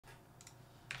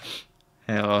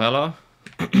Hello, hello.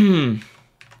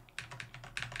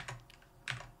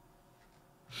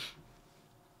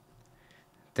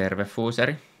 Terve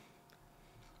fuuseri.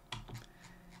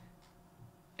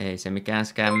 Ei se mikään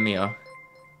skämmi oo.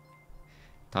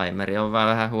 Timeri on vaan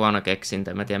vähän huono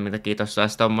keksintö. Mä tiedän mitä kiitos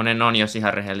saas tommonen on, jos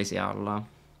ihan rehellisiä ollaan.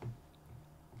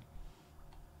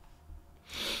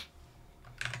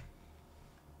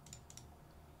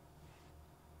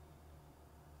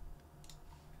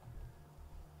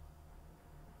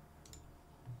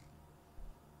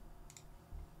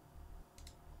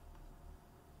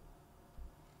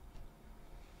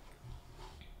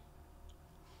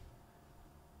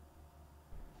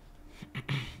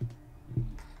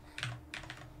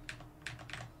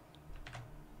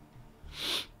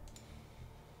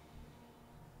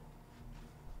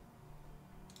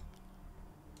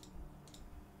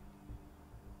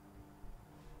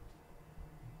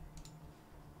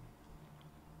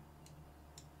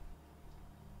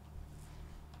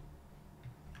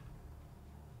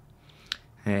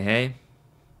 Hei hei.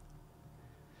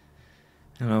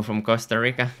 Hello from Costa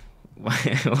Rica.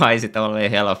 Why is it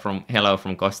always hello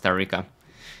from Costa Rica?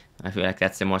 I feel like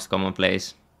that's the most common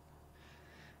place.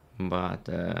 But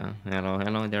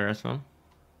hello there as well.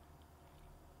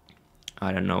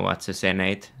 I don't know what's a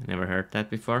Senate. Never heard that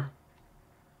before.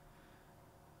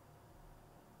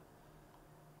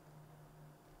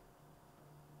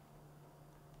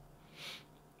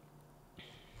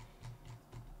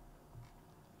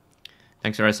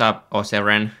 Thanks for the sub,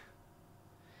 Oseren.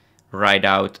 Ride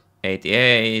Out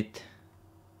 88.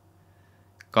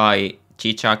 Kai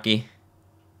Chichaki.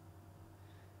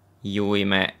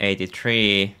 Juime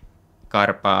 83.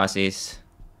 Karpasis.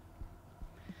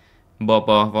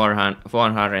 Bobo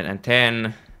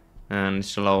 410. And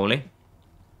Slowly.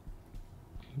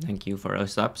 Thank you for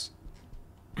those subs.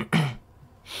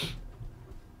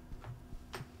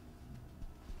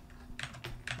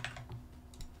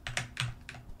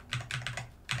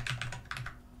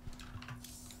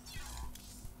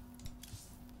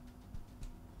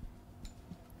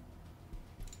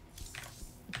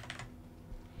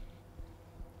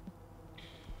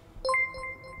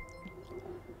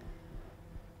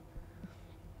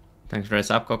 Thanks for the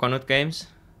sub, Coconut Games.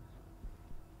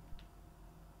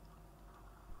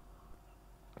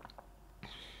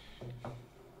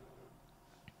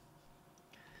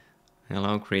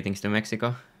 Hello, greetings to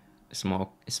Mexico.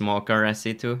 Smoker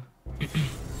SC2.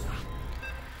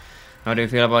 How do you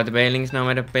feel about the bailings now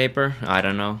made of paper? I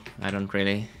don't know. I don't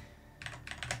really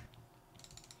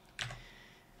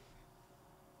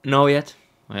know yet.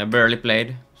 I have barely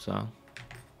played, so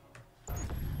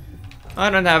I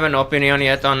don't have an opinion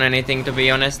yet on anything, to be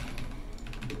honest.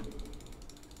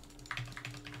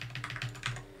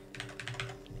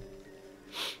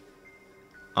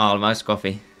 Always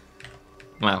coffee.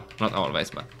 Well, not always,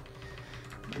 but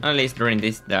at least during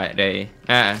this day,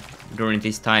 during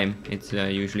this time, it's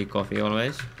usually coffee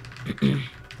always.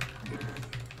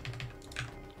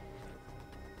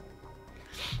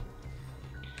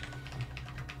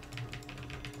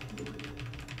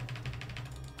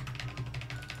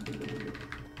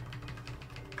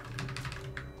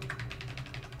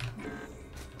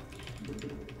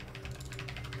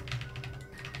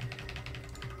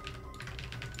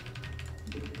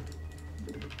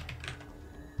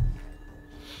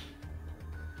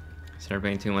 They're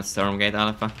playing too much Stormgate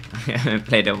Alpha. I haven't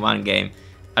played the one game.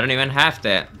 I don't even have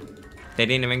the... They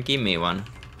didn't even give me one.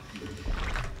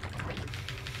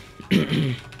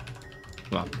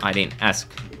 Well, I didn't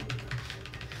ask.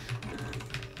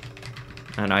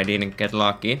 And I didn't get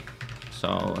lucky.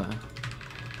 So...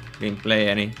 didn't play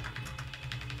any.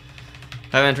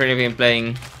 Haven't really been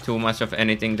playing too much of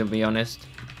anything, to be honest.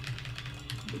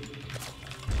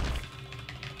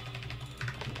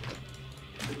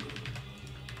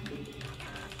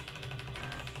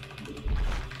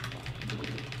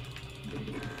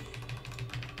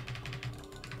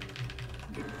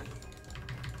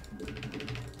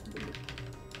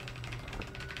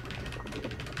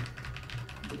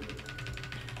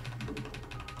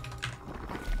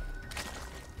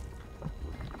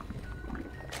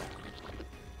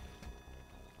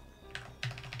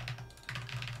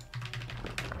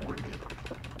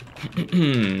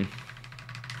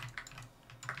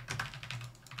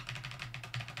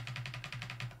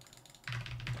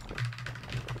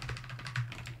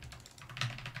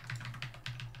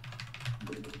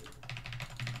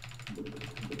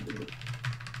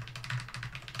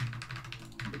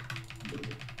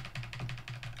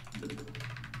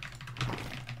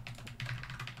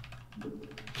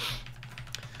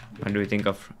 What do you think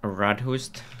of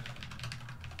Radhust?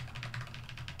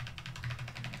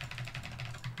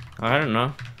 I don't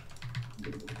know.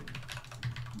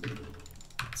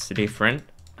 different,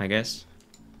 I guess.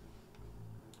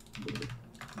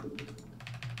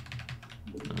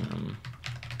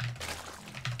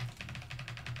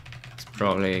 It's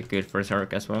probably good for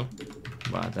Zerg as well,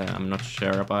 but I'm not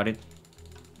sure about it.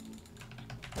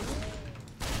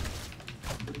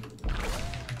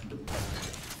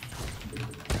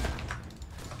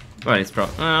 Well, it's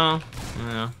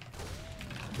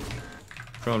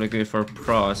probably good for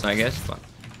pros, I guess, but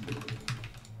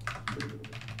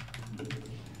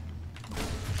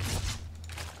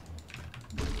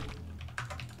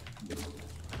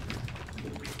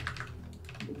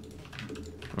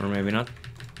or maybe not.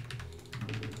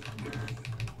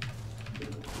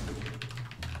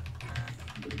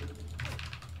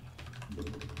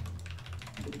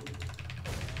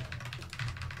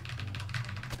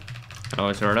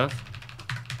 Oh, sort of.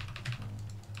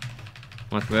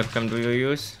 What webcam do you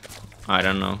use? I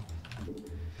don't know.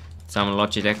 Some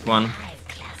Logitech one.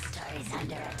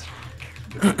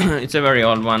 It's a very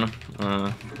old one.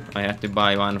 I had to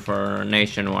buy one for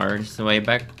Nationwide way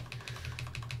back.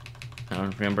 I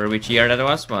don't remember which year that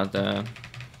was, but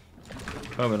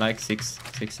probably like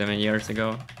 6-7 years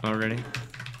ago already.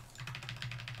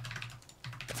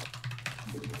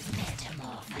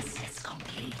 Metamorphosis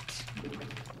complete.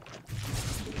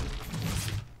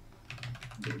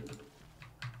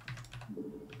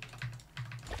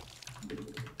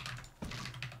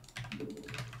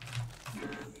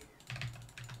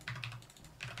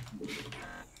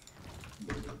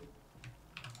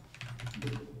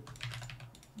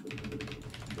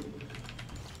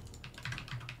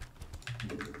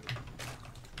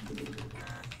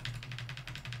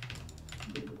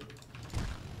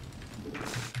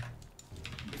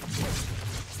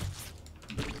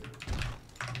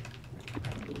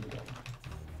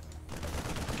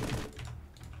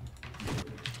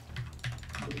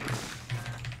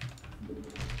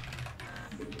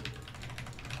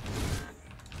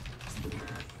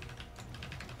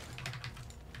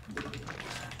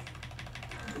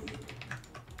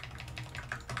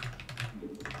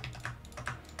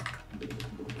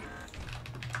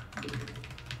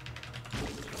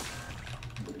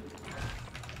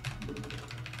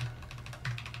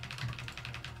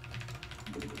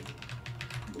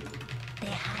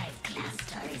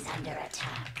 Under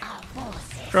attack. Our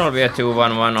forces. Probably a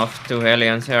 2-1-1 of 2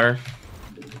 Hellions here.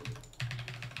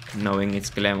 Knowing it's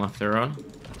Clem after all.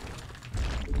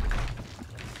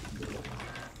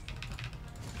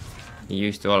 He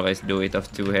used to always do it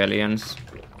of 2 Hellions.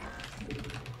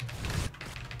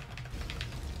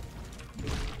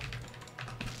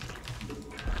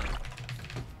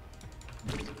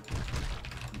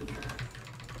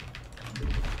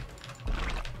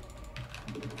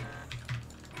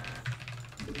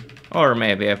 Or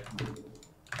maybe a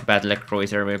battle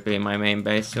cruiser will be my main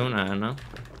base soon, I don't know.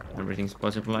 Everything's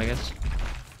possible, I guess.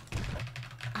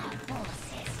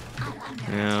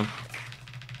 Yeah.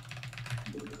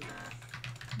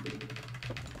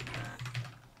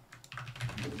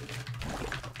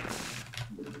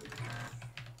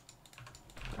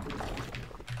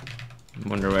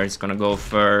 Wonder where it's gonna go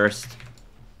first.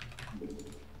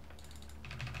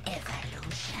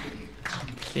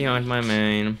 Behind my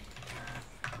main.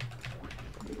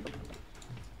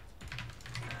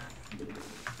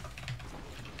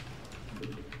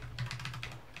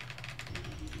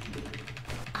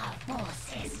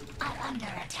 Forces are under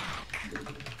attack.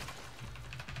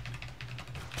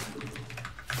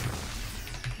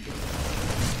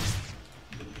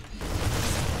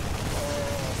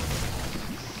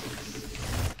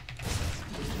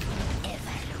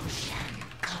 Evolution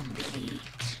complete.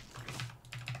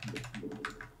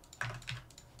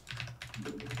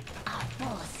 Our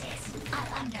forces are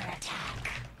under attack.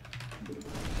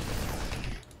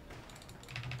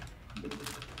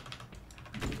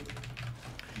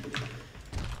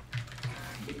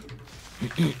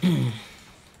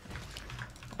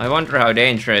 I wonder how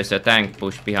dangerous a tank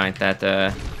push behind that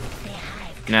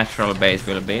natural base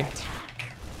will be.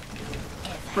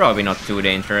 Probably not too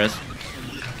dangerous.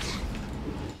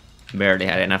 Barely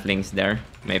had enough links there.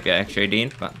 Maybe I actually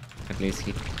didn't, but at least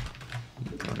he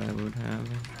thought I would have.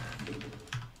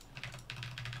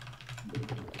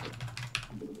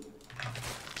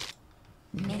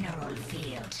 Mineral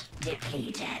field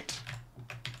depleted.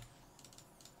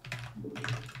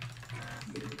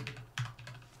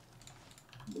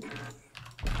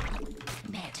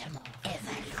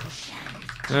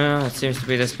 It seems to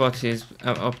be the spot he's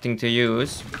opting to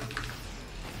use.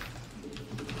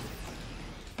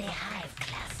 The hive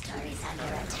cluster is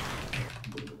under attack.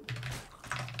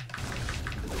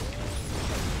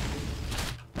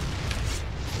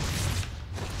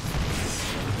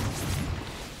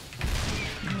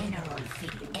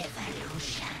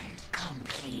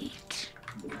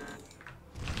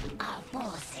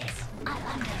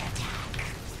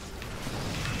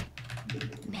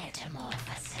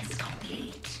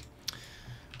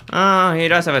 Ah, he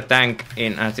does have a tank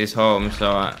in at his home, so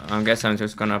I guess I'm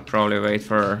just gonna probably wait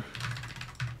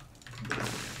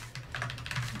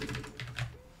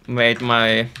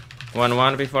my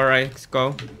 1-1 before I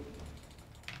go.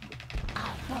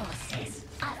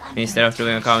 Instead of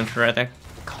doing a counter attack.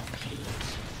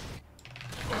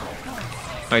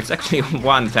 Oh, it's actually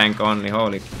one tank only,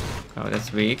 holy cow,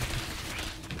 that's weak.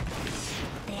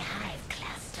 The hive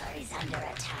cluster is under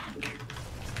attack.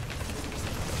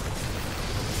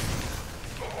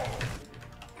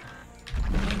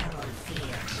 Mineral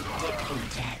field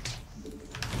depleted.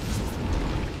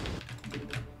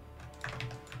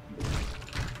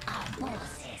 Our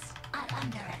forces are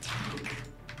under attack.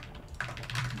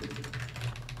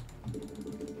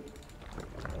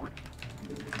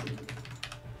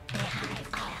 The hive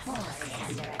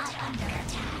forces are under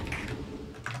attack.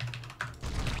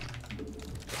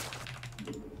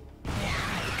 The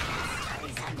hive cluster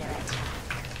is under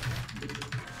attack.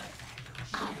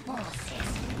 Our forces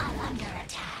are under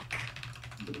attack.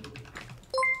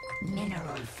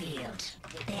 Mineral field.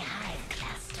 The hive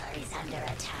cluster is under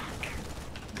attack.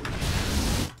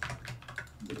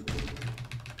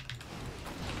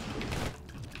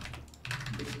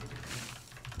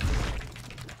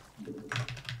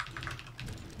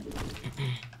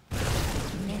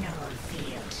 Mineral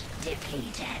field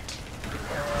depleted.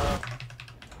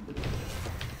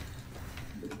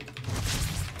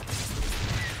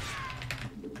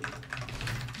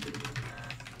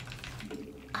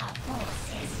 Our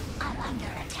forces are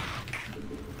under attack.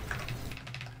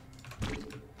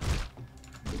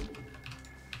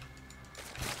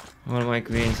 All my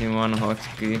queens in one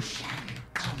hotkey.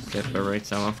 Separate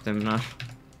some of them now.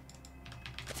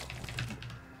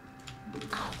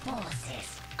 Our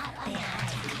forces are under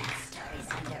attack. The cluster is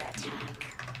under attack.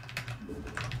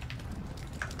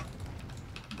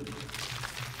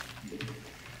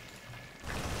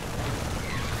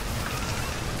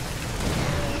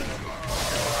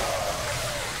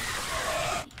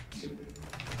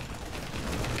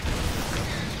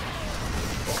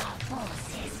 Our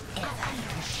forces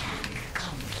evolution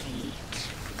complete.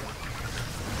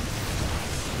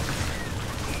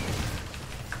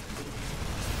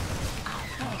 Our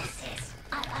forces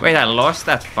are Wait, I lost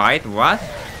that fight? What?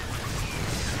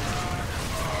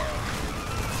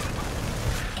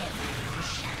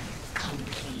 evolution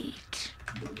complete.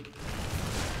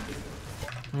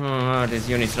 Oh, this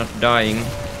unit's not dying.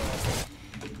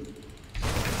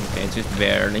 Okay, just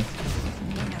barely.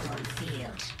 Mineral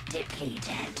field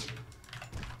depleted.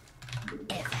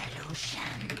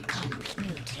 Evolution complete.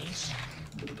 Mutation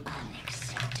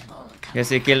unacceptable. Guess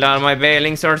he killed all my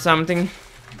Bailings or something.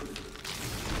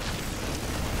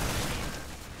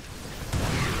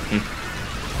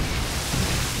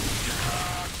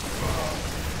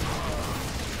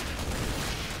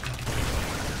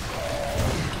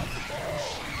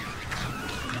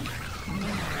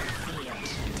 Mineral field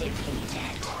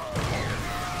depleted.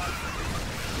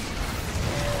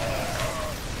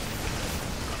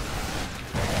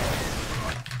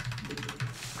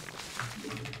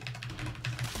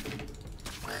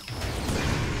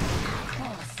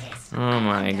 Forces Oh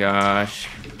my gosh.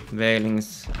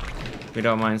 Bailings.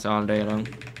 Widow mines all day long.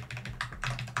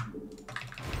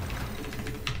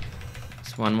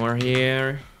 There's one more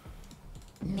here.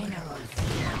 mineral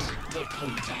field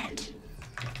depleted.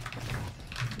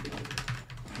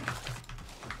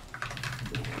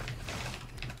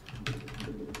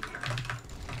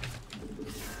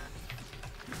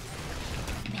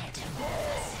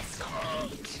 Metamorphosis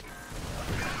complete.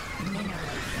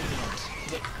 Mineral field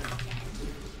depleted.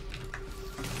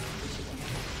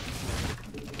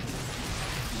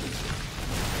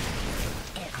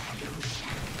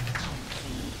 Evolution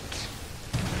complete.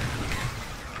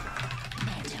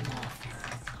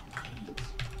 Metamorphosis complete.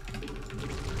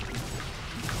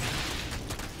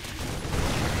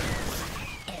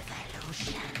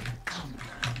 Evolution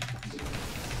complete.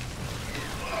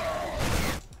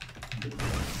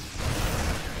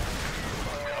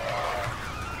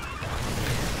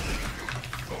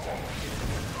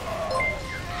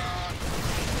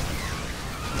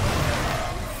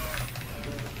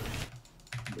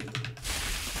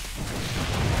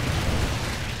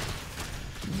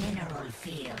 Mineral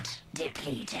field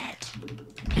depleted.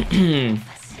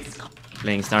 Metamorphosis complete.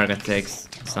 Playing Stargate takes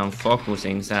some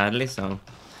focusing, sadly, so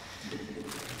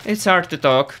it's hard to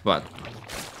talk, but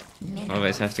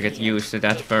always have to get used to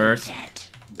that first.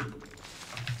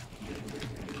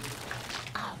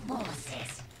 Our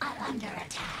forces are under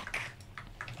attack.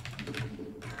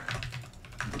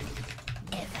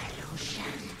 Evolution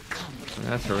complete.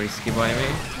 That's risky by me.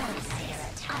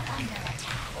 Forces are under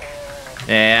attack.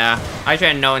 Yeah, I should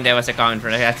have known there was a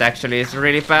counter. That actually is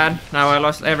really bad. Now I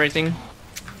lost everything.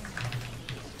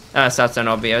 Such an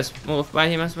obvious move by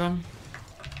him as well.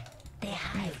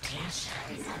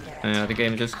 Yeah, the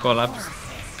game just collapsed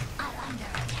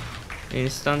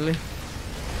instantly.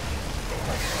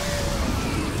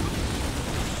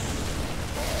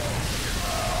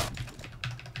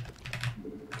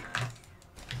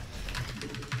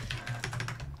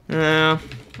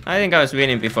 I think I was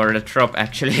winning before the drop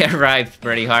actually arrived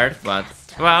pretty hard, but...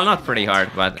 Well, not pretty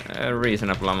hard, but a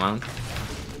reasonable amount.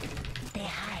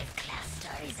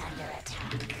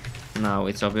 Now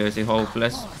it's obviously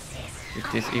hopeless.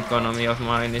 If this economy of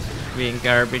mine is being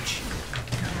garbage.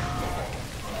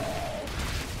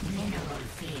 Mineral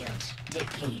field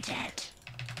depleted.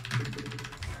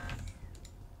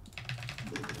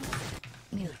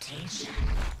 Mutation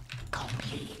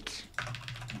complete.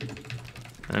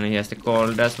 And he has the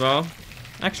cold as well.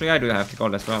 Actually, I do have the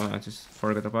cold as well. I just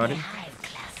forgot about it. The hive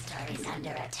cluster is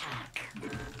under attack.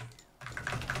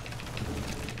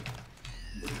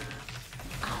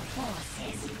 Our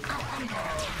forces are under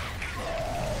attack.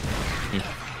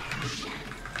 Evolution.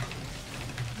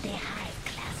 The hive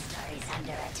cluster is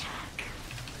under attack.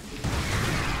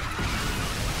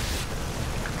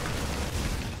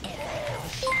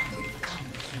 Evolution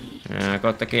complete. Yeah, I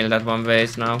got to kill that one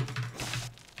base now.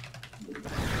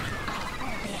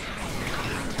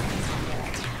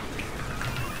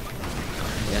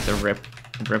 He has a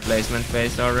replacement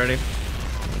base already.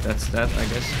 That's that, I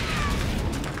guess.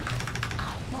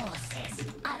 Our forces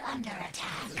are under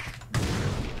attack.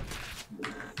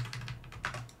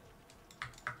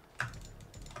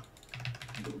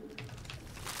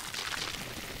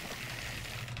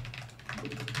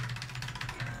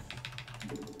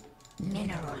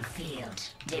 Mineral field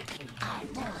depleted. Our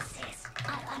forces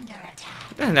are under attack.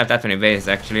 He doesn't have that many bases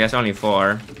actually, he has only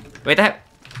 4. Wait, I have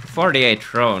 48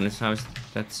 drones. How is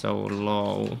that so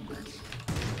low?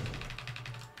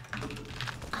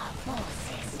 Our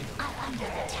forces are under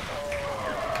attack.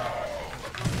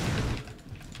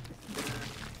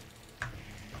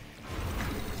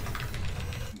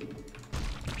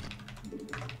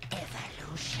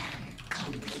 Evolution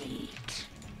complete.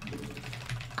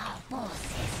 Our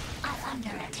forces are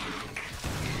under attack.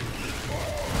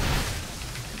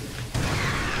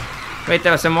 Wait,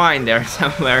 there was a mine there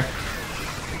somewhere.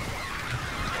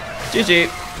 GG.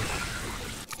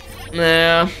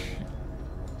 Yeah.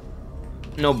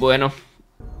 No bueno.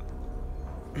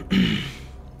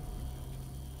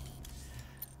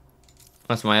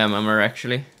 What's my MMR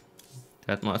actually?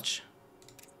 That much.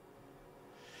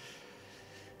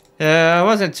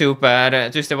 Wasn't too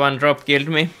bad. Just the one drop killed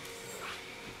me.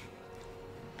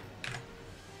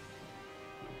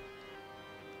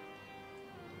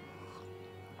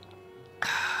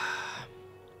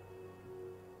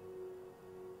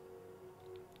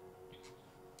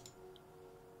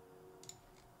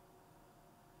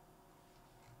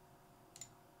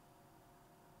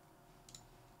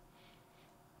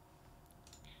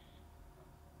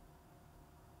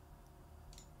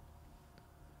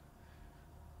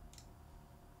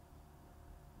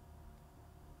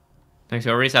 Thanks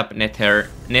for resub,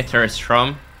 Netters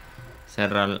from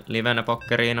Serral livenä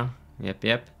pokkeriina.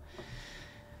 Jep.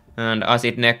 And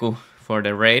Acid Neku for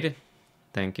the raid.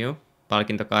 Thank you.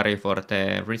 Palkinto Kari for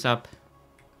the resub.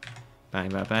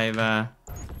 Päivää.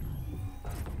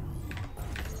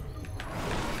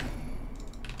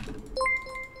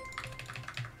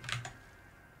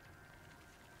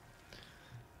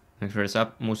 Thanks for the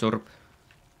sub, Musurp.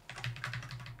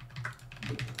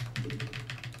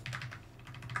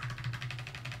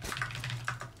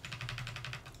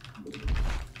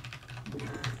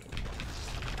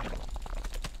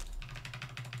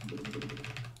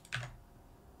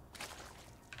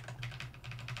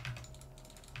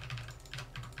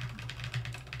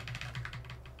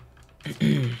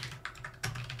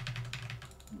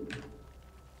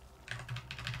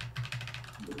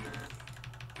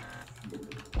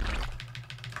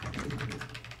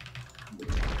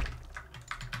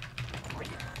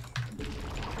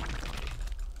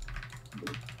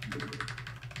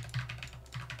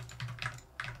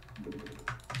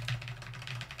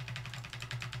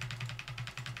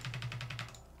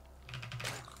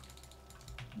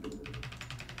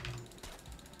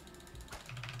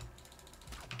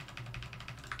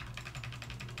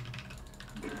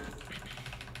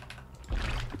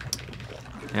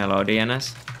 Hello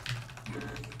DNS.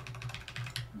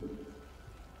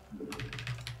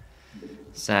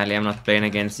 Sadly, I'm not playing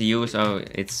against you, so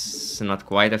it's not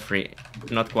quite a free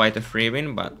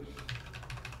win, but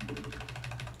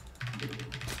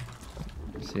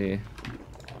see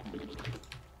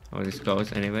how this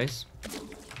goes, anyways.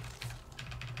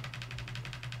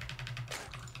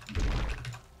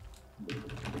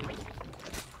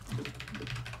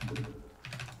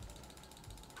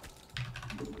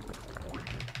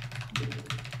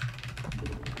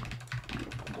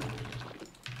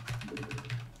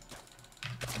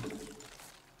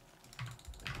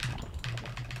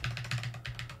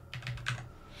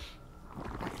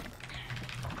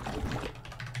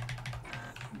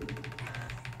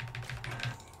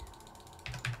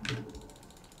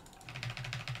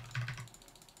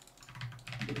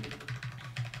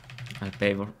 I'll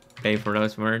pay for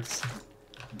those words.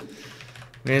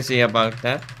 We'll see about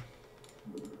that.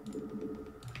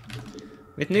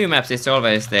 With new maps, it's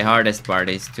always the hardest part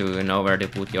is to know where to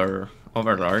put your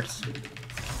overlords.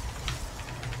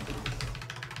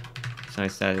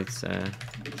 Besides that, it's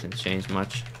doesn't change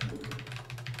much.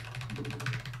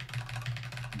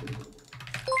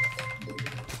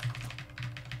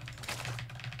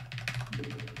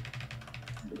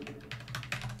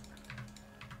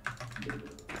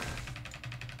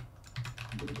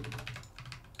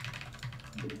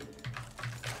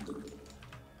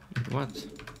 What?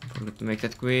 Forgot to make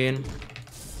that queen.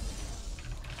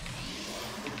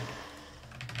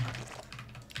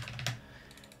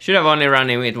 Should have only run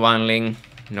in with one Ling.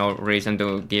 No reason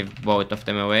to give both of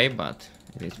them away, but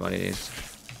it is what it is.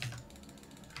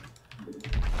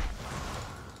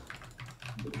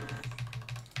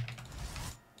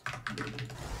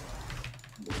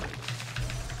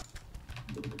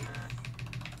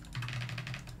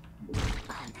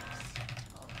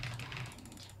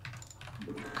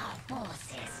 Our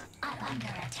forces are under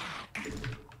attack.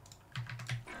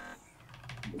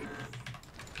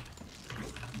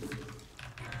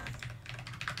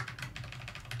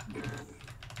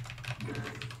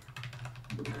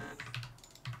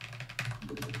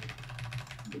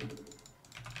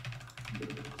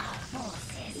 Our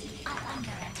forces are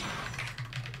under attack.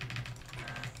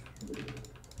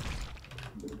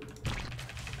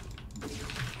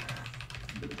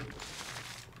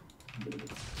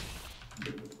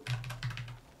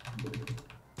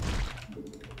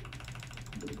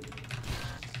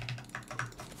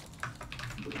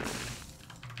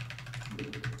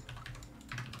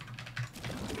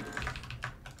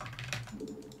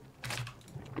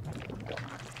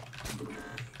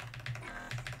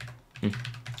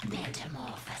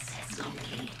 Metamorphosis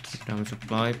complete. Down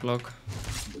supply block.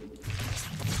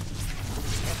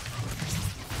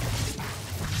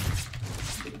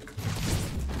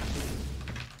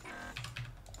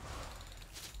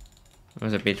 It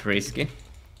was a bit risky.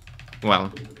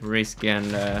 Well, risky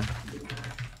and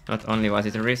not only was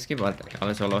it risky, but I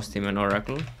also lost him an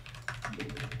oracle.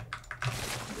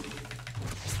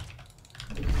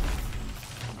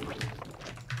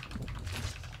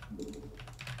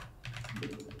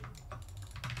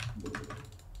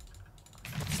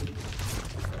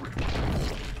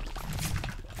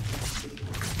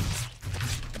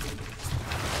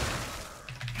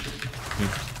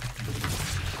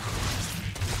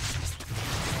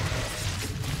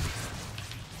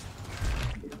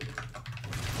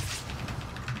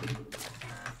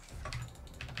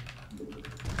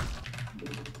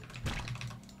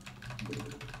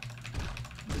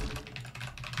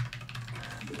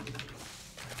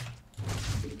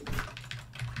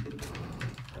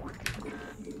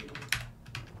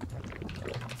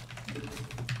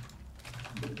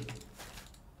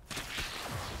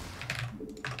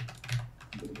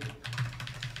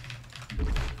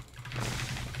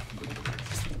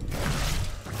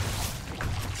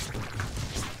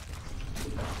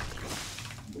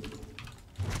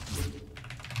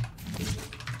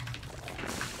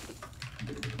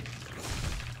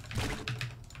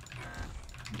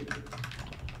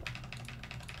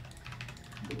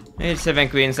 Made 7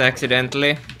 queens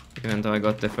accidentally, even though I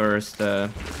got the first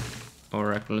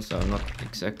oracle, so not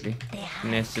exactly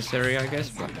necessary, I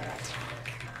guess. But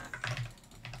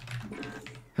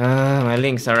my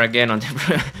links are again on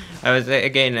the. I was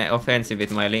again offensive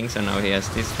with my links, and now he has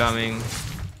this coming.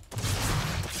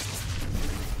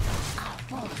 Our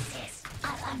forces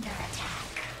are under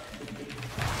attack.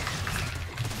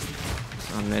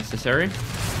 It's unnecessary.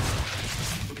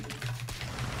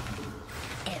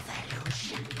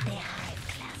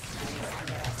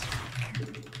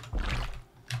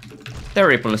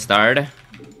 Terrible start.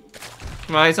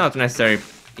 Well, it's not necessarily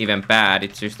even bad,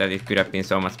 it's just that it could have been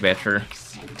so much better.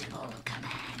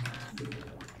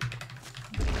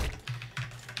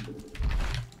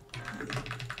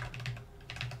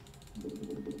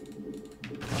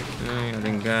 I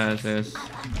think gases.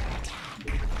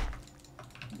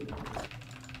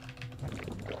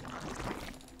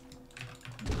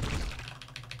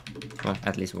 Well,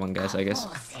 at least one gas, I guess.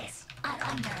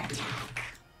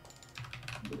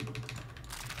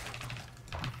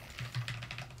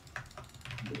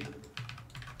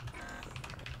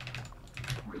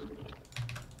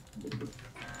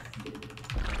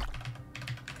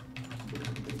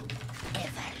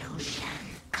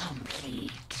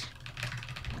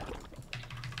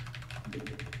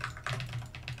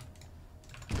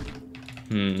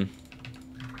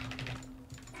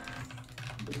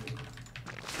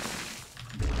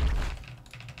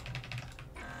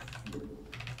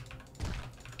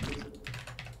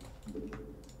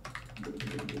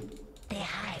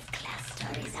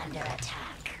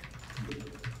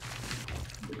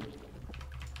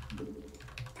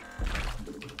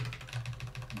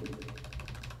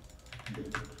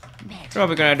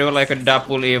 Probably gonna do like a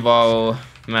double Evo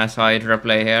Mass Hydra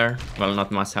play here. Well,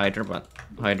 not Mass Hydra, but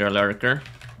Hydra Lurker.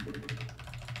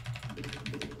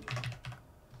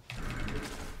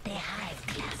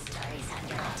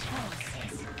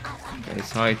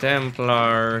 There's High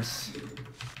Templars.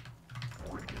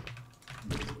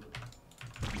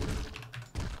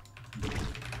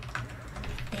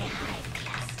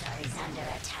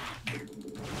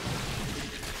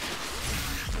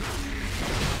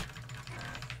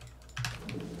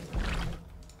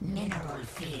 Mineral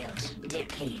field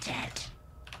depleted.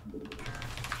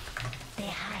 The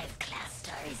hive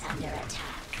cluster is under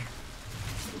attack.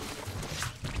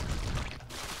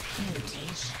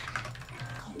 Mutation.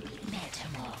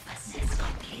 Metamorphosis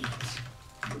complete.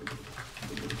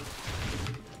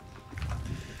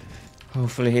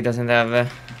 Hopefully he doesn't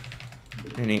have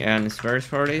any answers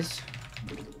for this.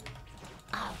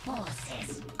 Our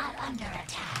forces are under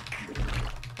attack.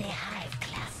 The hive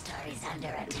cluster is under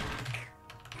attack.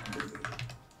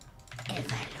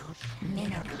 Evaluate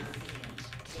mineral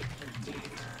field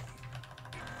depleted.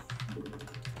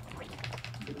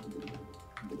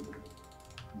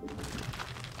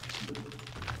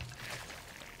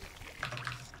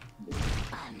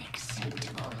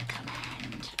 Unacceptable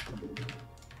command.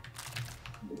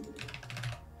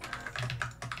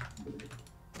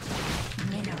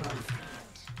 Mineral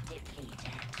field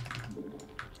depleted.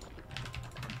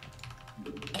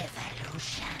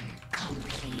 Evolution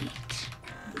complete.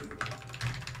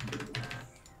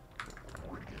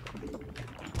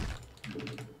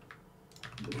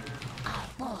 Our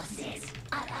forces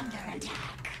are under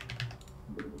attack.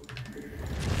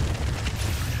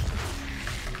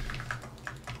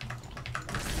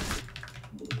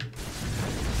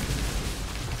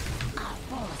 Our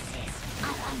forces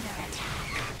are under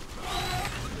attack.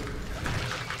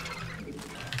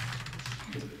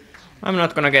 I'm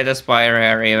not gonna get a Spire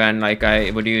here even like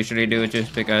I would usually do,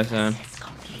 just because I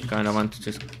kinda want to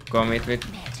just commit with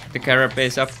the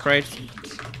Carapace upgrades.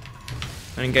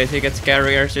 And in case he gets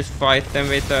carriers, just fight them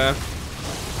with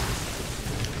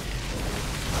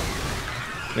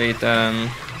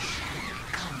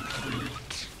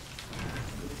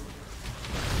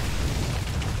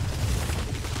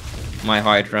my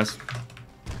Hydras.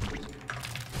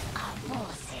 Our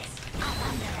forces are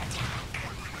under attack.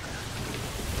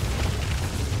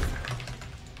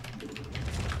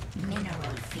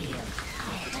 Mineral field.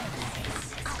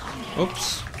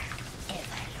 Oops.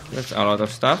 That's a lot of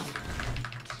stuff.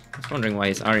 I was wondering why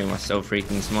his army was so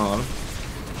freaking small.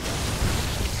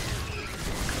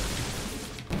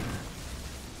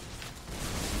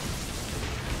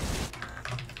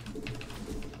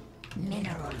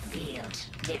 Mineral field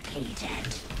depleted.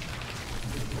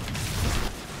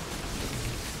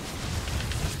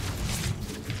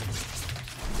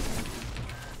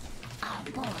 Our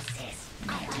forces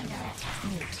are under attack.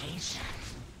 Mutation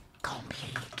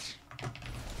complete.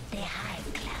 The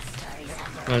hive cluster is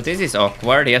under Well, this is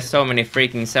awkward. He has so many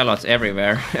freaking zealots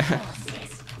everywhere.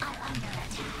 forces are under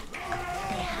attack.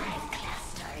 The hive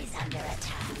cluster is under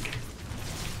attack.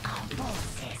 Our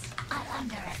forces are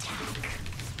under attack.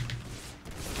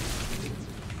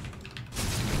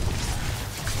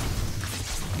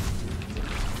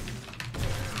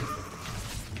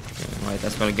 Might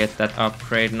as well get that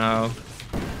upgrade now.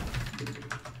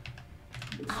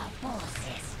 Our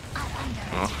forces are under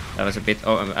Oh, that was a bit.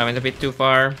 Oh, I went a bit too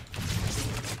far.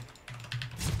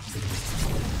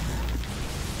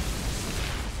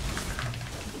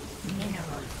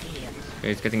 mineral field.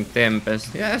 He's getting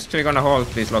Tempest. Yeah, actually gonna hold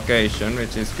this location,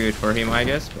 which is good for him, I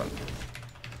guess. But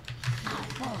Our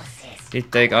forces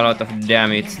did take a lot of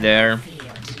damage there.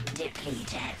 field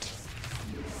depleted.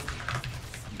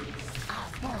 Our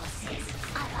forces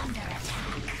are under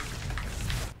attack.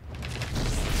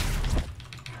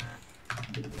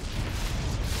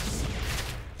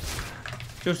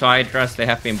 Two Hydras, they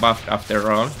have been buffed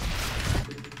after all.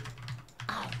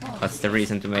 Our forces That's the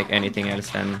reason to make anything else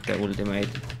than the ultimate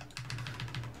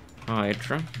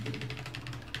Hydra.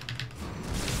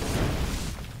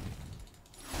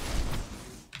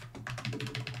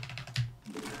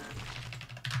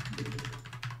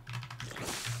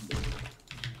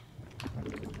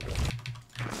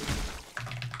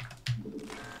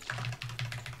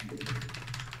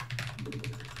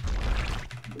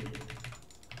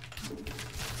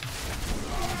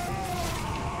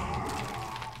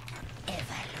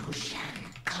 evolution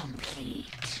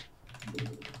complete.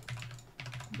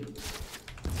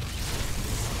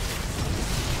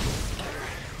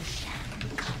 Evolution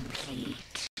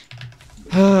complete.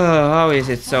 How is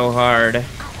it so hard?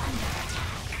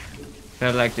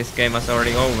 Felt like this game was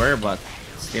already over, but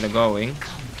it's still going.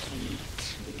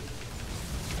 Complete.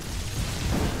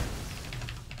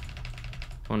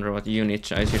 Wonder what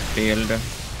units I should build.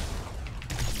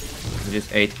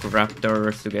 Just 8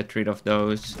 raptors to get rid of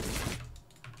those.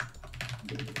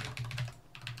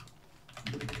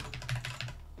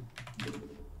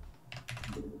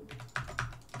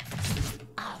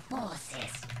 Our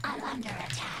forces are under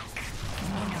attack.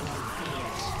 Mineral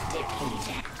field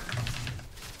depleted.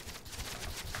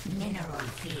 Mineral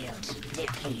field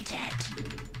depleted.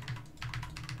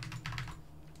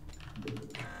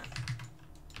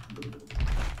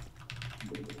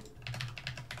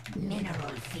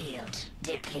 Mineral field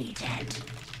depleted.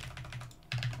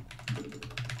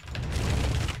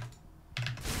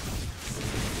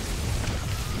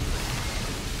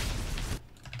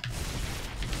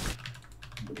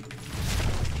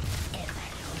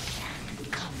 Evolution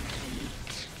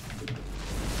complete.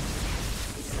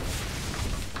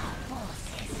 Our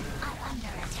forces are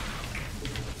under attack.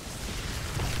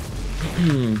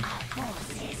 Our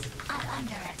forces are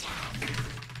under attack.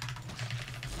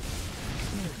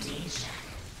 Mutation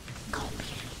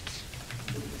complete.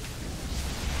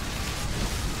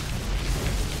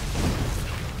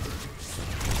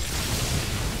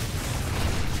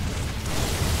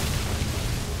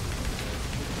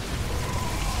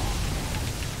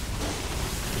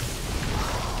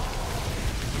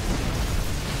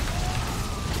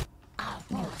 Our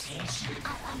mutation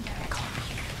are under attack.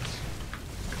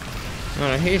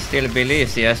 Well, he still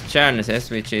believes he has chances,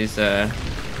 which is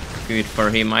good for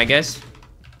him, I guess.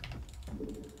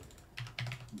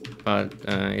 But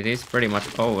it is pretty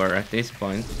much over at this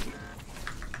point.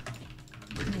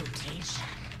 Mutation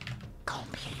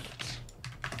complete.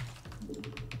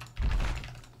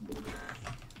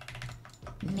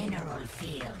 Mineral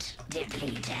field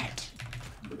depleted.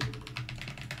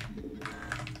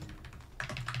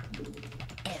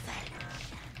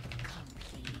 Evolution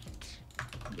complete.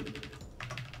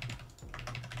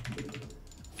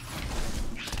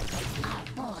 Our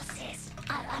forces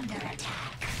are under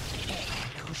attack.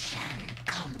 Evolution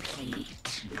complete.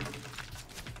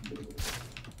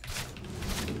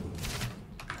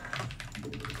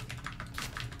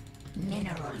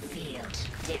 Mineral field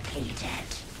depleted.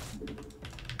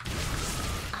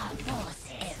 Our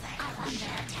forces are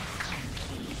under attack.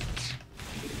 Complete.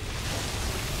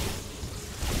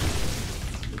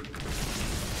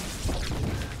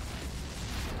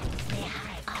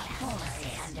 Our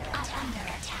forces are under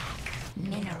attack.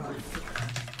 Mineral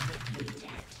field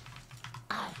depleted.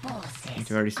 Our forces.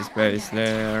 Where is his base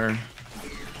there?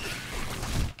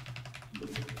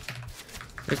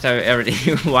 Just have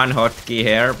everything one hotkey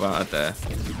here, but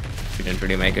shouldn't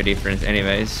really make a difference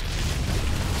anyways.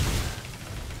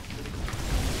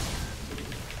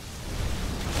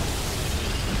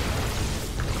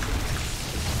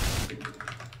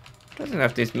 Doesn't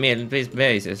have these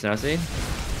bases, does he?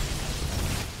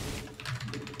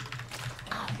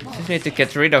 Just need to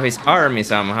get rid of his army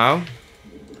somehow.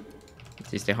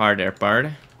 This is the harder part.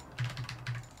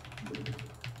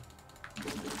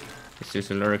 Let's use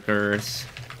the lurkers.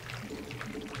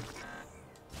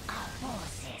 Our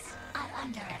forces are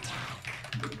under attack.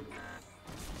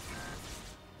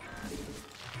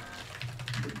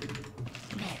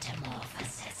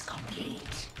 Metamorphosis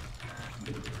complete.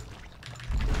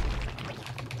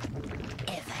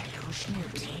 Evolution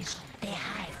mutation. The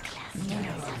hive class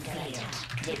mineral field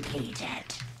depleted.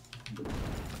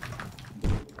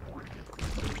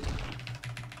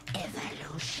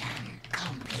 Evolution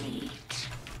complete.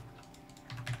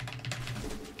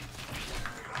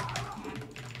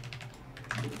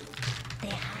 The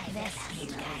hive rescue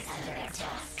guys are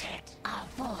exhausted. Our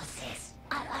forces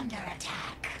are under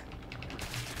attack.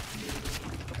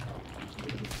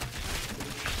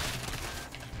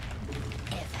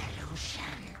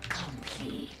 Evolution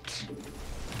complete.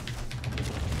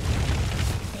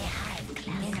 The hive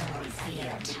class mineral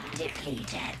field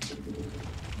depleted.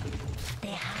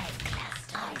 The hive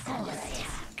cluster our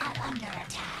forces are under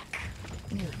attack.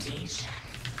 Mutation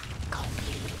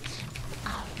complete.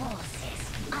 Our forces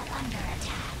are under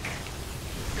attack.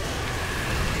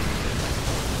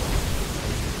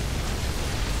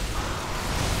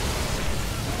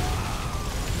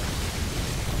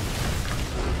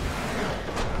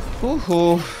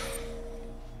 Woohoo!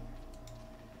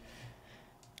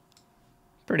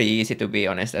 Pretty easy, to be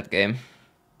honest, that game.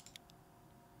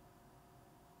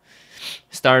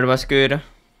 Start was good.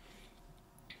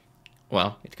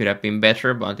 Well, it could have been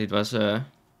better, but it was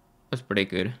pretty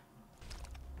good.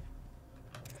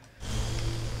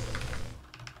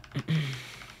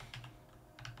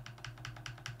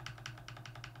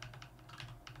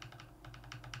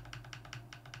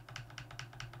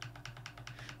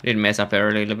 Did mess up there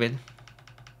a little bit.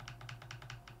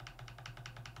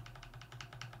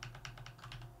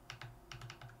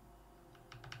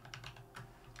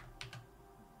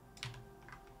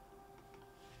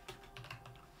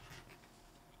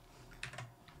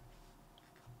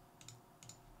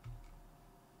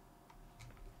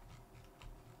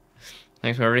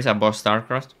 Thanks for Risa boss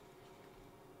Starcrossed.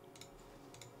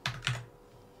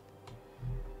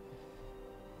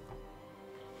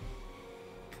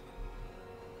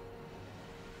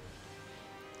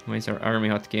 Where's our army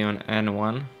hotkey on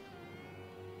N1?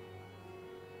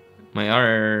 My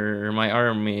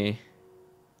army.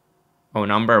 Oh,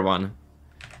 number 1.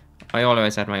 I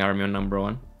always had my army on number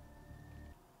 1.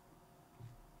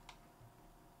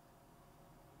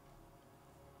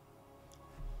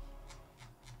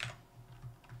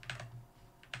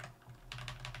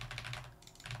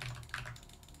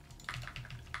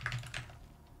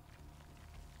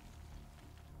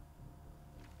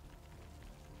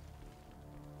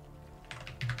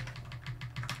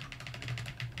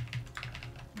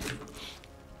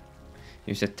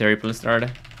 You said triple start.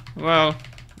 Well,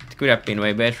 it could have been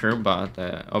way better, but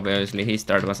obviously his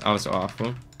start was also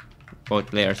awful.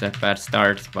 Both players had bad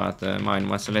starts, but mine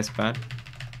was less bad.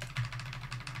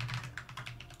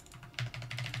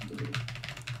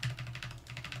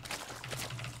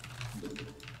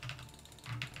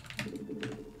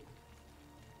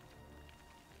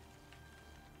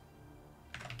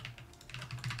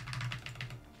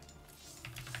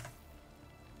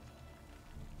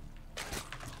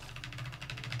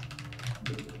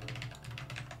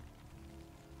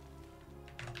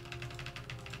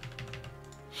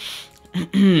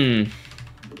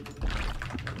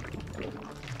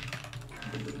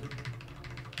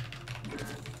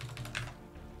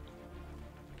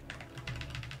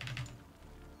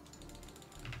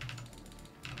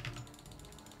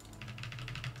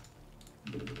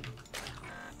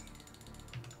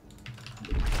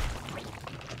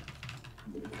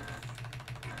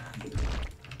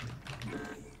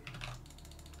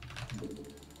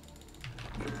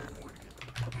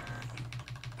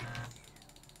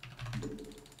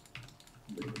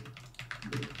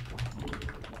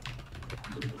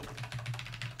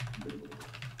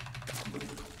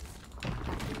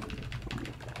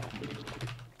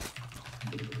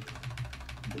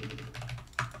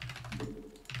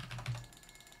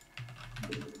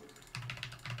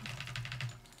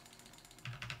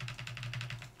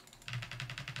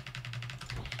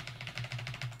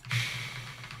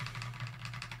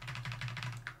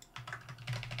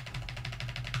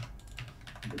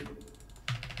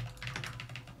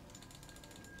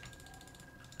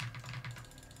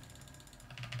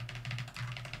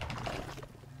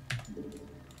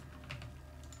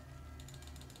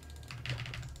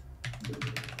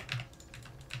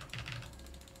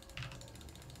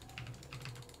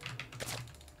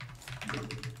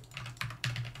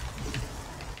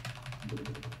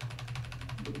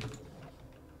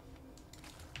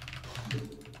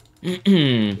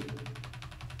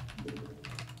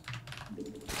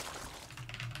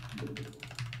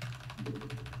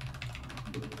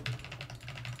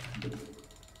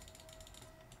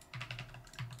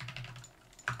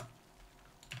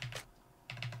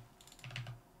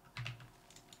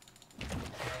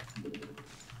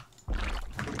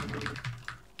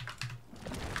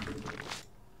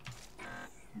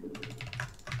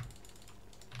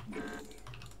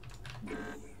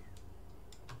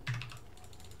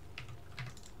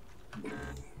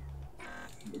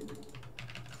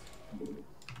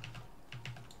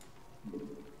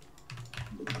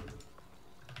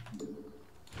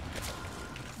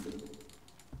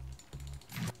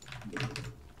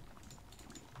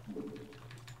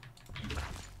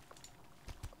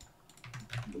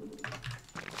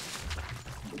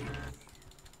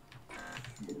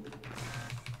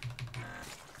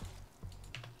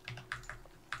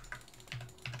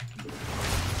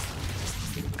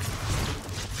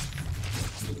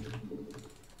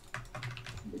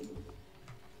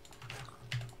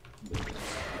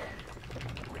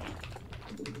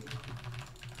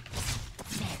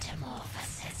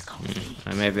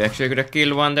 I maybe actually could have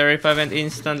killed one there if I went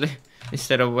instantly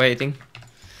instead of waiting.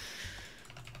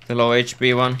 The low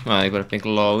HP one. Well, it would have been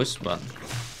close, but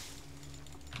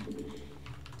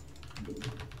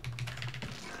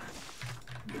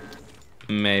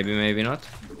maybe not.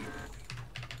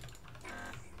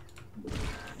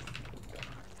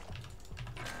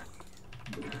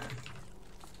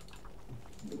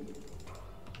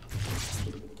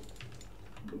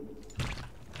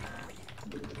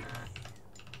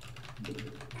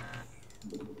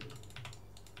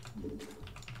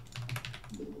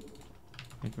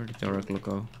 Where did the Oracle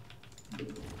go?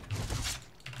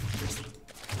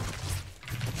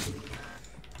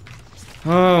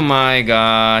 Oh my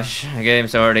gosh, the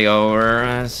game's already over.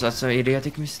 That's such an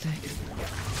idiotic mistake.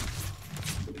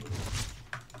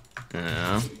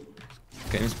 Yeah.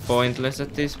 Game's pointless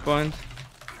at this point.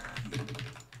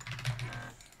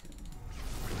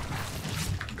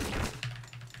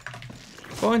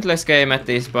 Pointless game at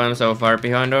this point, so far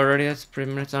behind already. That's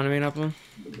pretty much unwinnable.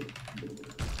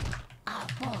 Our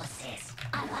forces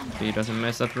are under He doesn't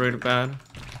mess up really bad.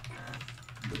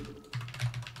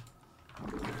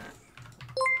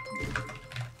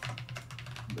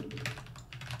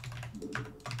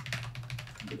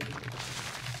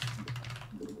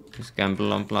 Just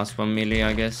gamble on +1 milli,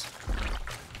 I guess.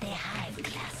 The hive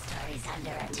cluster is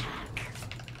under attack.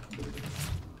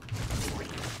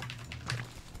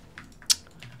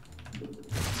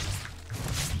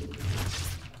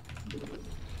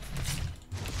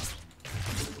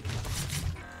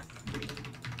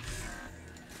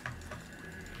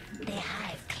 The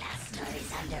hive cluster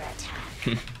is under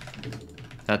attack.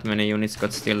 That many units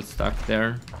got still stuck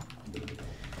there.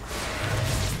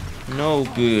 No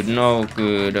good, no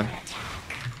good.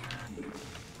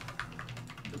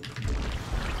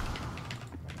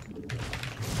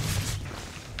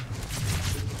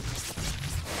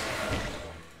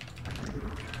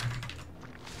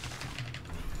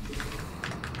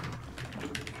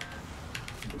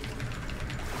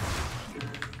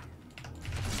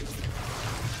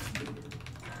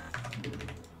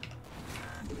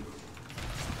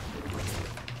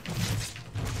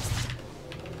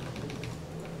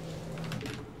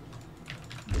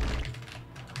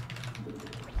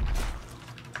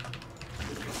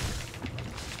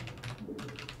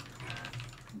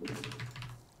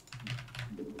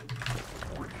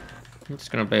 I'm just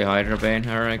gonna play Hydra Bane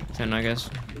here then, I guess.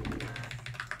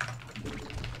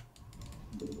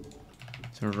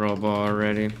 It's a robo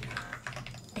already.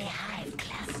 The hive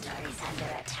cluster is under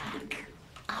attack.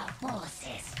 Our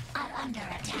forces are under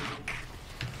attack.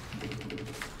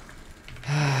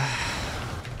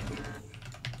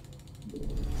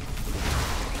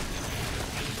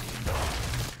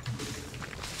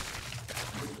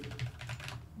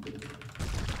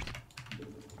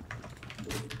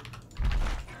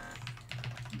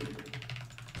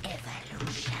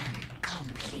 Evolution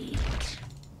complete.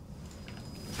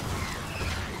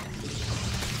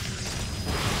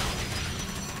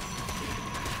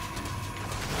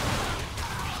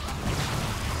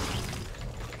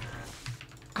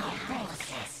 Our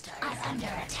forces are under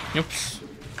attack. Oops.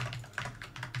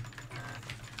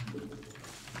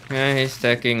 Yeah, he's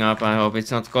stacking up. I hope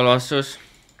it's not Colossus.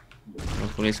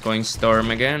 Hopefully it's going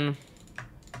Storm again.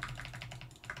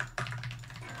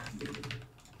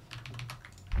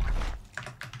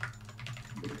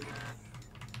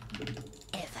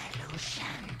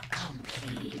 Evolution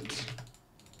complete.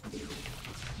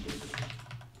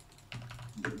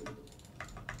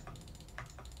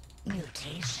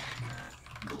 Mutation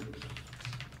complete.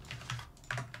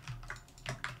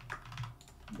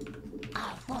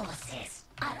 Our forces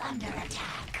are under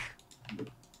attack.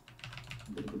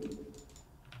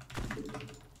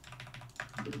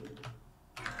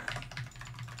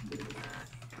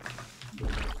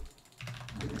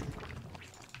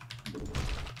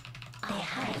 The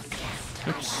hive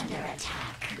cluster is under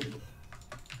attack.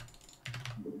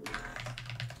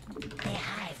 The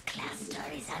hive cluster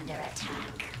is under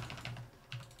attack.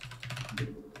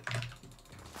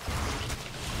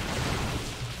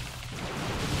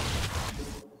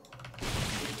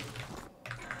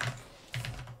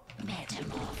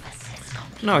 Metamorphosis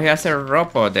complete. No, he has a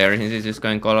robo there. He's just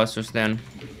going Colossus then.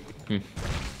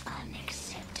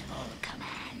 Unacceptable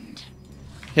command.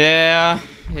 Yeah,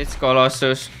 it's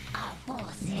Colossus. Our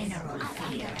forces mineral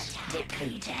field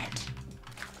depleted.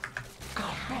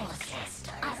 Our forces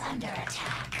are under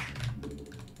attack.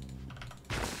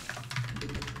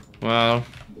 Well,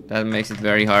 that makes it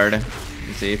very hard to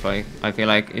see if I feel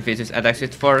like if he just attacks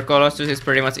with 4 Colossus, it's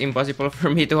pretty much impossible for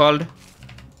me to hold.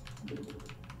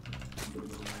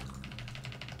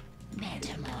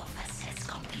 Metamorphosis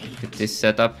complete. With this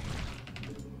setup.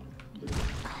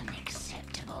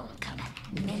 Unacceptable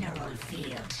command. Mineral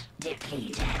field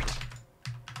depleted.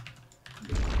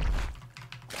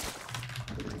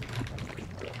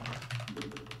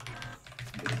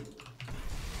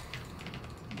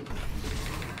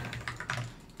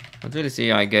 Not really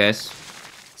see, I guess.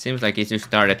 Seems like he just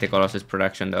started the Colossus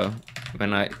production though.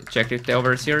 When I checked it, the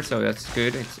overseer, so that's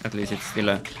good. At least it's still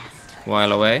a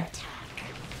while away.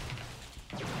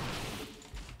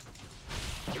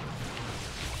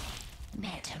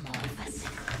 Metamorphosis.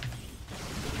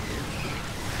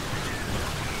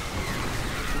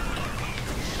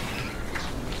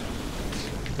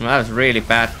 Well, that was really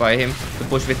bad by him to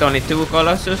push with only 2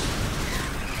 Colossus.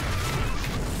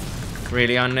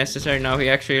 Really unnecessary. Now he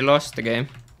actually lost the game.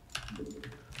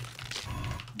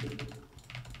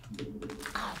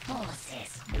 Our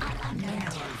forces are under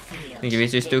attack. I think if he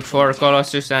just took 4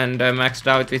 Colossus and maxed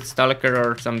out with Stalker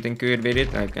or something good with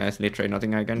it, like there's literally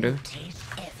nothing I can do.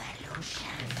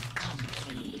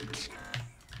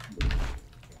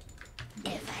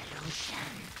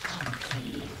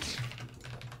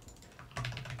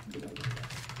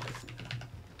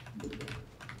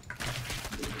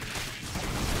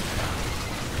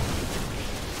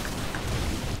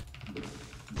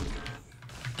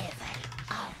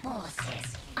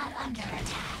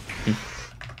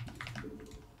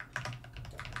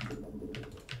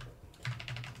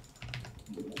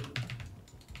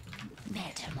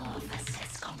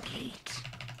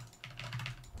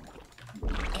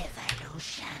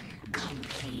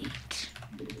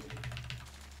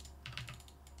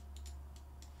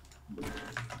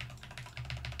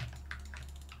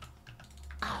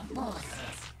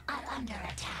 forces are under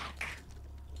attack.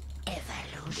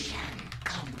 Evolution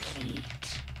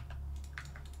complete.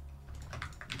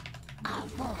 Our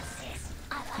forces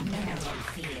are under mineral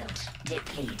field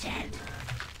depleted.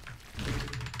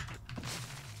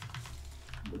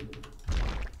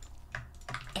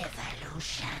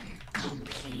 Evolution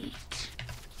complete.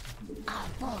 Our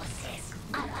forces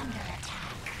are under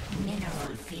attack.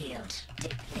 Mineral field.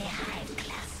 The hive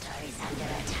cluster is under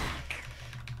attack.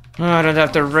 Oh, I don't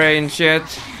have the range yet.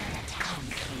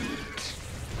 Complete.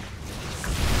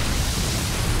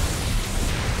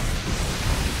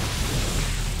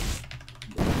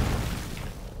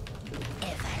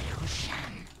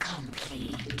 Evolution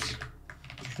complete.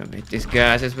 Should have made these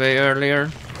gases way earlier.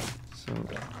 So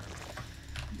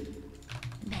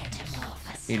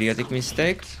Metamorphosis. idiotic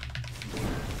mistake.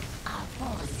 Our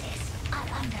forces are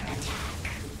under attack.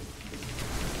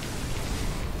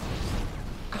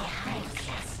 The hive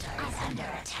cluster is under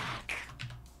attack.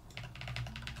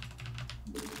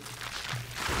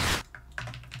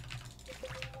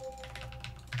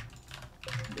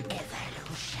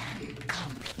 Evolution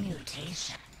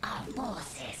mutation. Our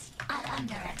forces are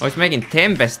under attack. Oh, it's making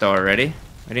Tempest already.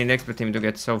 I didn't expect him to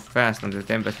get so fast on the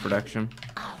Tempest production.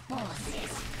 Our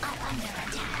forces are under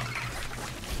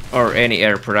attack. Or any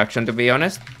air production, to be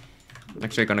honest. I'm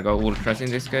actually gonna go Ultras in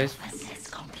this case. Metamorphosis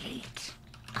complete.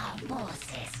 Our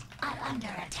forces are under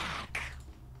attack.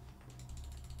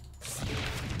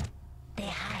 The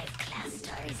hive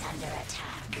cluster is under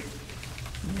attack.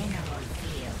 Mineral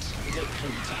field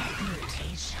depleted.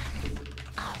 Mutation.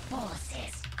 Our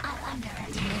forces are under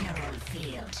attack. Mineral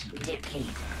field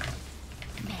depleted.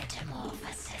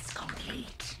 Metamorphosis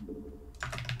complete.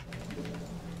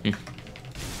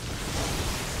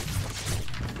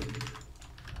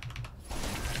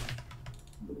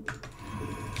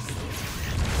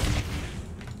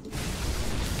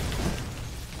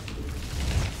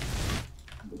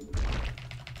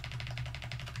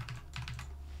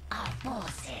 Our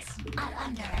forces are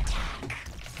under attack.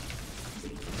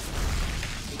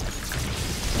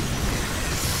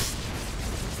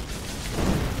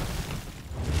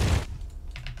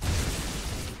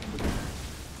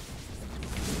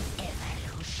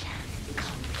 Evolution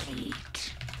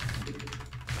complete.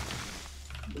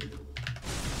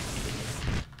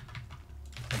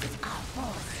 Our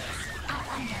forces are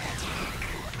under attack.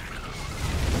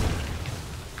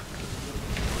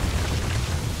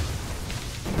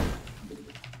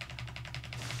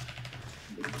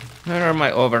 Where are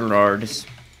my overlords?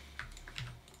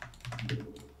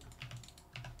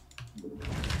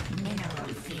 Mineral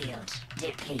field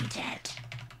depleted.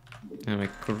 And my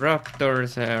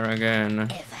Corruptors here again.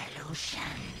 Evolution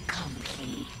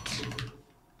complete.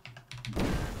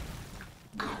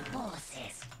 Our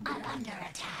forces are under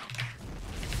attack.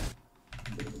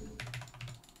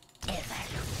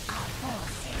 Our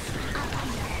forces are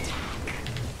under attack.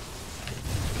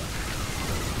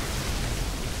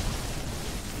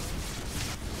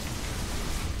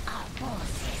 Our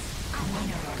forces are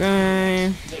mineral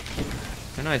Okay. depleted.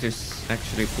 Can I just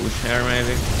actually push here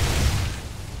maybe?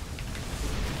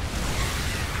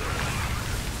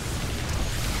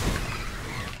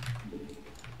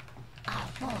 Our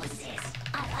forces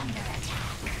are under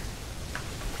attack.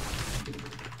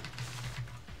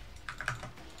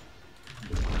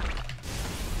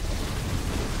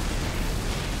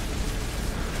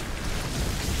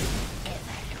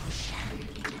 Evolution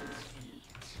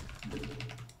complete.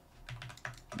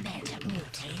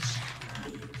 Mutation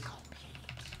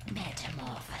complete.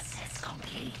 Metamorphosis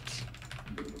complete.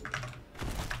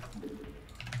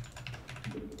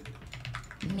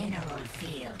 Mineral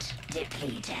field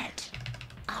depleted.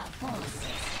 Our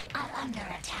forces are under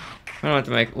attack. I want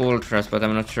to make Ultras, but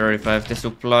I'm not sure if I have the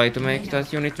supply to make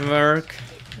that unit work.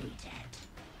 Depleted.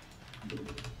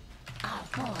 Our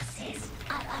forces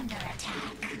are under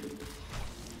attack.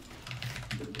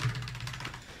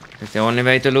 It's the only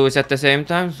way to lose at the same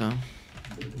time, so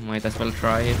might as well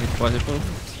try if it's possible.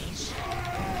 Mutation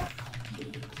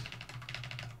complete.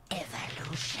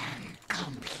 Evolution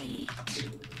complete.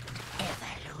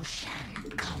 Evolution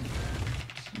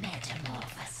complete.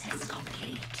 Metamorphosis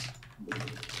complete.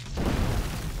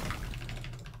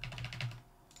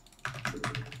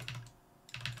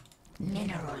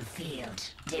 Mineral field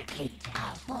deplete.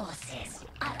 Our forces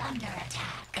are under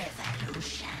attack.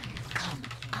 Evolution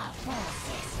complete. Our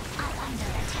forces are under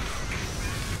attack.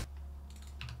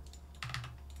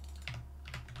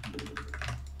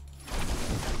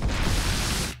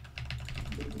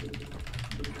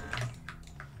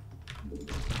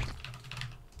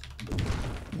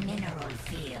 Mineral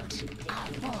field. Our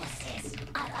forces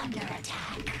are under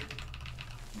attack.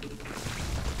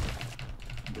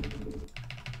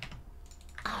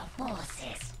 Our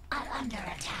forces are under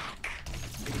attack.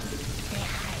 The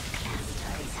hive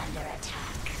cluster is under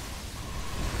attack.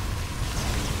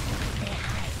 The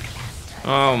hive cluster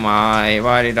Oh my,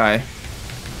 why did I?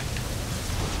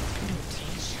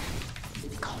 mutation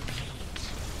complete.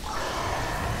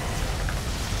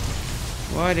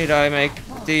 Why did I make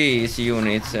these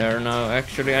units there now?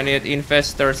 Actually, I need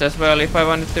infestors as well if I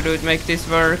wanted to make this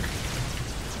work.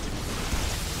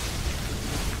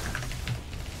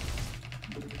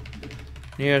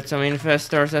 Need some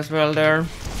infestors as well there.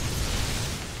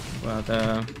 But,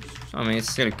 I mean, it's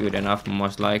still good enough,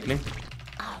 most likely.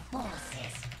 Our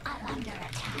forces are under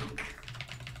attack.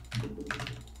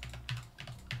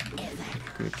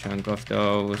 Good chunk of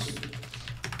those.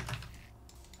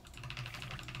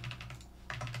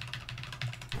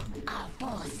 Our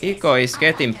forces Eco is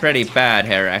getting pretty bad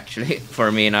here, actually,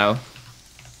 for me now.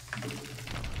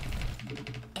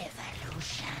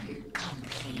 evolution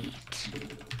complete.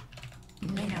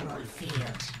 Mineral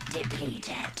field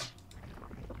depleted.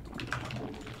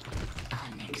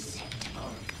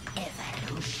 Unacceptable.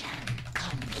 Evolution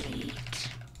complete.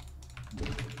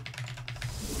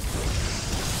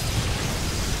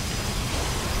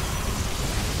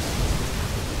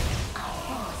 Our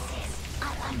forces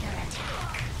are under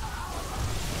attack.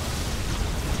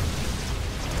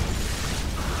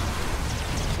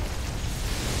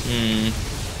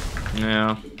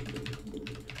 Yeah.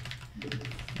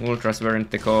 Ultras weren't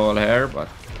the call here, but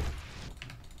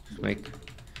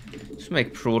just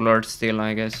make Prolord still,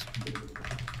 I guess.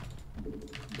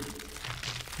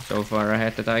 So far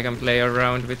ahead that I can play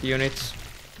around with units.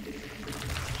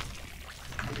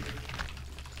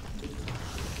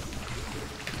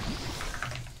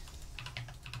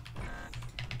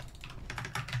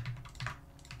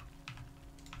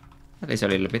 At least a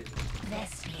little bit.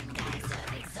 Vespene guys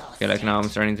are exhausted. Feel like now I'm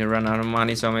starting to run out of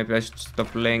money, so maybe I should stop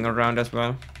playing around as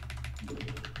well.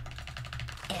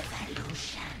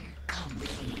 Evolution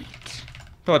complete.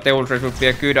 Thought the Ultras would be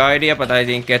a good idea, but I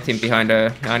didn't get him behind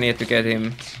the... I need to get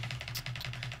him...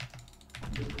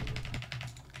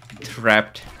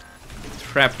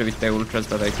 Trapped with the Ultras,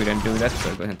 but I couldn't do that,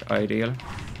 so it wasn't ideal.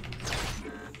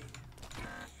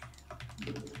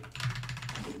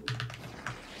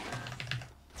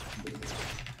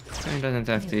 He doesn't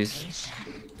have these. Mutation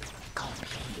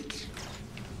complete.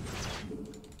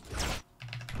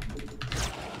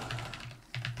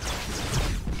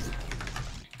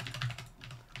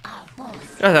 Our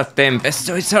forces Does have Tempest,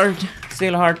 so it's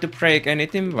still hard to break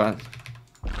anything, but...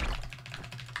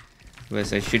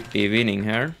 Guess I should be winning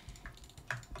here.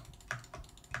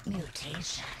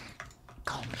 mutation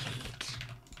complete.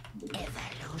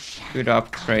 Evolution Good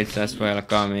upgrades as well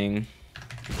coming.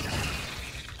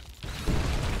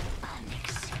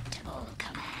 unacceptable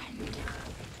command.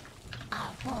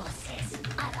 Our forces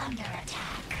are under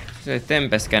attack. So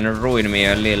Tempest can ruin me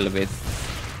a little bit.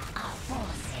 Our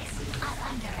forces are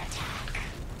under attack.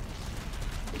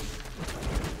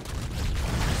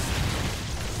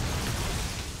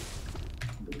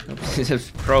 Oops, there's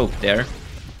a probe there.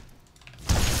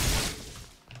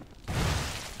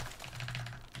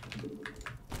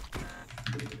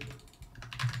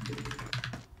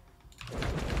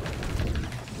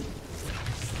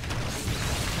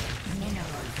 Mineral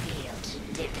field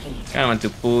depleted. Kinda want to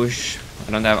push.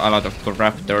 I don't have a lot of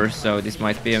corruptors, so this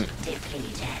might be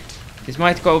Depleted. this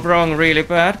might go wrong really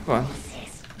bad, but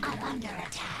Forces are under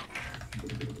attack.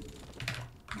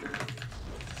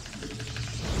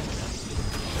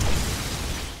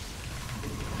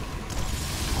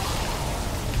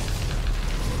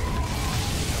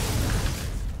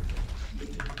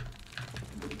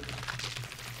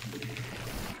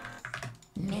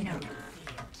 Mineral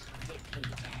field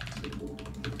depleted.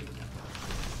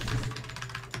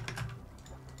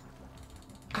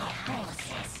 Our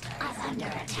forces are under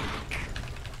attack.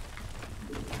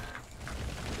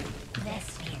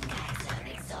 Vespene guys are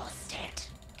exhausted.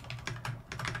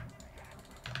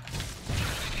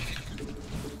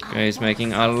 yeah, he's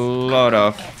making a lot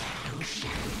of Evolution.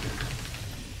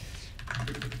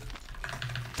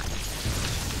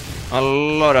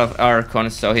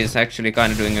 Archons, so he's actually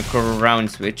kind of doing a round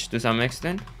switch to some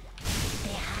extent. The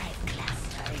hive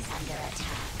cluster is under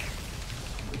attack.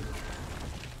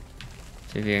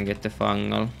 See if we can get the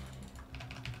fungal.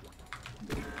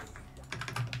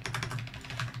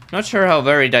 Not sure how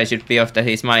worried I should be of that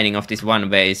he's mining off this one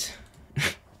base.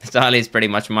 Sali is pretty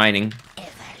much mining.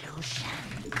 Evolution.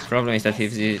 Problem is that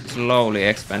if he slowly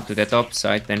expand to the top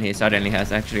side, then he suddenly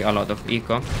has actually a lot of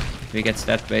eco. If he gets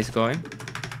that base going.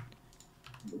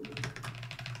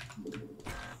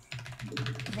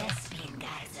 Vespene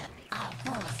guys, our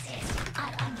forces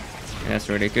are under attack. That's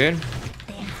really good.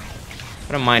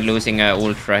 I don't mind losing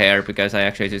Ultra here because I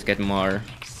actually just get more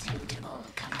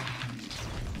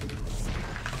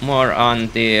on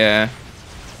the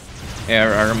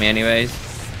air army anyways.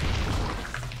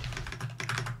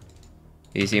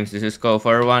 He seems to just go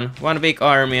for one big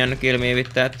army and kill me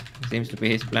with that. Seems to be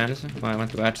his plans. I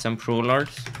want to add some True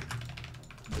Lords.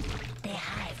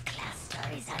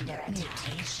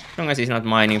 As long as he's not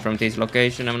mining from this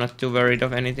location, I'm not too worried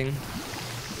of anything.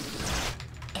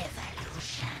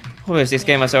 Obviously, this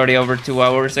game was already over 2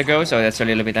 hours ago, so that's a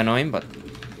little bit annoying, but...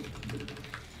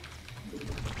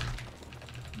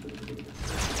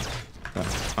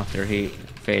 after he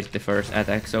failed the first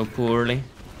attack so poorly.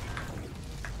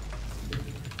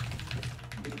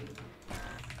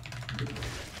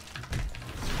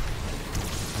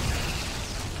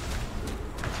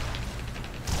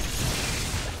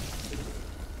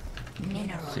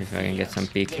 See if I can get some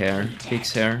pigs here.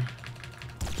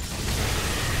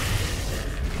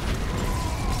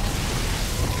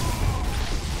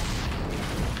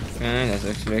 Okay, that's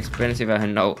actually expensive. I have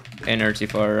no energy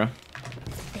for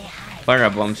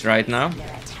parabombs right now.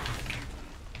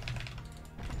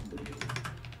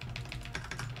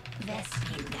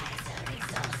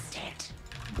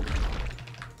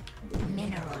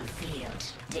 Mineral field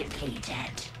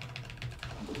depleted.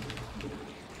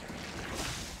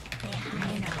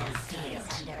 Mineral field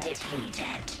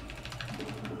depleted.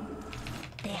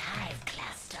 The hive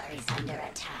cluster is under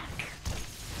attack.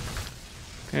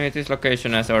 Okay, this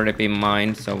location has already been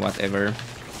mined, so whatever.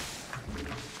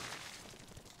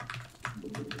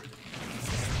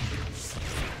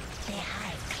 The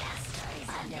hive cluster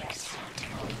is under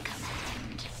attack.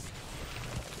 Command.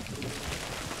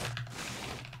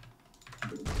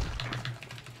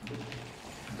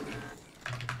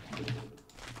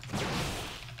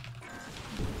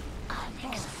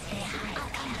 The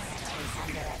hive cluster is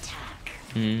under attack.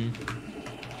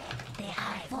 The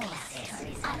hive cluster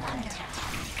is under attack.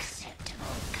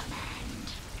 Acceptable command.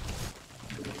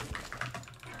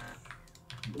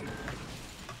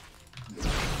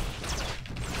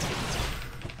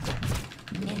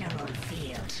 Mineral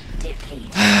field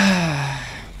depleted.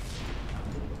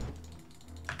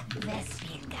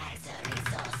 Vespene geyser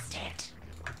exhausted.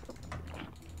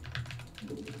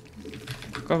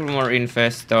 Couple more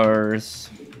infestors.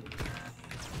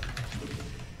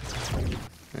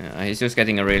 Yeah, he's just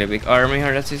getting a really big army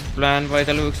here. That's his plan by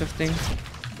the looks of things.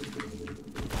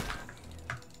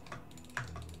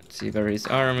 Let's see where his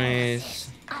army is.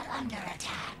 Are under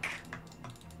attack.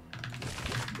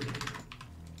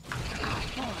 Our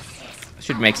forces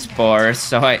Should make spores,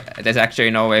 so there's actually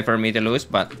no way for me to lose,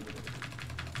 but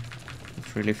I'm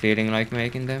really feeling like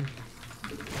making them.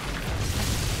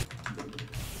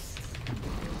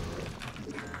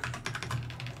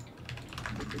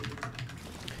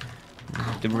 I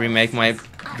have to remake my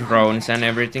drones and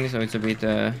everything, so it's a bit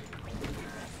oops.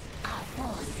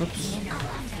 mineral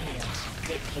field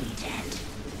depleted.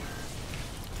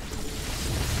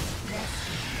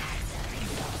 Vespene geyser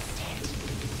exhausted.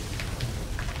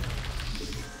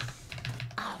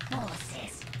 Our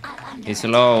forces are under He's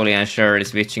slowly and surely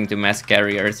switching to mass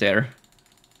carriers there.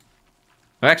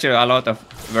 Well, actually, a lot of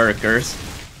workers.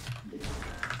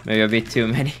 Maybe a bit too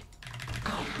many.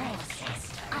 our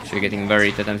forces are Actually getting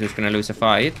worried that I'm just gonna lose a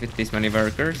fight with this many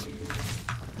workers.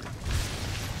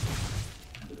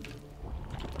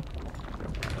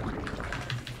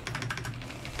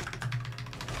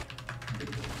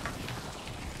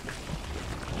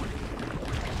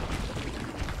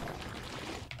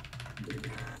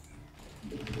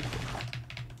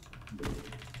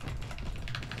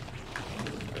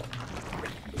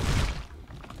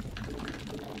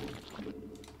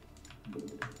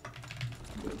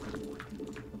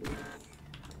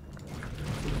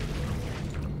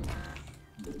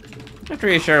 Not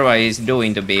really sure what he's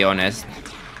doing, to be honest.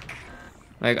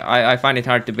 Like, I find it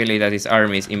hard to believe that his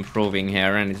army is improving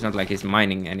here, and it's not like he's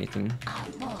mining anything. Our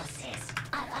forces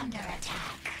are under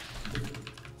attack.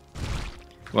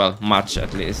 Well, much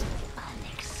at least.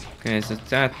 Okay, so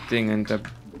that thing on the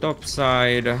top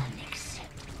side. Our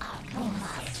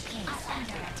forces are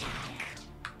under attack.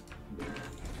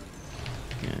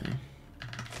 Yeah.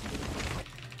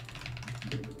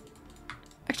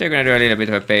 Actually, I'm gonna do a little bit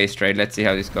of a base trade. Let's see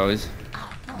how this goes.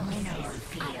 Mineral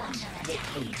field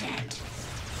depleted.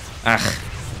 Ah,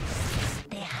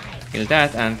 The hive kill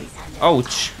that and...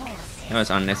 ouch! That was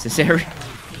unnecessary.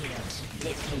 field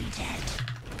depleted.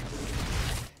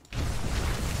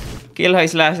 Kill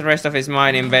his rest of his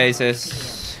mining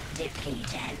bases.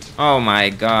 Depleted. Oh my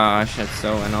gosh, that's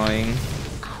so annoying.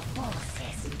 Our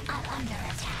forces are under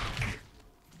attack.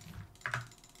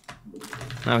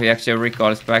 Now he actually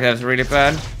recalls back. That was really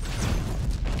bad.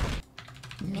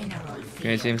 Mineral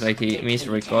Okay, field seems like he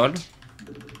misrecalled.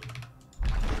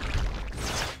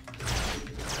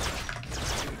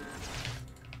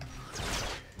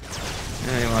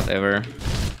 Whatever.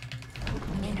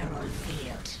 Mineral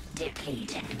field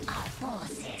depleted. Our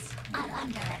forces are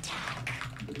under attack.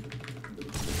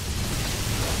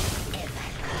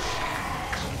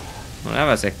 Well, that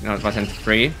was no, it wasn't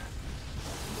free.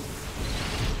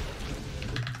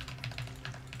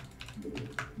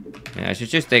 Yeah, I should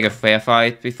just take a fair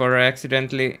fight before I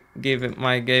accidentally give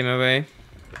my game away.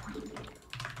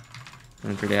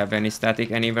 Don't really have any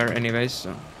static anywhere anyways,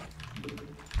 so...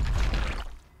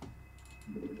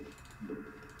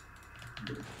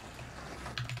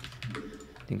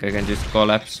 I think I can just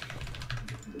collapse.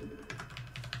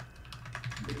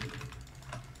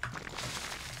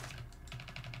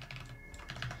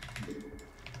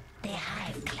 The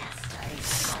hive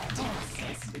clusters. Our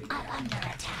forces are under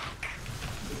attack.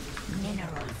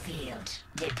 Mineral field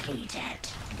depleted.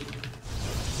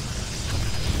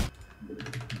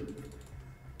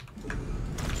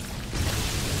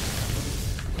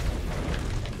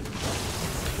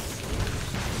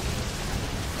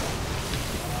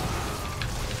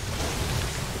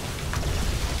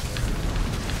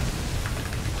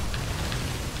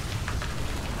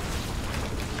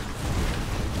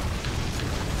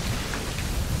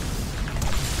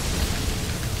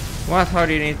 What? How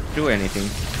did it do anything?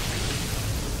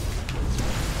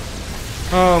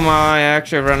 Oh my, I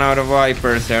actually ran out of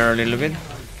vipers there a little bit.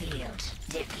 Mineral field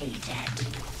depleted.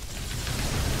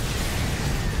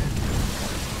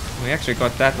 We actually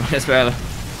got that one as well.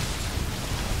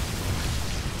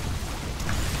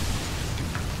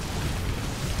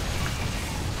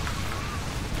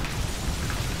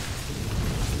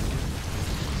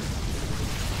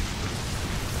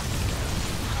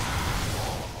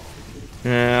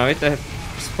 With the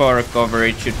spore cover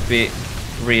it should be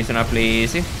reasonably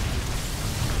easy.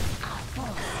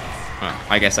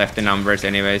 I guess I have the numbers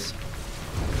anyways.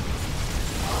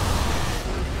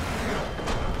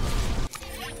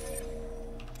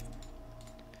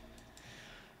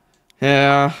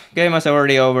 Yeah, game was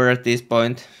already over at this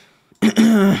point.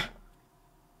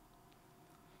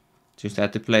 Just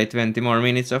had to play 20 more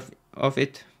minutes of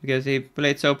it because he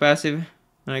played so passive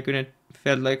and I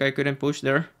felt like I couldn't push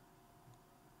there.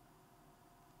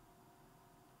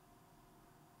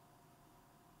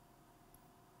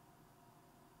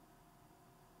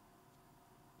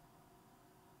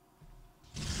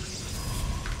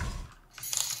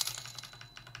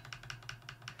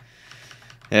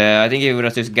 I think if he would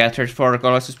have just gathered 4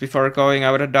 Colossus before going,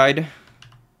 I would have died.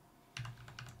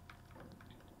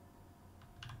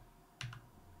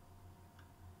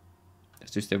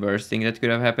 That's just the worst thing that could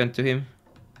have happened to him.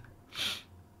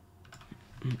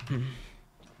 I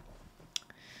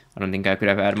don't think I could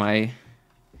have had my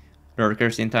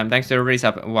lurkers in time. Thanks to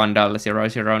Resub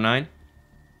 $1.009.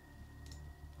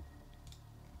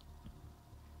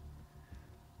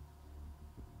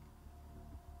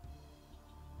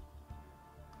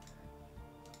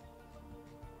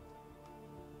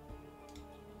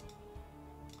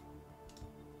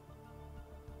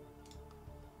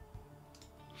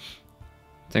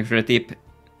 Thanks for the tip,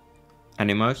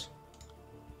 Animos.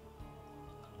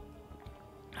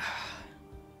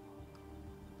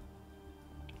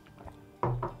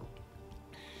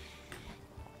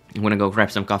 I'm gonna go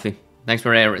grab some coffee. Thanks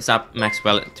for a sub,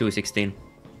 Maxwell216.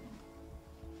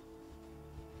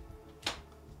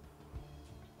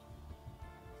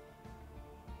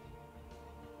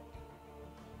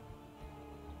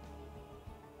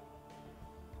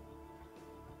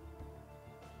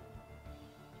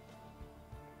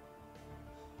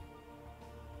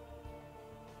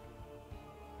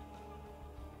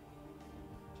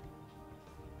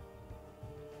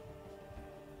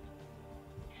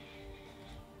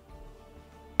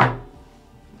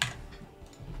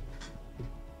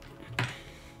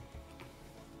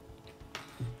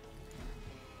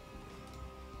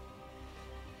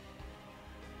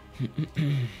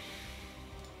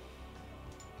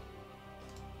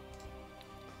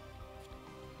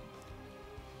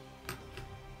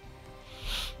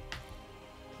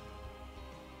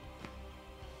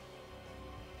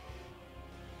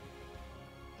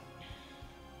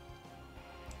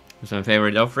 What's my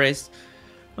favorite off race?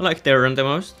 I like Terran the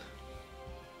most,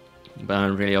 but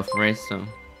I'm really off race, so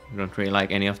I don't really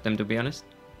like any of them to be honest.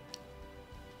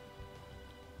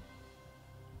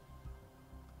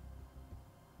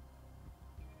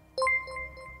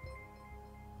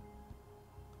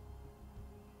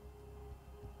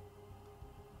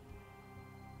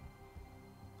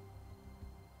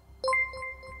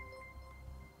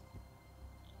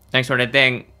 Thanks for the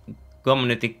 10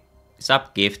 community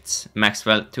sub gifts,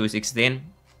 Maxwell216.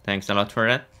 Thanks a lot for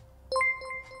that.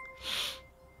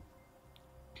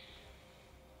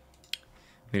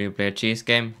 Will you play a cheese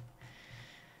game?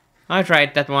 I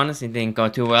tried that once, it didn't go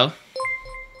too well.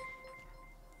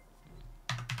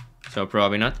 So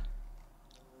probably not.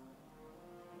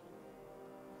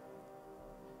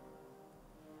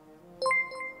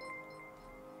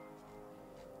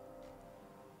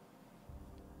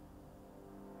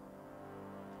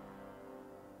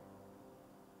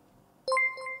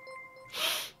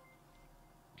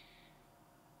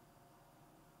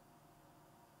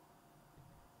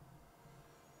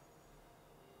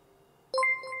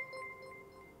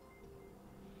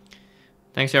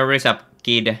 Thanks for your resub,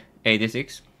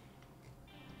 Kid86.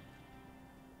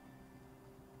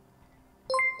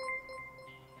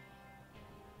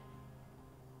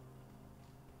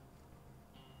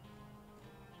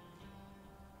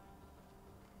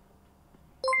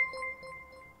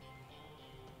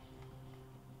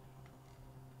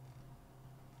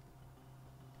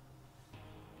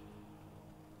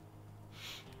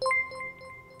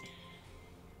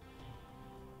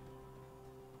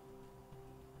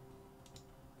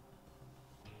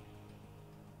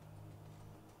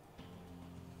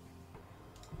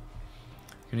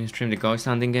 Can you stream the ghost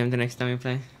hunting game the next time you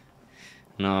play?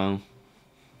 No.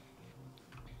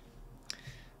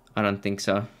 I don't think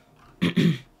so.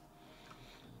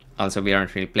 Also, we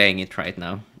aren't really playing it right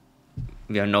now.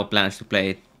 We have no plans to play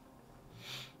it.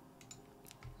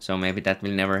 So maybe that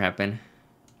will never happen.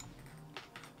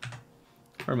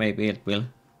 Or maybe it will.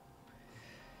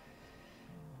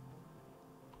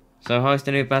 So how is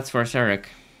the new patch for Serral?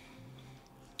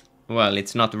 Well,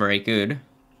 it's not very good.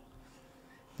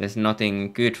 There's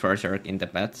nothing good for Serral in the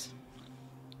patch.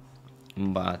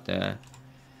 But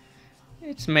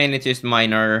it's mainly just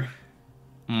minor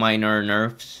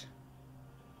nerfs.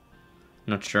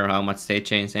 Not sure how much they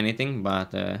change anything,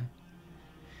 but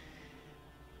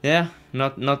yeah,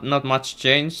 not much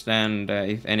changed, and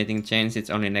if anything changed, it's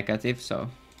only negative. So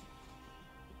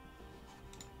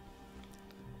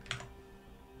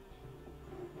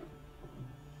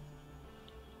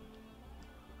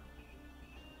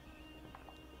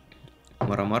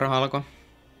moro Halko.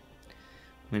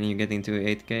 When you get into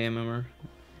 8K MMR,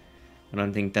 I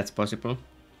don't think that's possible.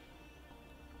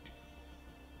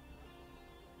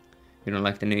 You don't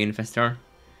like the new Infestor?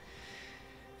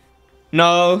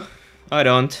 No, I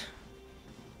don't.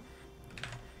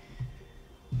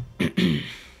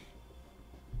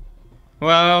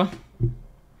 Well,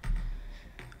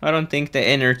 I don't think the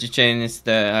energy changed.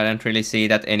 I don't really see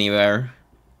that anywhere.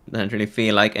 Doesn't really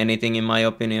feel like anything in my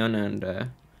opinion, and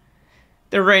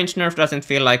the range nerf doesn't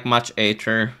feel like much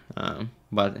either.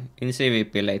 But in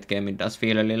CVP late game it does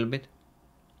feel a little bit.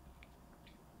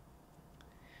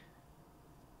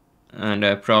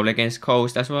 And probably against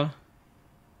Coast as well.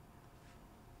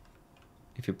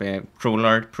 If you play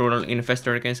Brutal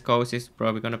Infestor against Coast, it's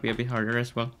probably gonna be a bit harder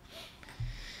as well.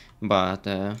 But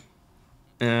the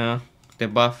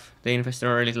buff, the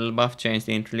Infestor little buff change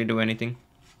didn't really do anything.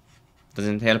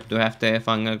 Doesn't help to have the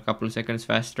Fang a couple seconds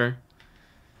faster.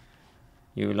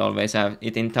 You will always have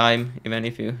it in time, even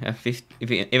if you have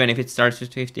 50, even if it starts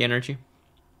with 50 energy.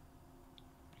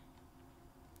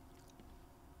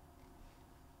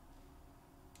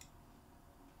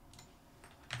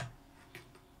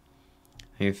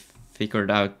 You figured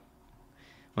out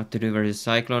what to do versus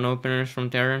Cyclone openers from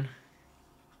Terran?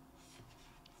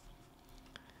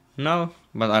 No,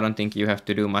 but I don't think you have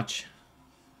to do much.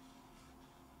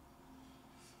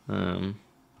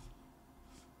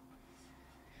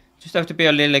 Just have to be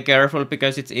a little careful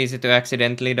because it's easy to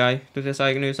accidentally die to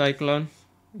the new Cyclone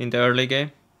in the early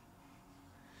game.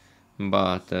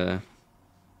 But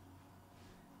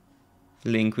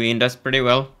Link Queen does pretty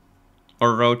well,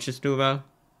 or Roaches do well.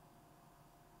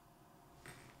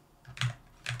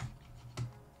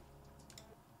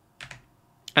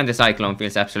 And the Cyclone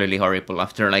feels absolutely horrible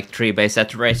after like 3 base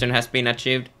saturation has been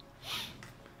achieved.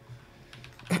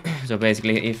 So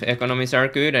basically, if economies are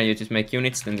good and you just make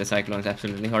units, then the Cyclone is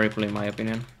absolutely horrible in my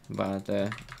opinion. But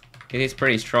it is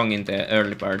pretty strong in the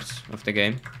early parts of the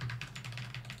game.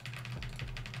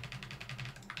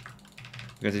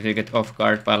 Because if you get off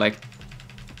guard by like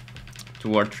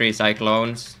 2 or 3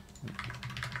 Cyclones,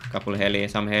 couple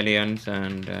some Hellions,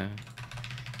 and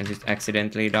can just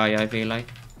accidentally die, I feel like.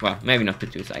 Well, maybe not the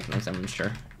 2 Cyclones, I'm not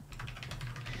sure.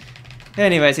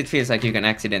 Anyways, it feels like you can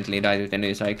accidentally die with the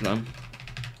new Cyclone.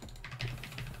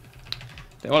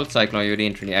 The old Cyclone you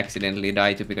didn't really accidentally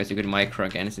die to because you could micro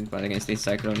against it, but against this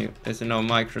Cyclone there's no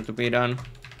micro to be done.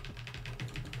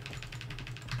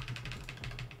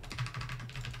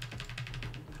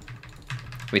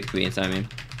 With queens, I mean.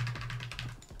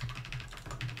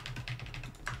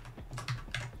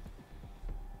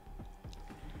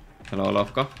 Hello,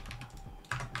 Lofko.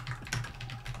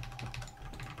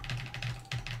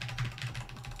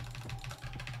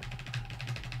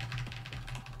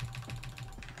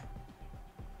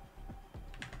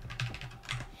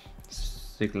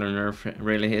 Cycler nerf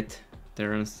really hit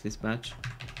Terrence this match.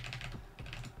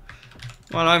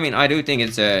 Well, I mean, I do think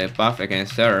it's a buff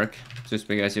against Zerg, just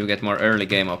because you get more early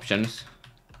game options.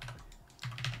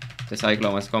 The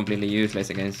Cyclone was completely useless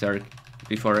against Zerg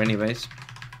before anyways.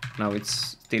 Now it's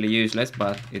still useless,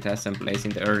 but it has some place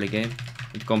in the early game.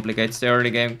 It complicates the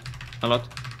early game a lot.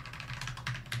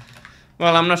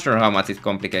 Well, I'm not sure how much it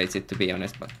complicates it, to be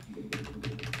honest, but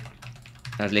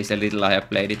at least a little I have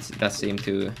played, it does seem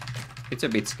to... It's a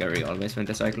bit scary always when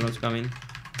the Cyclones come in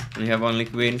and you have only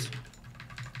queens.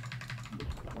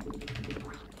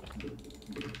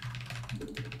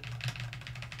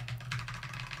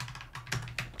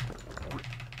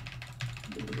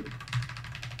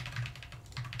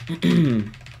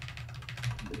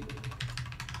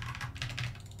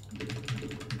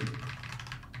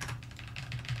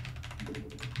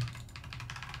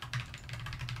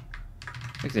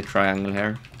 It's a triangle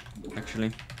here,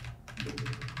 actually.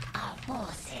 Our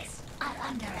forces are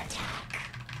under attack.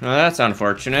 No, that's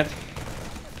unfortunate.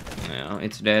 Yeah,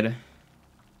 it's dead.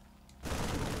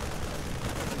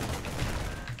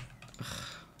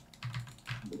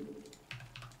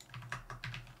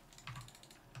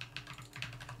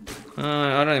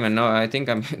 I don't even know. I think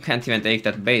I can't even take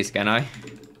that base, can I?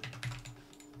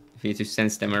 If he just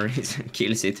sends the Marines and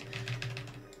kills it.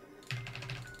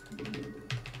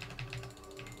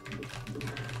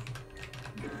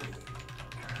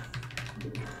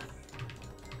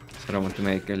 So I don't want to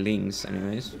make a links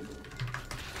anyways.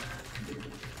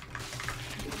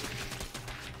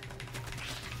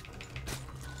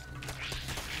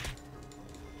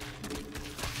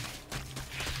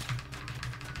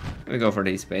 We go for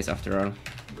this base after all.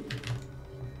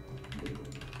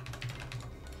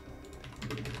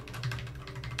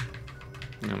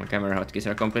 No, my camera hotkeys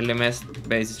are completely messed.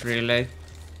 Base is really late.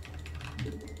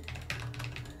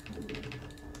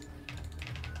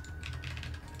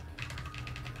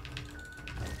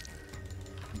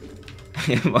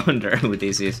 I wonder who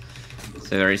this is. It's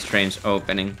a very strange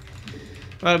opening.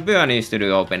 Well, Björn used to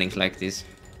do openings like this.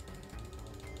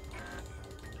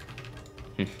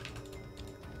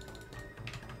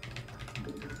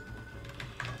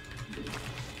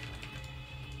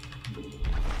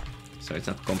 So it's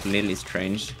not completely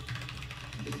strange.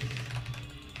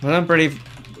 But I'm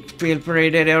feel pretty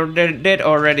dead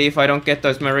already if I don't get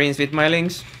those Marines with my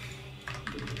links.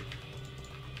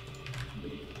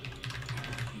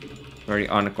 Very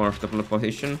uncomfortable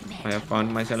position I have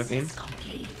found myself in.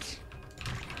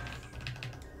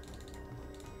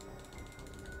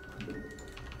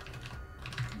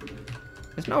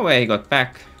 There's no way he got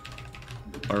back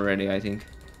already, I think.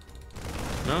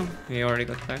 No, he already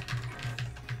got back.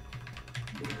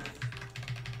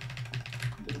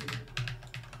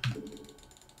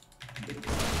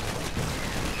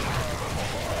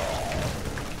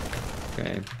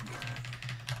 Okay.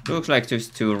 Looks like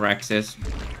just 2 Raxes.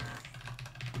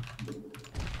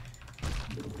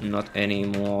 Not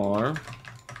anymore.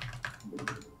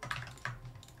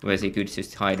 Whereas he could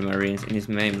just hide Marines in his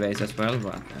main base as well,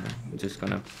 but I'm just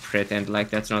gonna pretend like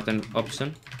that's not an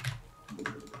option.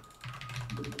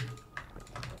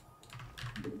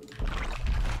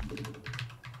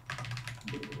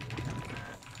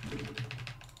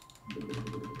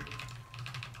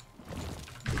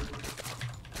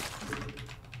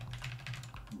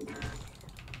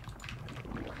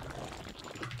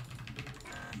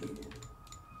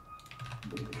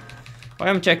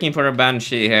 I'm checking for a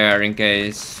Banshee here in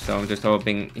case, so I'm just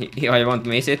hoping I won't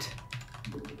miss it.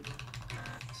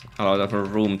 A lot of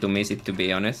room to miss it, to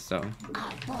be honest, so...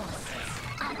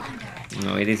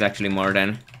 No, it is actually more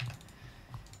than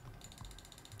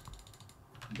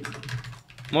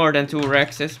 2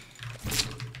 Rexes.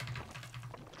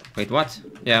 Wait, what?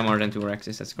 Yeah, more than 2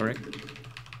 Rexes, that's correct.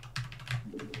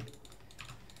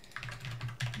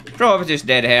 Grove is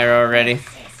dead here already.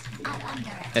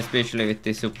 Especially with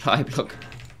this supply block.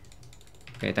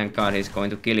 Okay, thank god he's going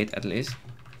to kill it at least.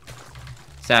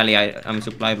 Sadly, I'm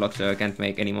supply block, so I can't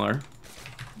make any more.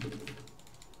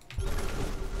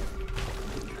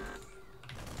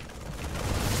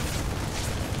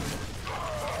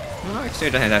 No, actually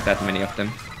it doesn't have that many of them.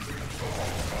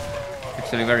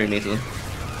 Actually very little.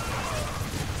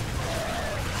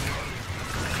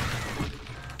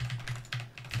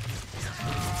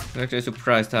 I'm actually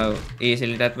surprised how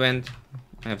easily that went.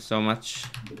 I have so much.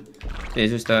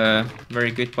 This is a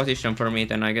very good position for me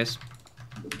then, I guess.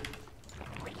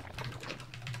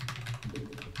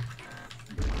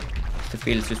 The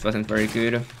field just wasn't very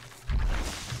good.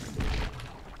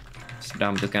 It's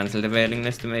dumb to cancel the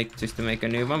willingness to make a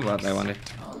new one, but I wanted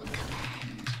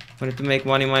to make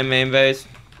one in my main base.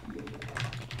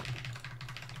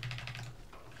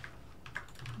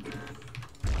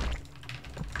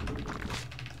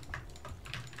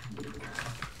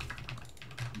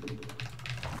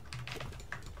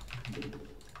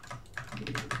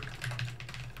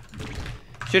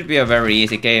 Should be a very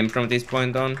easy game from this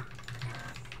point on.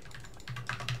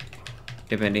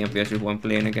 Depending obviously who I'm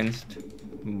playing against.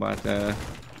 But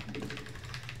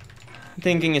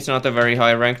thinking it's not a very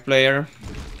high ranked player.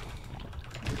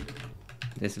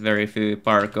 There's very few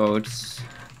par codes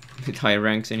with high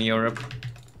ranks in Europe.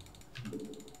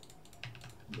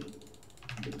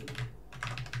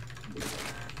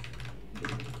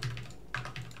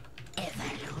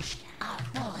 Evolution. Our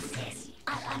forces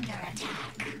are under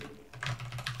attack.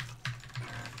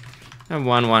 I've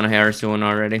won one here soon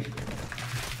already.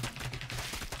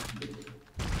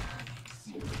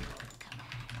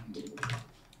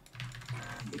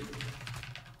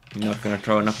 I'm not gonna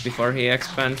throw enough before he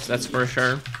expands, that's for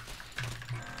sure.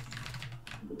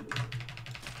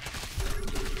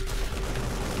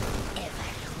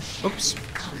 Oops.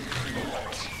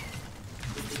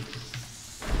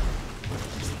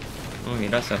 Oh, he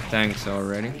does have tanks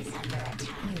already.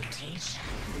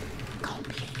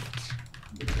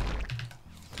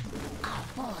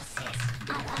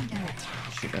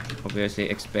 Should have obviously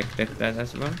expected that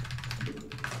as well.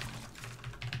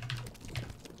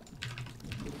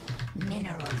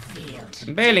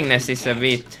 Bailingness is a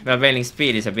bit, well, bailing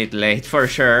speed is a bit late for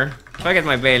sure. If I get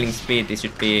my bailing speed, this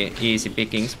should be easy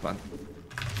pickings, but...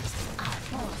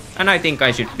 And I think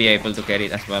I should be able to get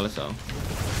it as well, so...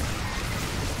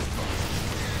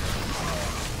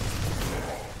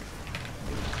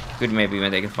 Could maybe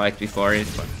even take a fight before it,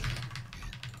 but...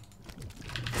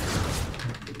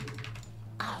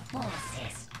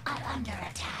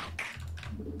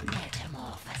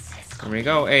 There we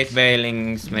go, 8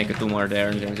 bailings, make a 2 more there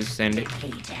and then just send it.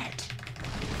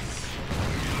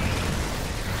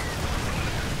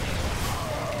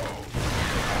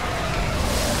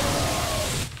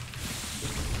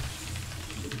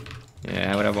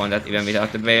 Yeah, I would have won that even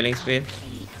without the bailing speed.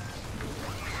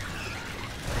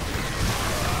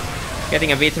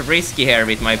 Getting a bit risky here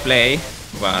with my play,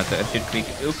 but should be...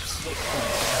 Oops.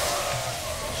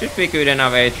 Should be good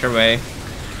enough either way.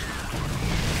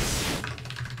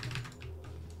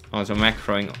 Also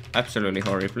macroing absolutely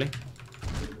horribly.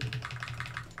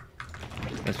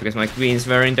 That's because my queens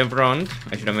were in the front.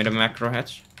 I should have made a macro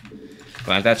hatch.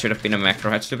 Well, that should have been a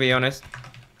macro hatch to be honest.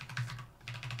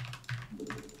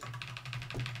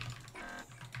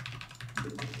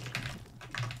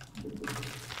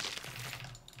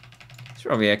 It's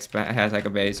probably has like a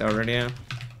base already, yeah.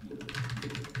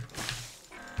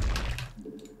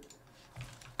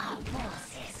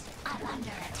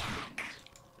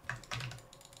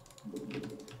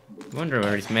 Wonder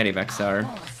where his medivacs are.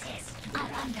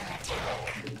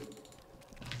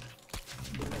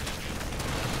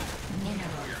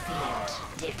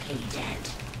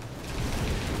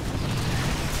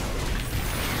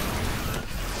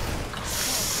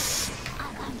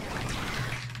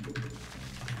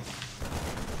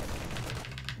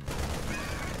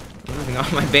 I'm losing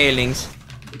all my bailings.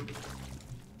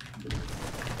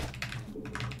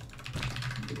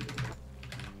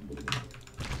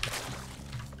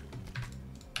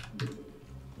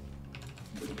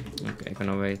 Okay,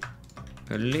 gonna wait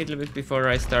a little bit before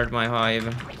I start my hive.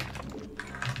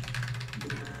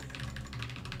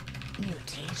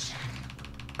 Mutation.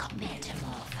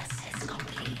 Metamorphosis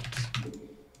complete.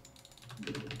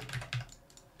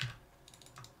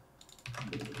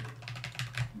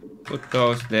 Put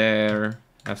those there.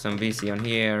 Have some vision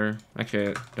here. Actually,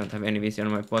 I don't have any vision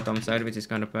on my bottom side, which is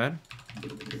kind of bad.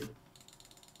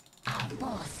 Our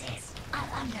forces are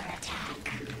under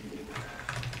attack.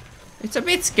 It's a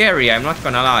bit scary, I'm not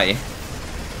gonna lie.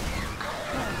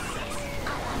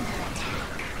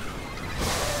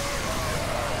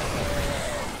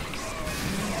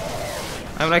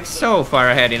 I'm like so far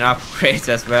ahead in upgrades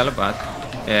as well, but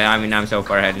I mean I'm so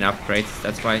far ahead in upgrades,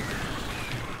 that's why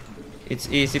it's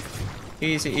easy.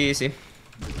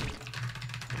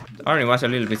 The Army was a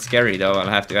little bit scary though, I'll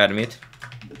have to admit.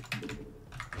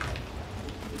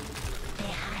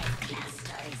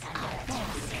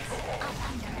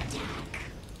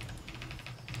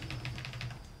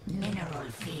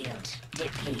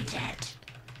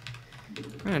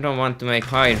 I don't want to make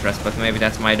Hydras, but maybe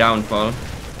that's my downfall.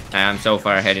 I'm so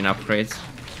far ahead in upgrades.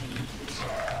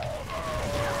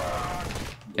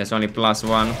 Yes, only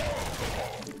 +1.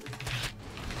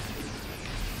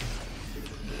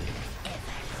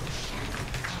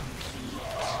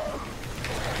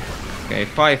 Okay,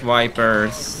 5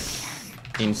 Vipers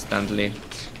instantly.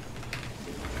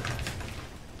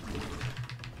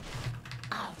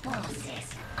 Our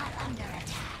forces are under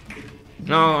attack.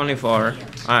 No, only 4.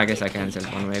 I guess I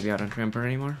cancelled one, maybe I don't remember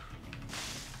anymore.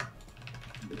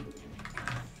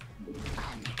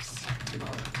 Unacceptable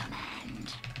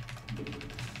command.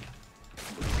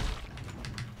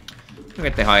 Look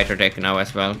at the Hydra deck now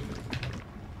as well.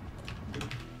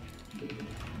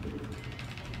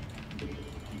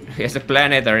 There's a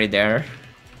planetary there.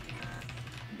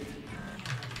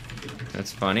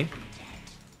 That's funny.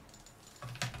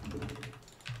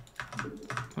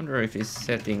 Wonder if he's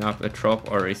setting up a drop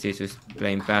or is he just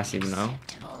playing passive now.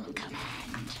 Unacceptable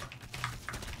command.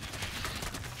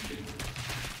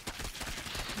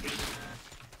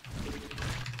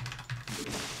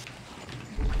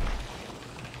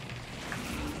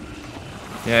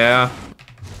 Yeah,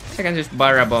 I can just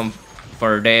bar a bomb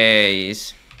for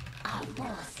days. Our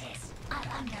forces are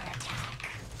under attack.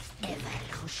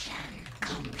 Evolution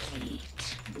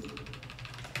complete.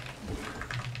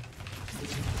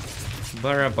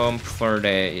 Bar a bomb for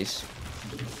days.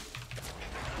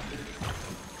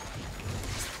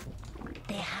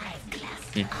 The hive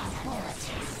cluster. Our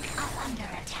forces are under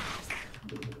attack.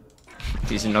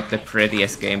 This is not the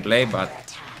prettiest gameplay, but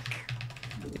Attack.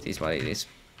 it is what it is.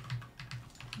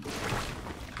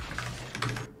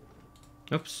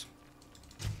 Oops.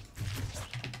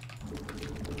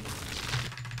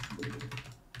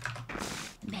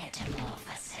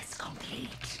 Metamorphosis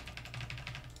complete.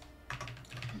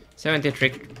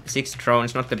 76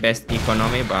 drones, not the best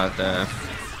economy, but Are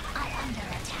under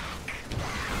attack.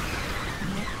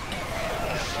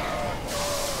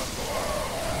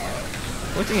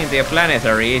 putting in the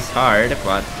planetary is hard,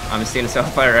 but I'm still so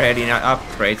far ahead in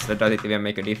upgrades that doesn't even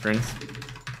make a difference.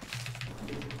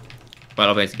 Well,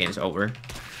 obviously the game's over,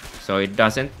 so it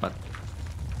doesn't, but...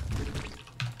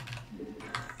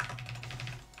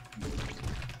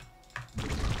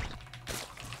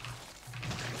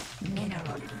 Mineral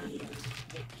field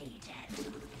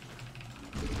depleted.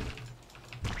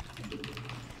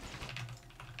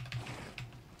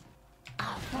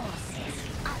 Our forces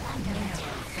are under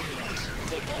attack.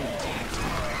 Depleted.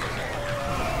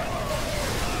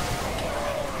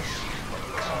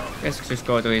 Let's just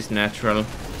go to his natural.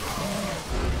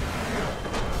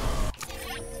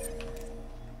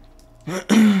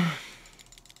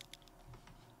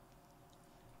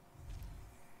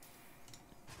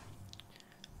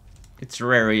 It's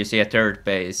rare you see a third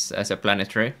base as a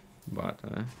planetary, but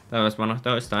that was one of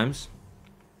those times.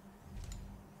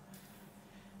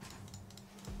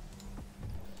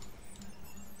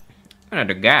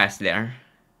 Another gas there.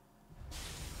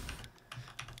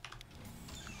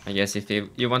 I guess if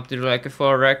you want to do like a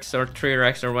 4 Rex or 3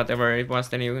 Rex or whatever it was,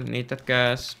 then you need that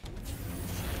gas.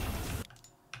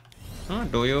 Oh,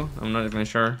 do you? I'm not even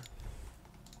sure.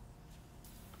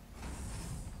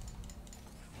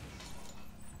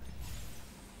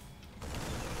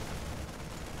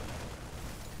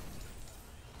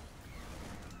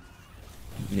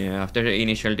 Yeah, after the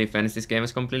initial defense, this game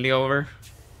is completely over.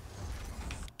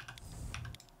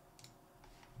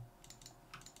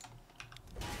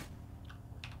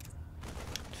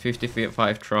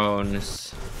 $55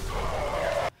 drones.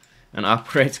 And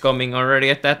upgrades coming already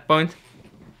at that point.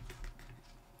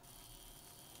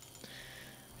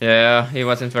 Yeah, he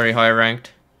wasn't very high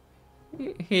ranked.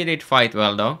 He did fight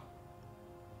well though.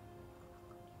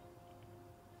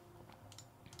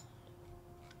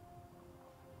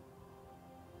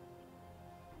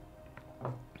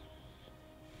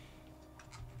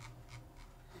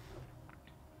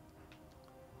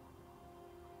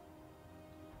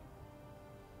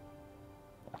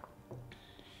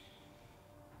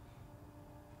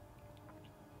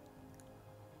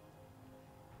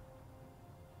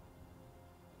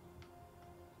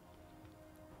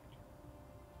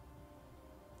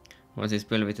 Was his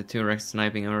build with the 2 Rex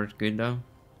sniping or good though?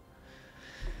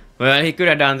 Well, he could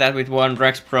have done that with 1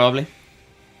 Rex probably.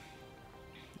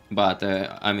 But,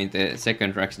 I mean, the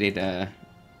second Rex did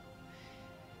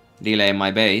delay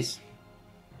my base.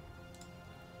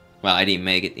 Well, I didn't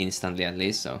make it instantly at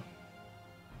least, so...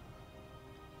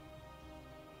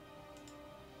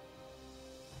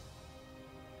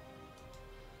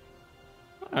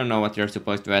 I don't know what you're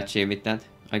supposed to achieve with that.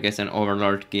 I guess an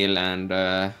Overlord kill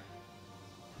and...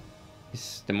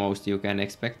 is the most you can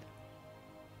expect.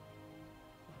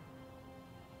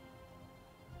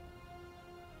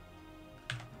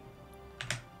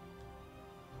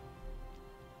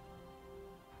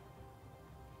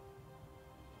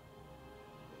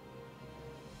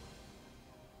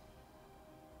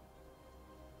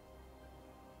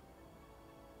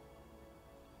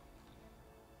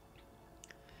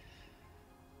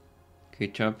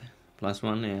 Good job.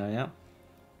 +1, yeah.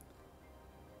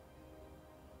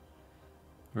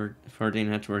 14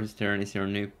 hatch versus turn is your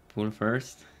new pool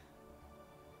first.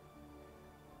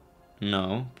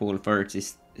 No, pool first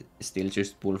is still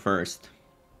just pool first.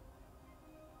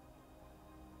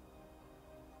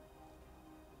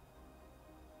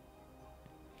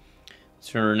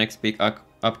 So next big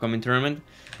upcoming tournament.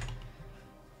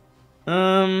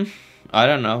 I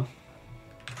don't know.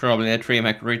 Probably the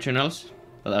 3-Mac regionals,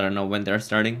 but I don't know when they're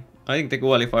starting. I think the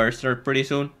qualifiers start pretty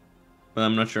soon, but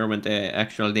I'm not sure when the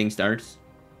actual thing starts.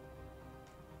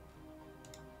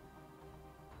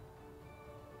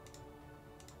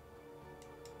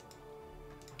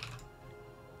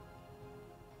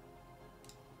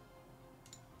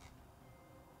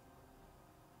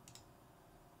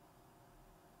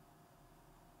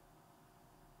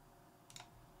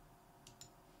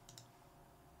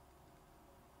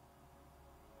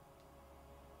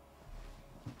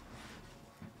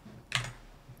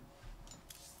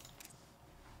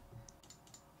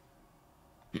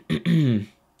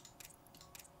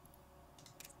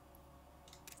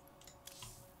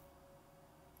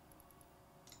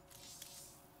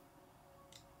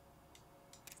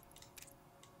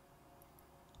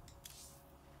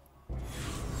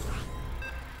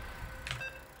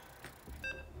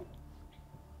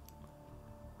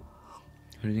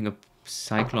 What do you think of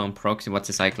Cyclone Proxy? What's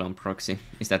a Cyclone Proxy?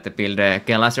 Is that the build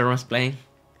Gelaser was playing?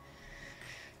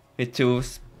 With two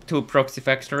proxy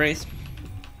factories?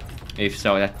 If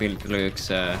so, that build looks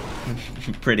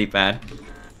pretty bad.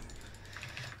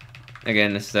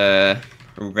 Again, it's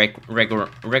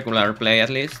regular play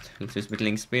at least. It's just with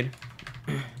link speed.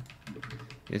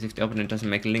 Because if the opponent doesn't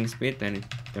make link speed, then it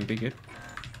can be good.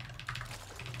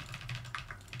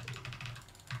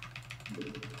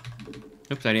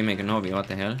 Oops, I didn't make a Novi, what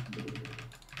the hell?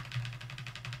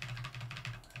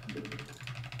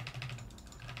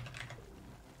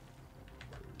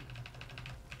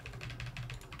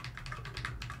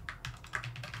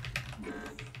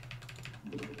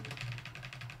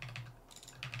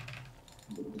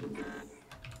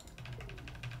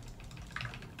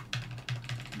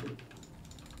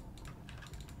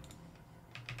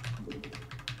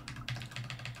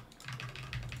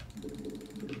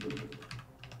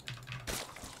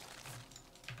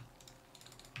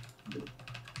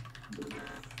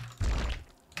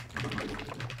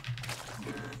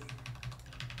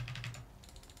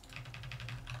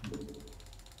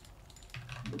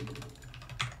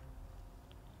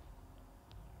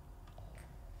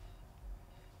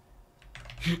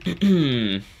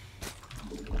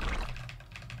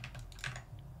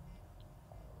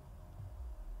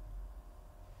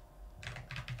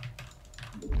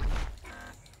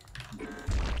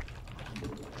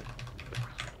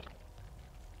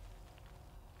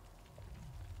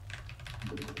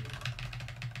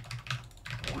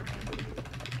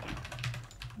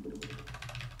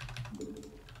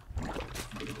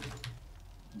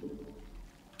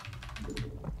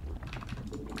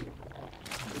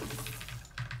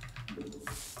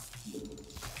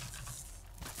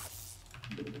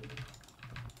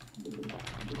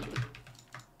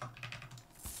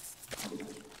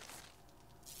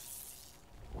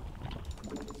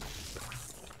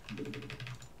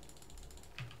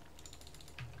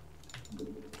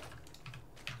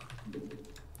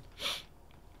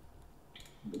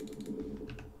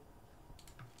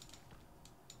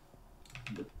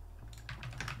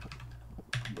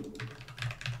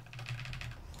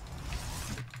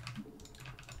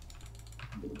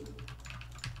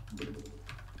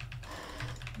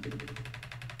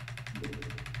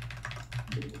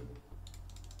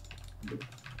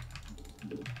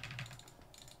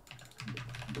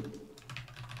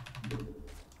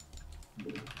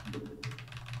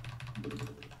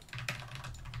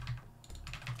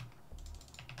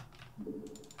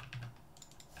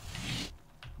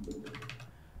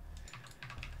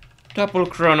 Double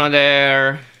chrono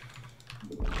there.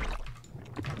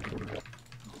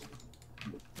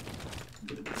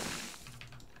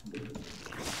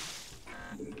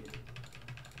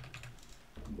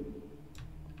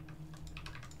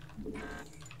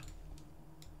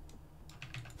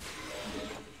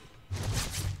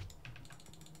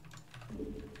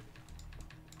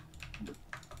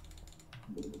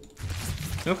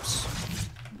 Oops.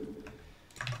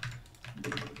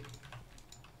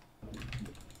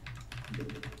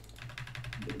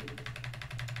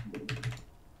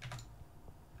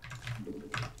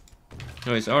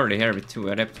 Oh, he's already here with 2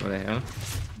 adept, what the hell?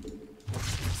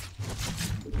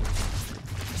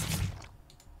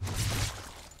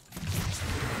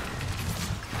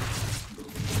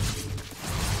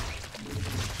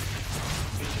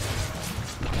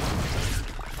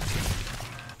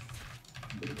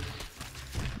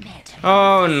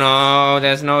 Oh no,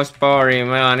 there's no spore.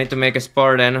 Well, I need to make a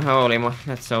spore then. Holy mo,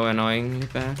 that's so annoyingly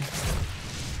bad.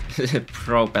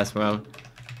 Probe as well.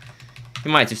 You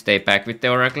might just stay back with the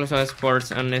Oracle, so sports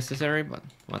unnecessary, but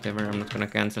whatever, I'm not gonna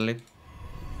cancel it.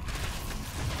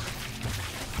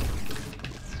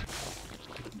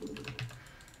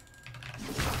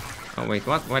 Oh wait,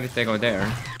 what? Why did they go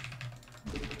there?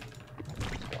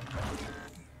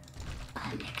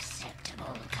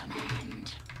 Unacceptable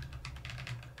command.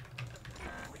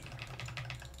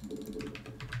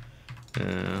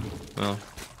 Well.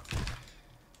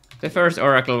 The first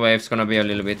Oracle wave's gonna be a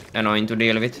little bit annoying to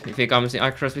deal with if he comes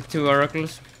across with 2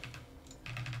 Oracles.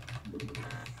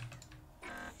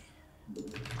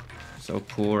 So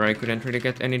poor, I couldn't really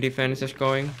get any defenses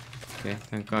going. Okay,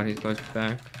 thank god he goes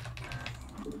back.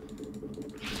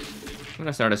 I'm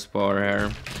gonna start a spore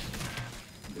here.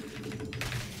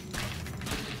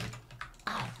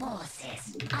 Our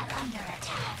forces are under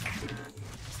attack.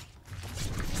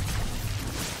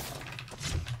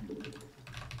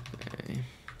 Okay.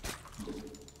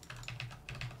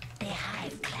 The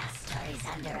hive cluster is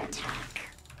under attack.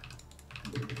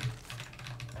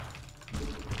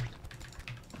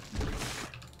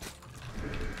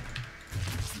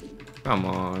 Come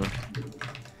on.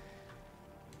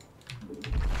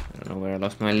 I don't know where I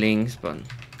lost my links, but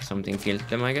something killed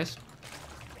them, I guess.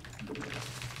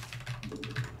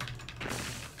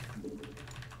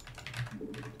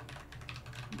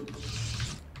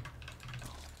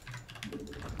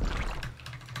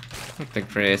 Not the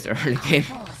greatest early game.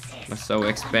 It was so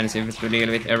expensive to deal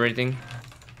with everything.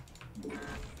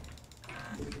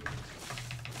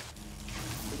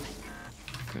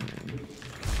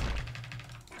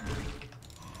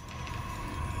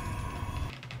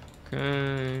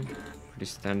 Okay, pretty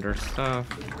standard stuff.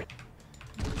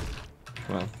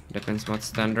 Well, depends what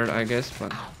standard, I guess,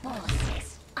 but Our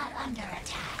forces are under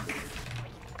attack.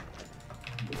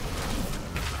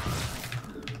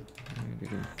 I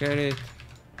didn't get it.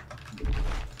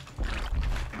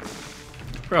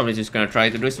 Probably just gonna try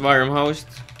to do swarm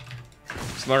hosts.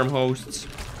 Swarm hosts.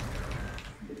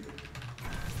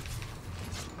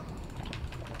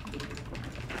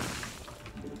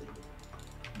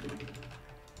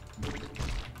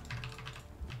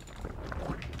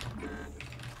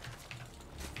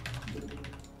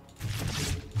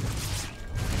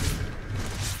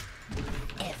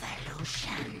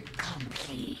 Evolution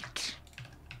complete.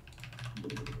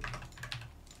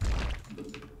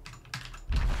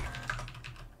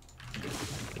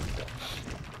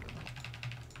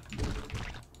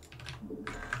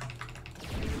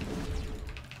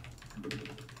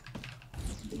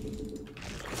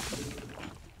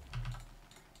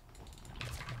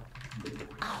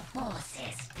 Our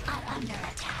forces are under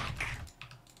attack.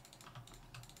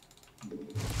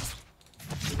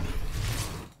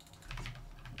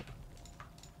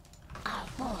 Our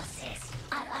forces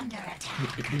are under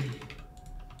attack.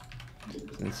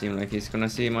 Doesn't seem like he's gonna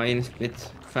see my in-split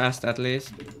fast at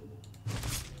least.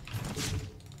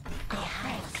 The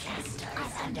hive cluster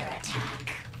is under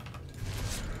attack.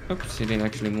 Oops, he didn't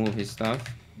actually move his stuff.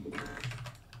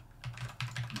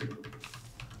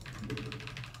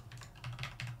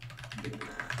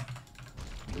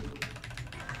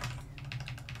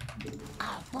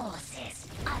 Our forces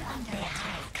are under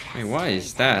attack. Hey, why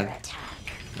is that?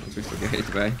 That's just a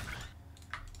gateway.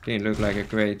 Didn't look like a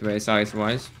great way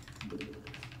size-wise.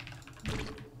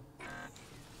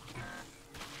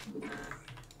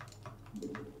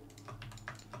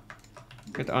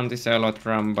 Get anti-Celot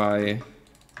run by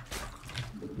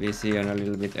VC and a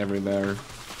little bit everywhere.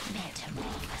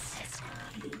 Metamorphosis.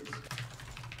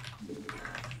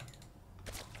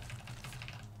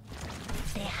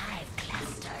 The hive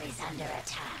cluster is under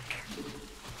attack.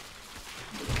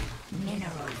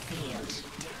 Mineral field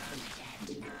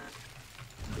depleted.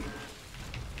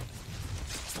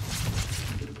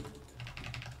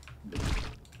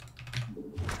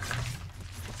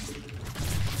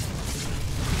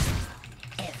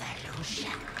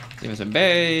 Evolution. He was a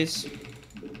base.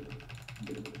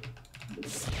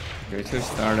 Okay, who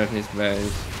started his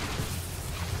base?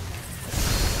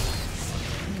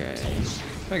 Okay.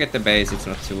 If I get the base, it's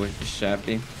not too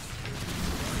shabby.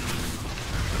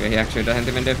 Okay, he actually doesn't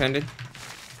even defend it.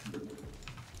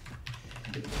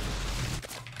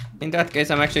 In that case,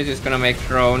 I'm actually just gonna make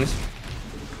drones.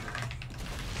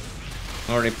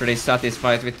 Already pretty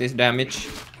satisfied with this damage.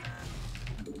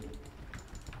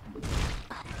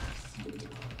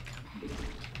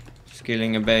 Just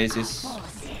killing a base is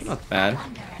not bad.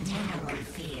 Mineral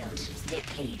field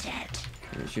depleted.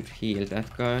 We should heal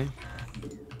that guy.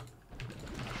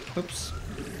 Oops.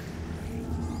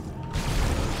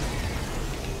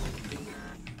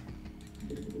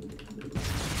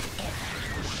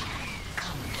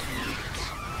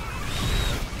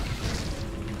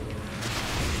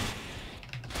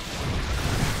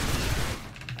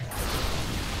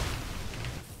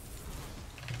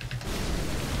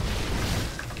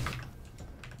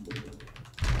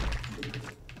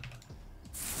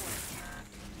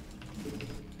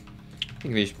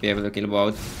 think we should be able to kill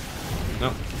both.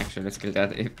 No, actually let's kill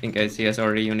that in case he has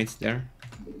already units there.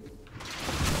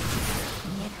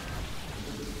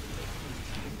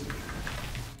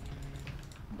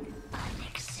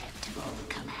 Unacceptable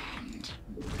command.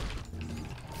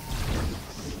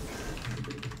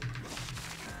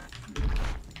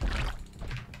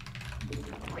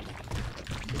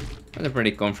 That's a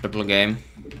pretty comfortable game.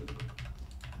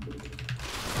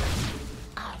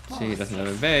 See, he doesn't have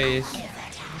a base.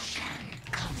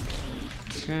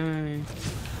 Okay.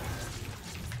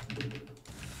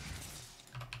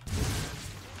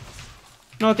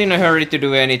 Not in a hurry to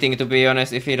do anything, to be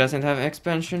honest, if he doesn't have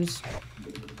expansions.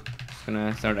 Just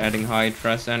gonna start adding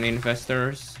Hydras and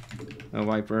Infestors.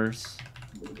 Vipers.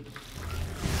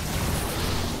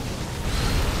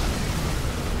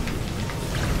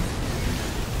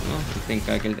 Oh, I think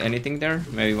I killed anything there.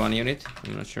 Maybe one unit,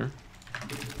 I'm not sure.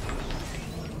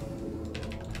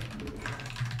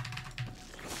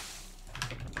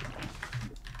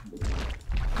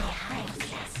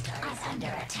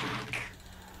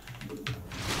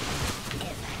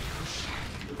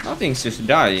 Nothing's just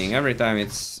dying every time.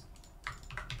 It's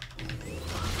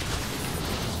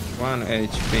 1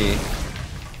 HP.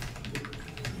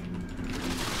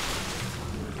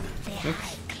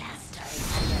 Oops.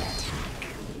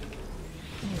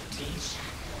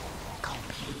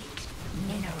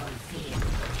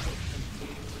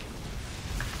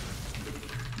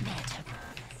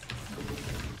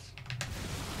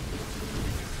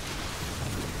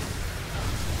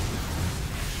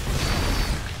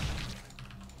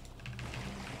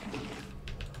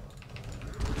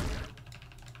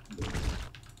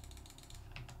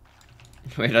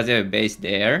 Wait, does he have a base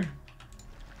there?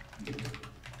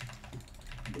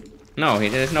 No,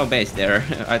 there's no base there.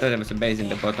 I thought there was a base in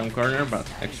the bottom corner, but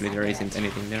actually there isn't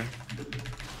anything there.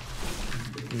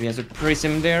 He has a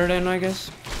prism there then, I guess.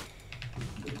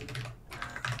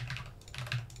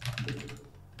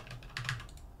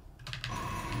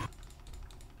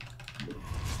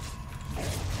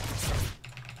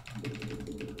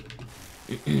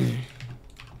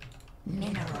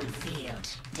 Mineral field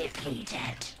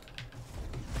depleted.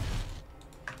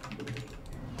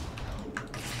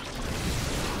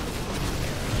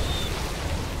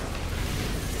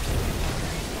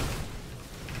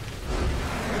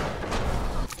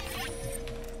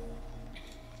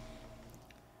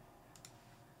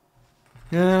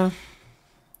 Yeah,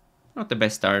 not the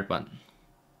best start, but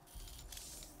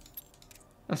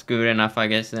that's good enough, I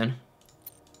guess, then.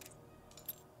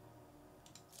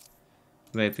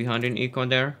 Way behind in eco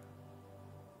there.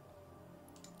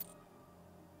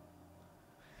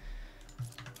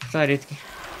 So I did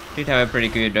have a pretty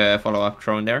good follow-up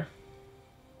drone there.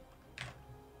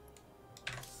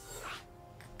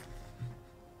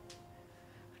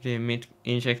 Did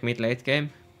inject mid-late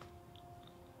game.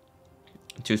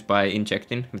 Just by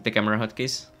injecting with the camera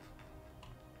hotkeys.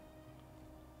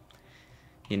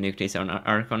 He nuked his own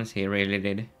Archons, he really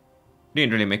did.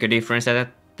 Didn't really make a difference at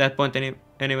that point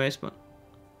anyways, but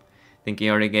I think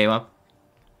he already gave up.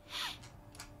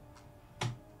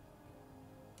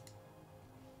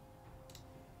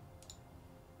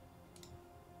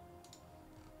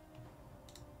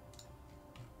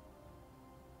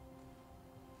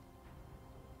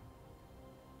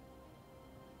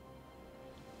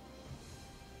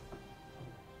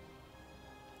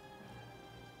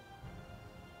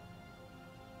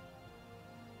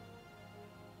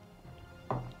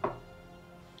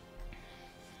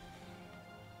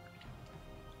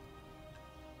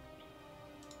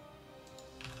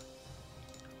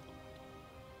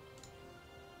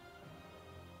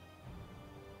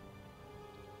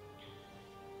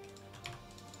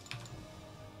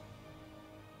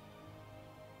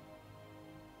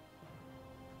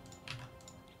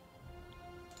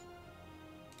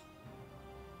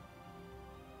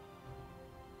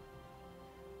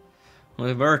 Well,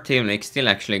 the World Team League still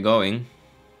actually going.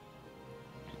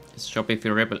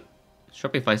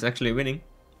 Shopify is actually winning.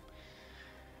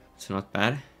 It's not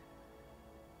bad.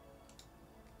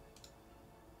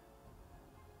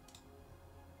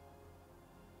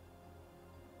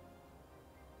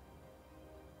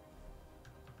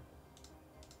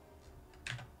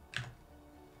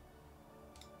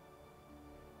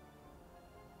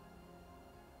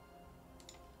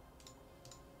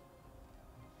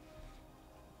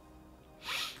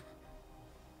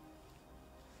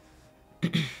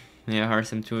 Yeah,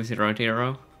 Harsem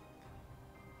 2-0-0.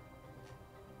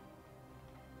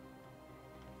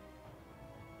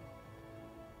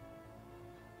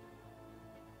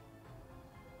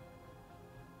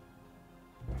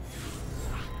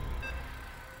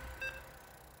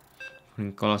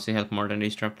 Colossi help more than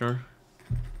Disruptor.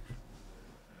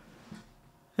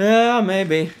 Yeah,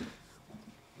 maybe.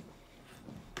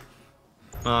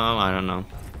 I don't know.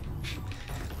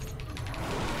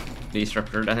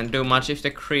 Disruptor doesn't do much if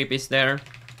the creep is there.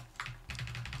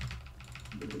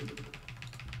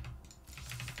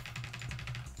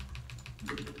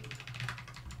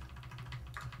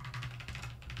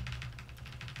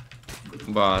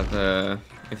 But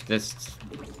if there's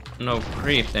no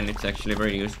creep, then it's actually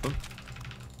very useful.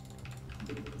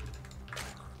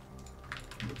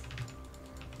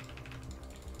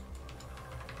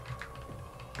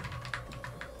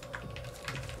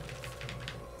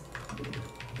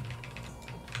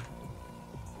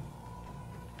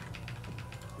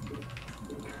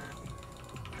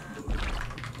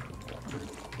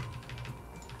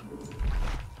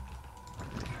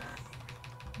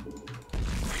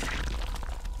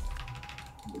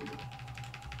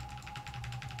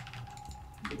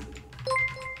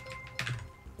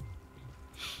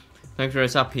 Thanks for the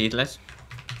sub, Heatless.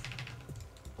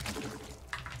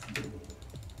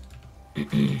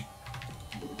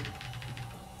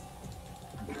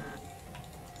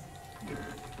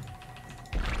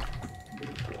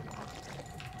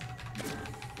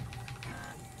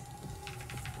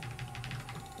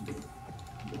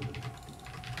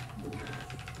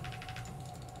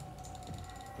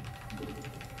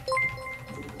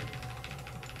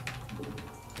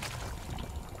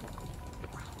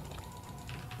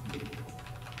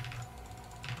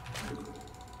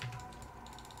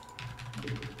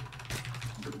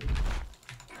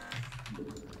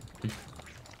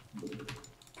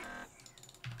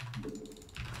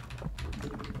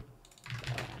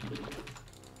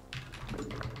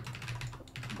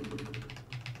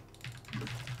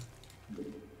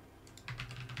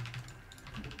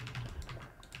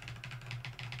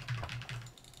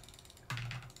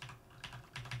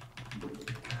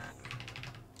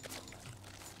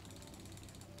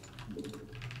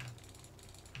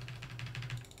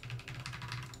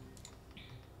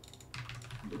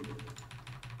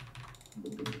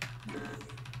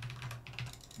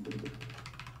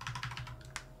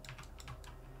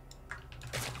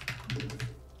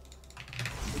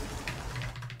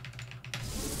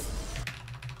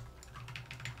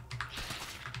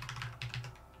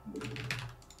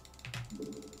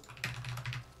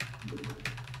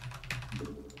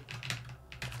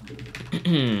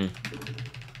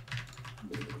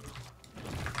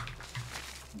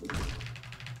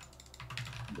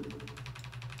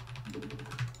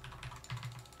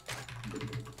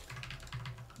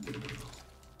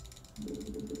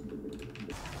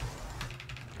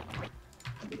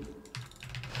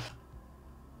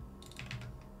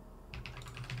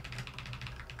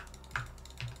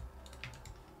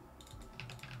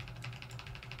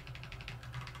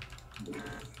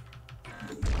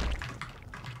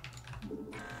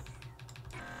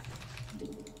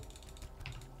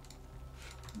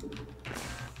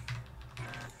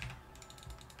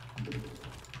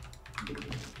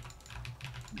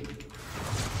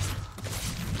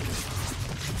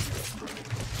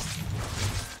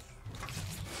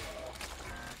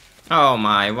 Oh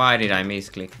my, why did I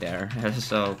misclick there? That's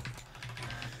so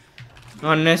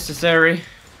unnecessary.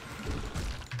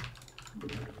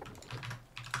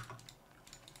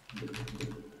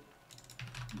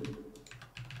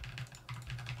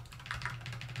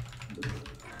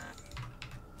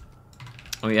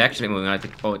 Oh, we actually moving out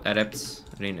with both adepts.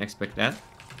 I didn't expect that.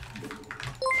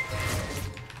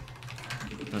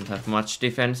 Don't have much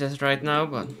defenses right now,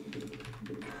 but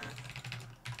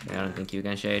I don't think you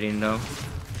can shade in though.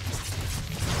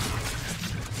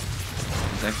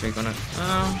 It's actually gonna.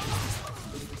 Oh,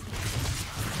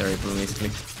 terrible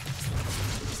misclick.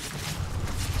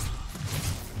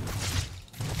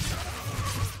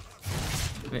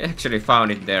 We actually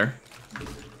found it there.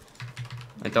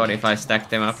 I thought if I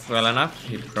stacked them up well enough,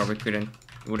 he probably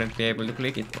wouldn't be able to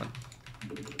click it, but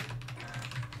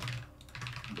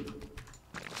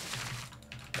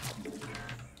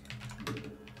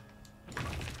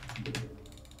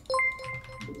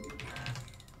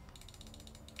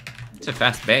it's a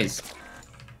fast base.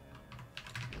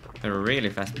 A really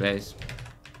fast base.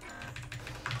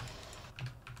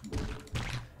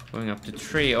 Going up to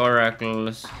 3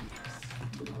 oracles.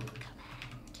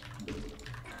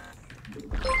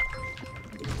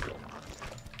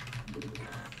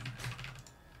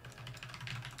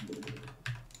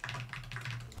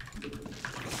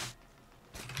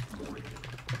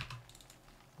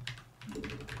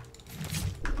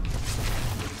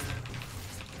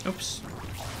 Oops.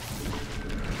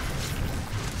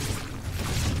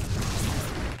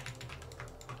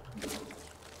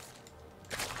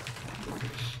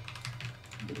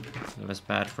 That was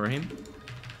bad for him.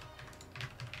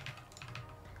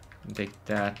 take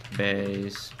that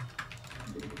base.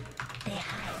 The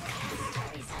hive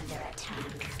cluster is under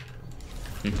attack.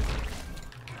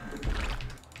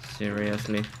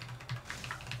 Seriously.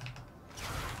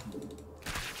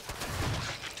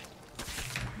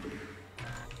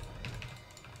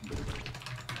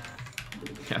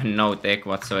 No tech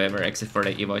whatsoever except for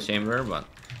the Evo chamber, but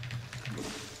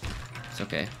it's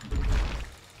okay.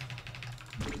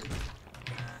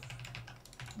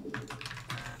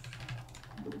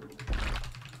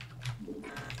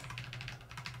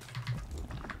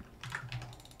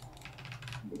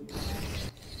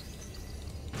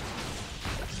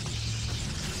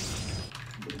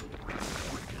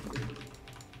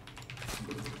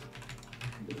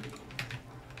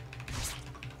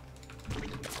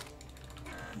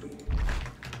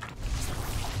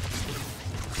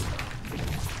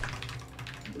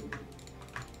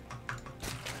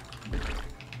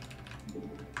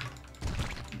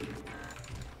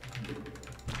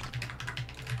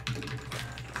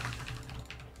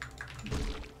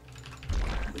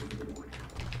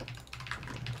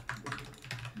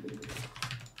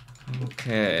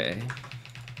 Okay.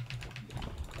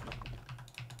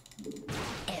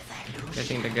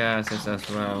 Getting the gases as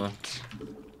well.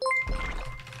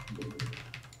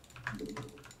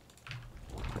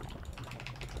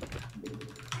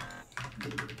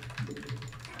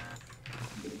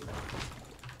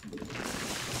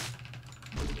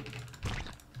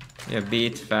 Yeah,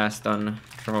 beat fast on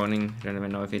droning. Don't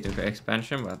even know if he took an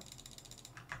expansion, but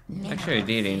actually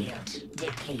he didn't.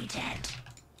 Depleted.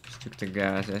 Just took the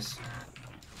gases.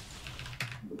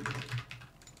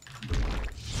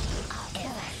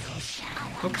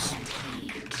 Oops.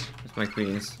 That's my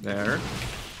queens there.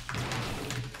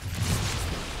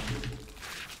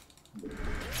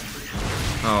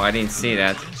 Oh, I didn't see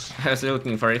that. I was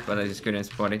looking for it, but I just couldn't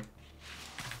spot it.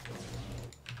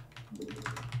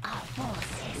 Our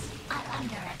forces are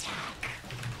under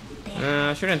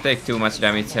attack. Shouldn't take too much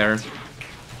damage here.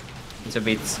 It's a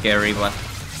bit scary, but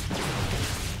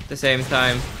at the same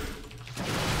time,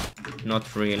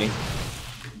 not really.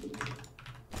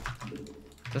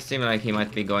 Does seem like he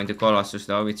might be going to Colossus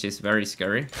though, which is very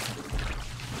scary.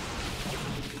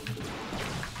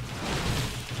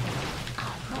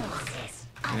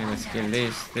 Okay, let's kill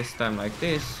this time like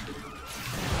this.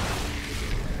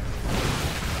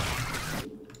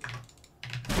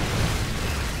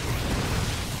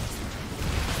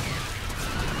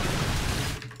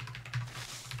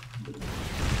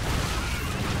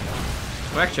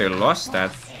 We actually lost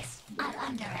that.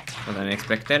 Not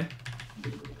unexpected.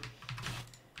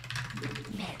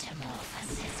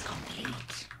 Metamorphosis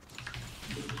complete.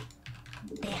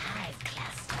 The hive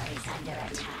cluster is under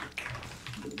attack.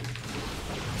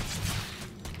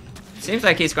 Seems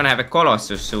like he's gonna have a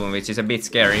Colossus soon, which is a bit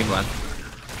scary, but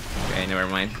okay, never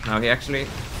mind. Now he actually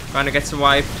kinda gets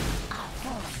wiped.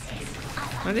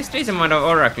 Now this trees a amount of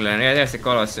Oracle, and yeah, there's the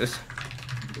Colossus.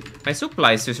 My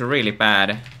supply is just really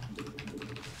bad.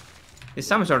 It's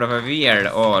some sort of a weird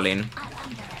all-in.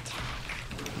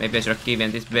 Maybe I should have given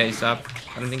this base up.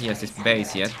 I don't think he has this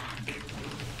base yet.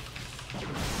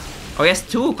 Oh, he has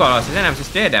two Colossus, then I'm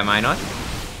just dead, am I not?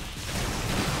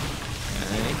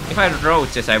 If I had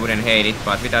roaches, I wouldn't hate it,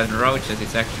 but without roaches,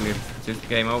 it's actually just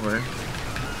game over. Let's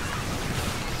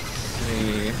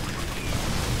see.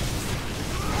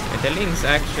 Yeah, the links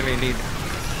actually did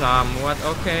somewhat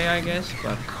okay, I guess,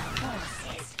 but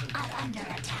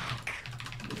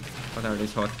what are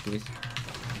these hotkeys?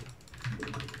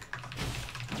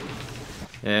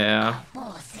 Yeah.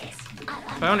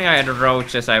 If only I had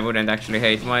roaches, I wouldn't actually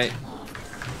hate my...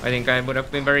 I think I would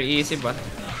have been very easy, but...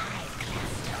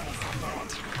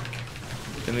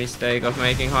 The mistake of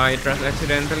making Hydras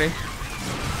accidentally.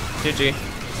 GG.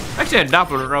 Actually a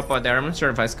double robot there, I'm not sure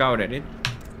if I scouted it.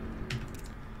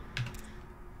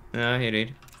 No, he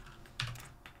did.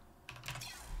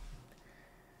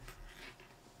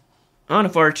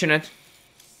 Unfortunate.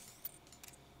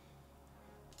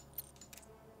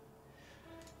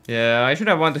 Yeah, I should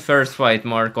have won the first fight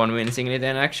more convincingly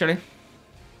then, actually.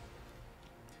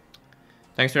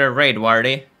 Thanks for the raid,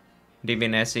 Wardy.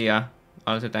 Divinesia.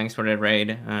 Also thanks for the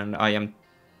raid, and I am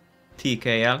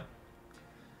TKL.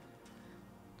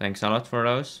 Thanks a lot for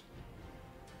those.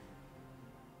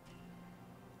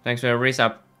 Thanks for the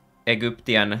resub,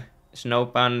 Egyptian Snow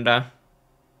Panda.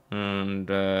 And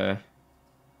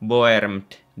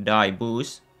Boermt Die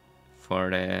Boost for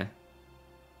the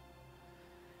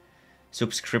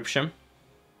subscription.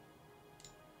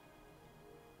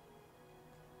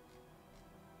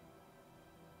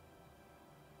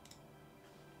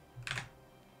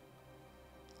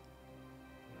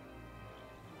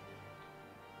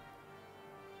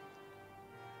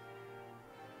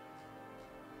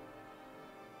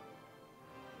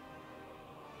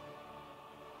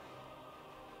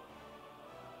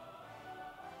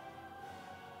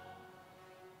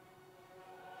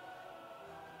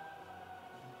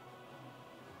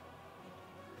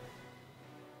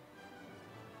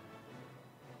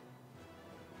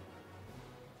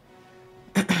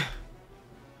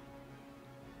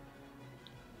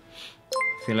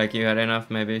 Feel like you had enough.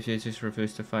 Maybe if you just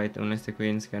refuse to fight unless the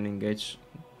queens can engage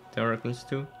the oracles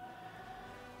too.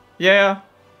 Yeah.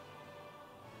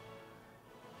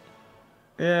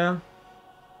 Yeah.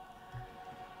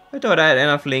 I thought I had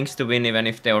enough links to win even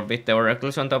if they were with the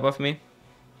oracles on top of me.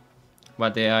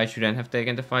 But yeah, I shouldn't have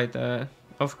taken the fight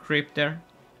of creep there.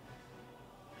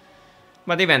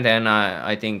 But even then,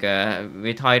 I think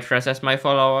with Hydras as my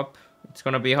follow-up, it's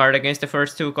gonna be hard against the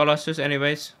first two Colossus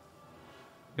anyways.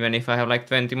 Even if I have like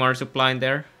 20 more supply in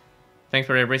there. Thanks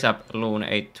for every sub,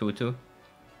 Loon822.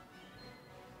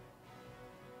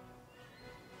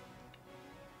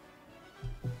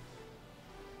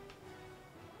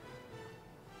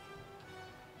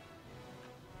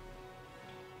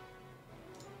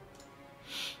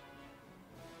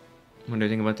 What do you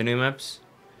think about the new maps?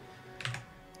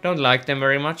 Don't like them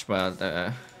very much, but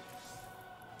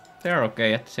they're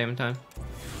okay at the same time.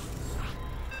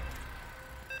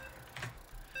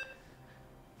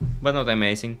 But not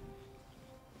amazing.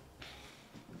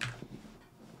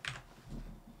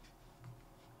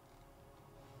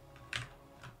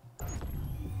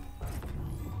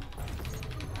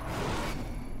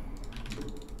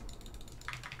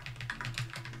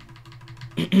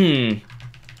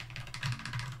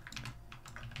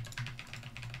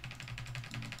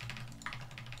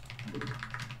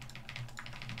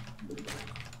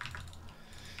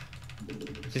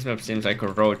 This map seems like a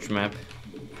roach map.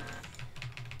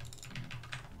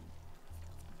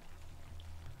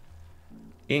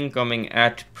 Incoming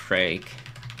ad break.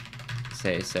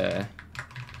 Says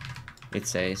it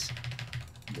says.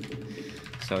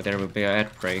 So there will be an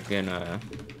ad break in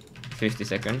 50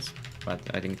 seconds, but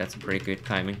I think that's pretty good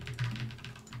timing.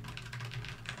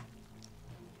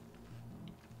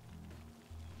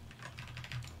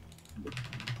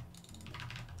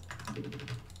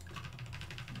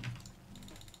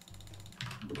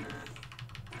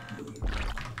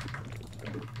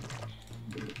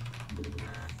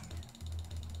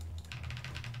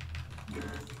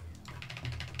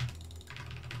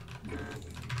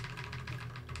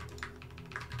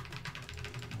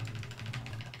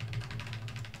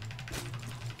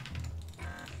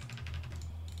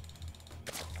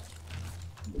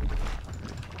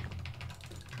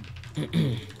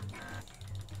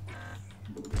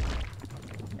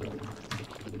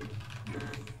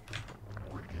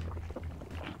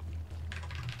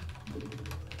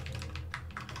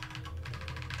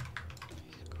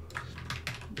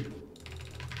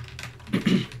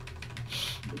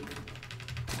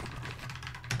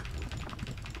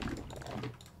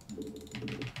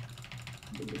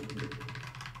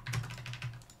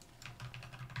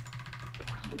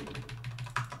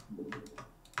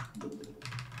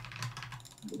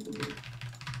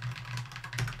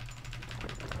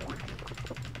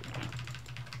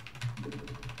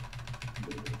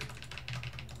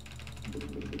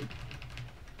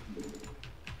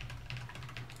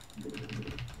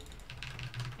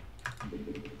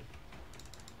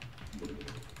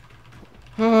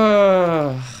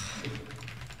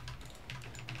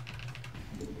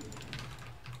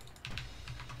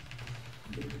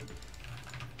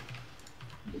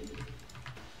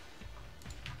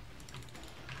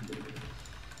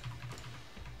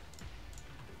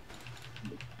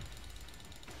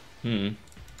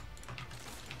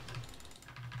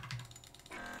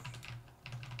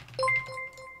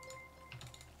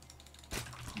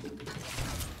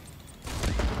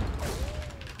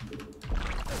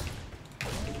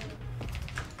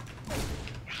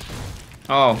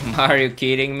 Oh, are you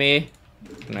kidding me?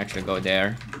 I can actually go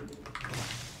there.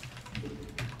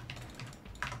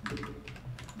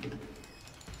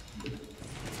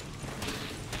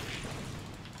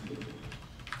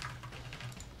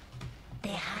 The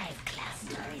hive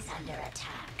cluster is under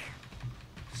attack.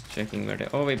 Just checking where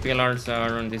the OV pillars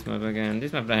are on this map again.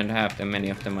 This map doesn't have that many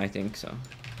of them, I think, so.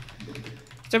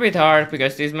 It's a bit hard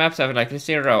because these maps have like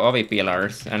 0 OV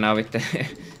pillars, and now with the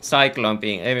Cyclone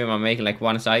being everyone making like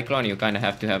one Cyclone, you kind of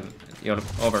have to have your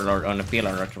Overlord on a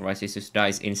pillar, otherwise it just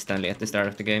dies instantly at the start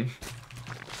of the game.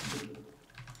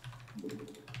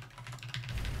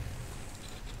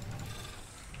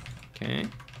 Okay.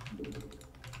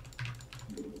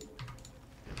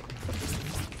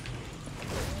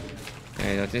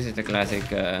 Okay, so this is the classic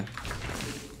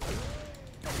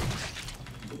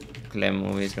Clem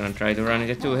move. He's gonna try to run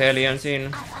into 2 Hellions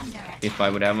in. If I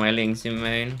would have my links in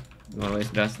main, he always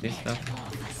does this stuff.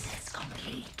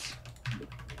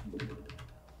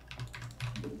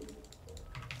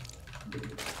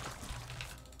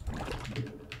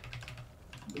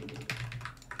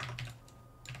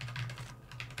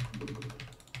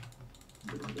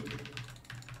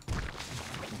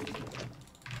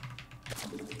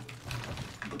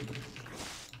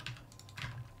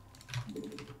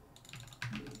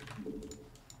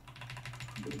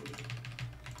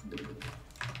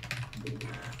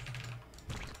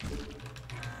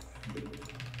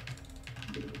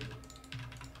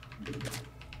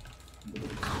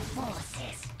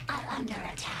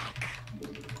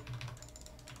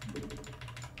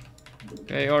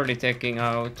 Okay, already taking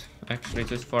out actually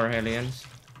just 4 Hellions.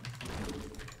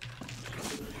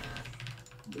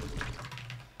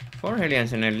 4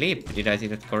 Hellions and a leap, did I see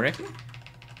that correctly?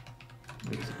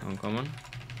 It's uncommon.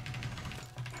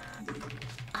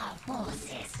 Our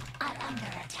forces are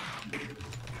under attack.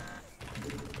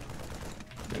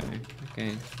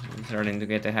 Okay, I'm starting to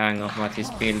get a hang of what his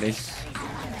build is.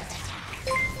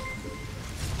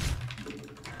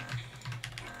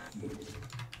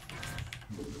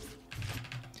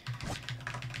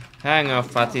 Hang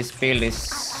of what his build is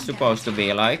supposed to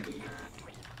be like.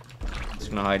 Just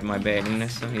gonna hide my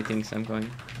bailingness so he thinks I'm going.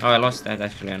 Oh, I lost that,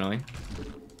 actually annoying.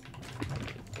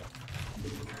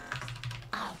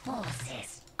 Our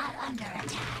forces are under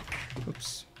attack.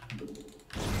 Oops.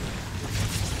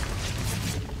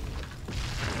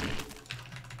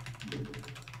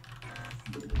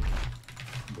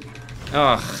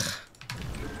 Ugh.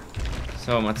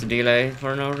 So much delay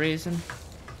for no reason.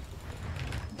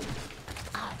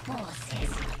 Our forces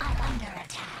are under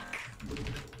attack.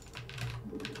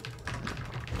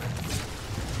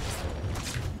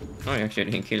 Oh, you actually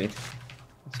didn't kill it.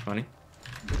 That's funny.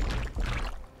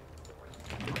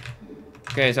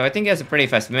 Okay, so I think he has a pretty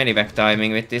fast medivac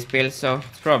timing with this build, so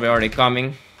it's probably already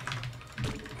coming.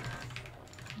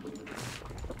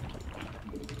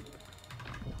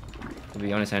 To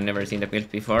be honest, I've never seen the build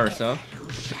before, so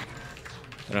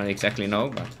I don't exactly know,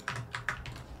 but...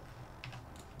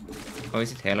 Oh,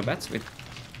 is it Hellbats with...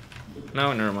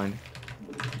 No, never mind.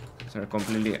 Those are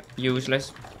completely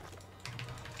useless.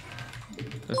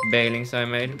 Those bailings I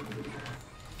made.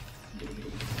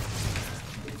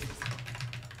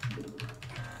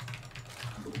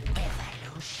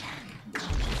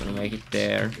 Gonna make it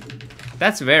there.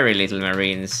 That's very little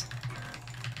Marines.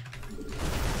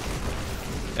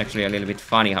 It's actually a little bit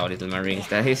funny how little Marines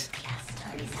that is.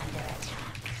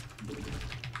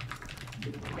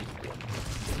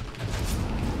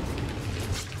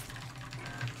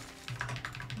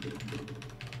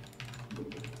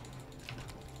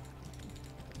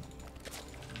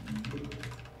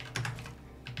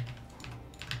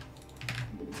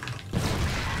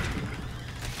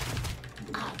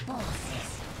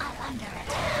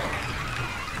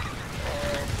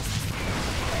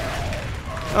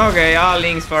 Okay, all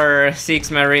links for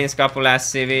 6 Marines, couple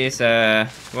SCVs,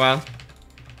 well,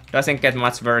 doesn't get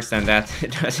much worse than that,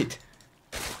 does it?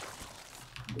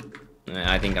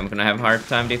 I think I'm gonna have a hard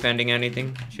time defending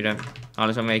anything. Should have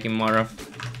also making more of...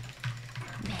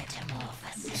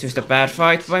 It's just a bad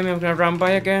fight by me, I'm gonna run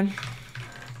by again.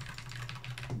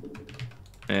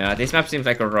 Yeah, this map seems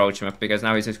like a roach map, because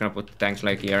now he's just gonna put tanks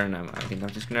like here, and I think I'm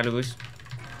just gonna lose.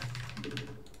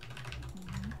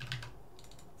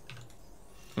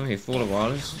 Oh, he full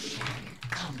walls.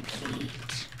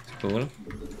 Cool.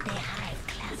 The hive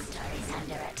cluster is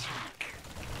under attack.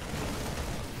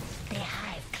 The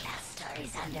hive cluster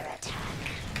is under attack.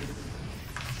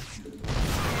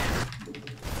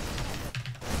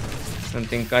 Don't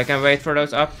think I can wait for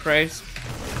those upgrades.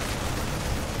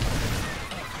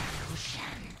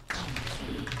 Evolution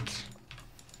complete.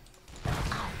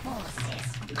 Our forces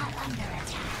are under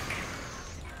attack.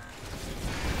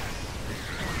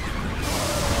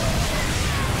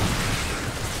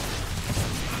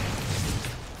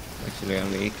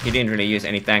 Actually, he didn't really use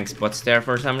any tank spots there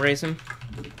for some reason.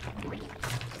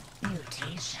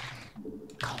 Mutation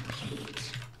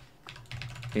complete.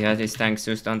 He has his tanks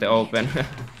just on the open.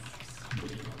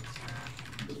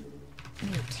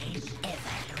 Mutation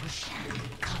evolution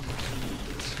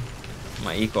complete.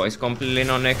 My eco is completely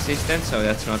non-existent, so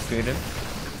that's not good.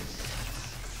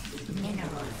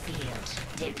 Mineral field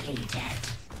depleted.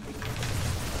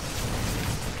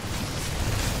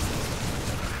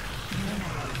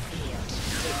 Mineral field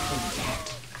depleted.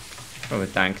 Probably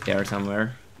tank there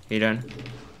somewhere, hidden.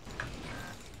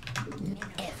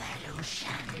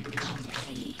 Evolution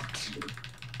complete.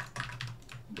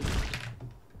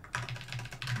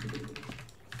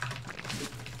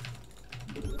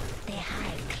 The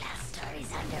hive cluster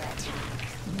is under attack.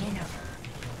 Mineral.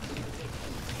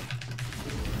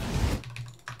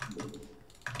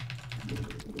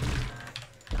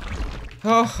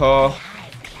 Ho ho.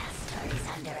 Hive cluster is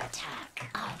under attack.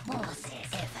 Our forces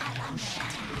evolution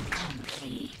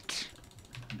complete.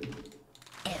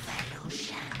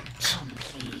 Evolution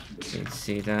complete. Let's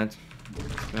see that.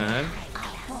 Bad.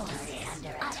 Our forces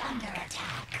are under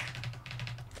attack.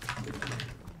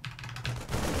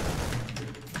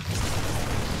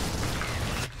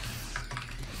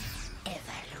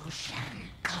 Evolution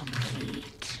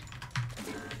complete.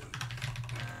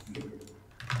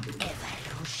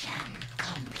 Evolution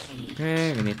complete.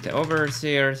 Okay, we need the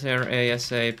overseers here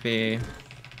ASAP.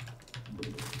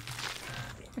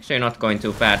 Actually not going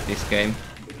too bad this game.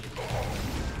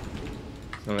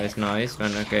 It's always nice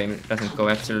when a game doesn't go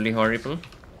absolutely horrible.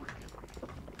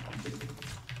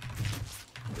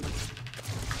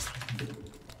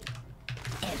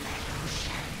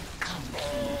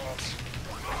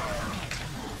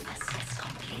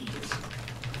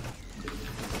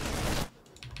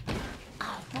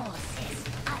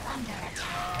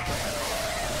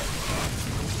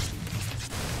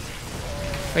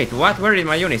 Wait, what? Where did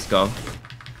my units go?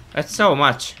 That's so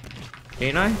much.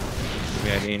 Didn't I?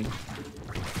 Maybe I didn't.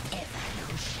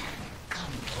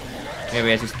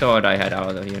 Maybe I just thought I had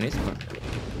all the units, but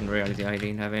in reality I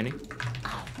didn't have any.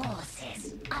 Our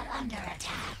forces are under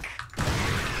attack.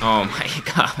 Oh my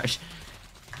gosh.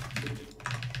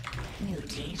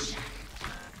 Mutation.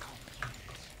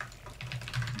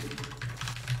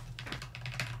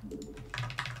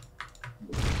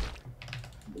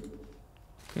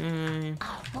 Okay.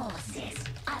 Our forces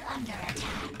are under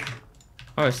attack.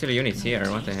 Oh, there's still units here.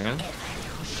 What the hell?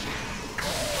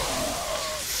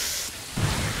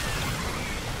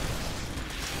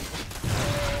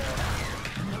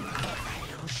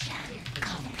 Evolution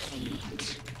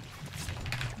complete.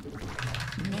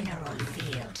 Mineral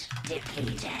field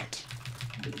depleted.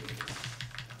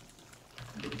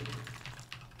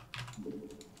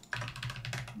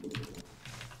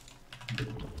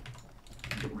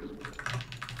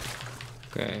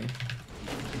 Okay.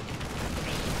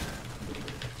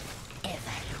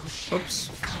 Evolution Oops.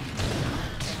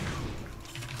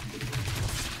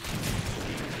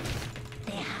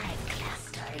 The hive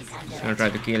cluster is under I'm gonna try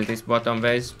to kill this bottom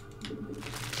base.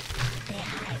 The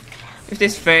hive cluster. If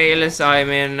this fails, I'm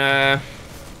in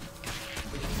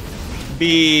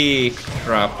big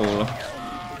trouble.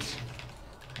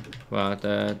 But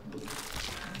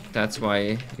that's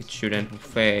why it shouldn't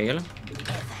fail.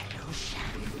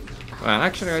 Well,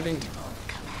 actually, I think it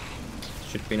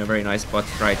should be in a very nice spot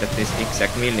right at this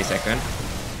exact millisecond.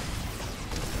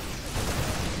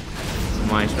 So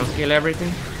mines don't kill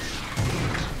everything.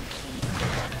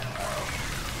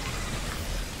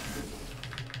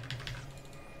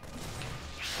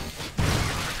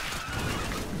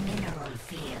 Mineral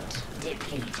field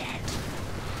depleted.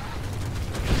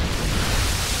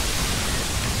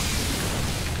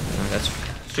 That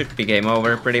should be game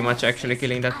over pretty much actually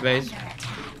killing that base. Under attack.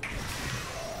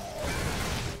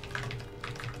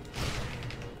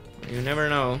 You never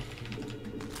know.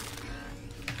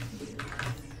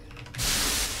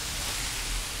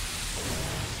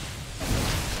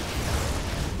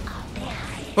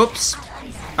 Oops!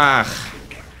 Ah!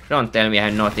 Don't tell me I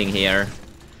have nothing here.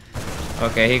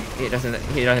 Okay, he doesn't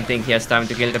think he has time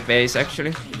to kill the base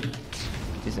actually.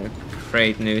 This is a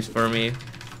great news for me.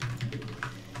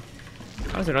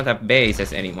 I also don't have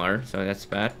bases anymore, so that's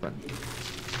bad, but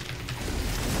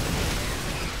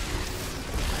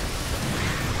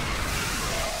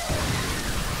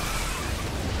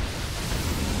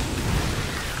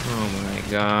oh my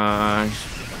gosh.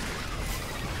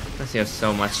 Does he have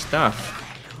so much stuff?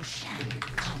 Evolution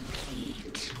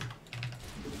complete.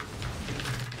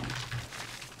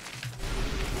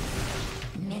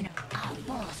 Our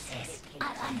forces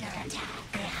are under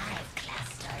attack. The hive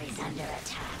cluster is under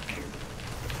attack.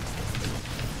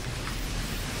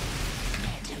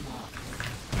 Evolution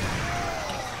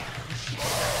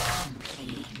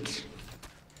complete.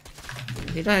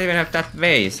 He doesn't even have that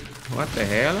base. What the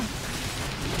hell?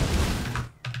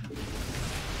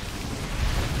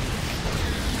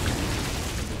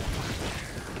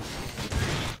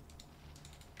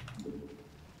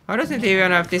 How doesn't he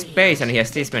even have this base and he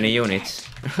has this many units?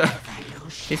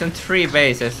 He's on 3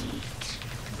 bases.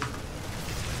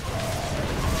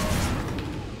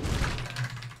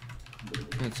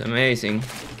 That's amazing.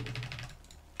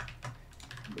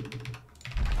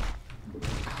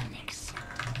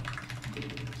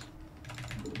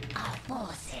 Our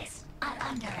forces are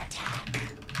under attack.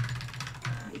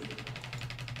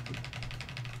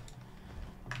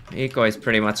 Eco is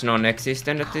pretty much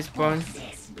non-existent at this point.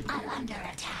 Forces are under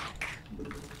attack.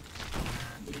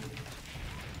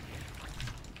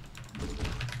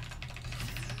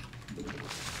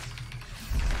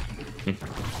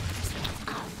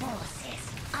 Our forces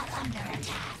are under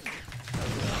attack.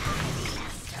 The hive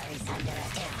cluster is under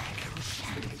attack.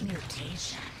 Evolution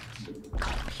mutation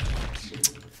complete.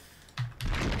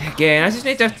 Again, I just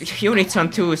need the units on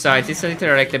 2 sides. It's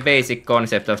literally like the basic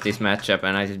concept of this matchup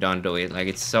and I just don't do it. Like,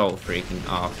 it's so freaking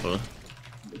awful.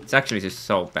 It's actually just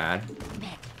so bad.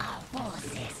 Our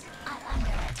forces are under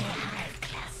attack. The hive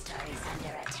cluster is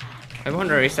under attack. I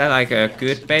wonder, is that like a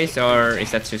good base or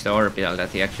is that just orbital that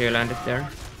he actually landed there?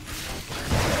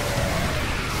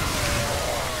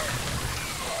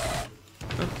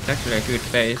 Oh, actually a good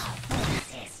base.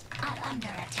 Forces are under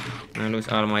attack. I lose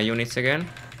all my units again.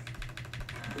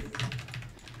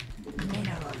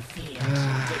 Mineral field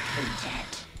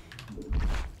depleted.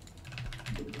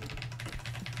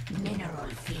 Mineral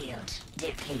field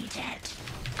depleted.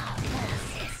 Our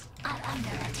forces are under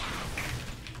attack.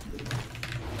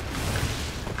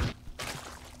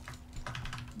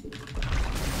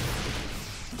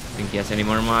 Think he has any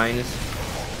more mines?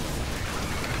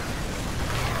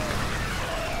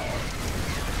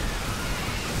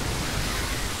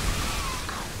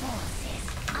 Our forces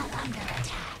are under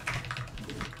attack.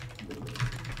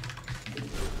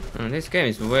 Oh, this game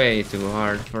is way too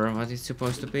hard for what it's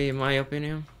supposed to be, in my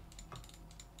opinion.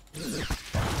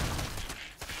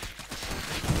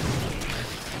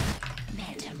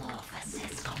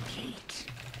 Metamorphosis complete.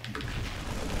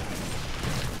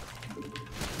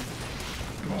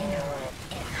 Mineral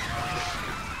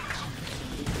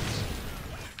complete.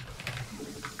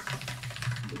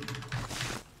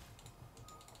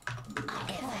 Our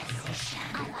position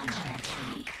are under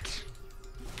attack.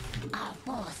 Our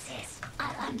forces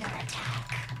are under attack.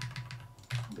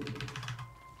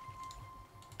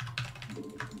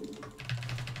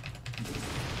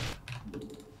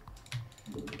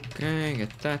 Okay,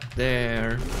 get that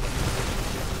there.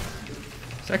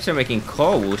 It's actually making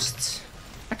coasts.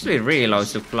 Actually really low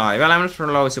supply. Well, I'm not for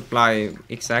low supply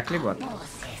exactly, but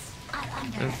Forces are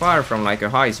under I'm far from like a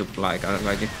high supply.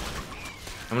 Like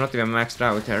I'm not even maxed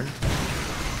out here.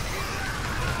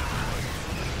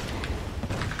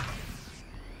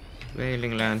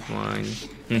 Wailing landmines.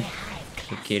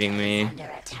 You're kidding me. under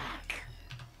attack.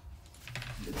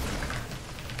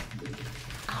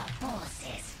 Our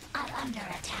forces are under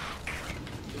attack.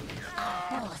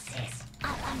 Our forces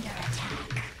are under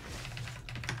attack.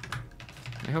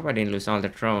 I hope I didn't lose all the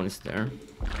drones there.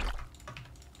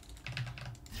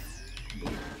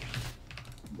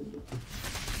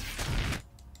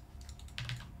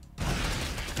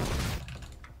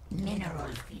 Mineral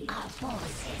field. Our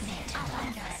forces are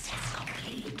under attack.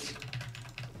 Complete.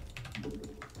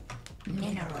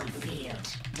 Mineral field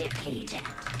depleted.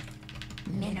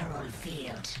 Mineral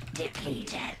field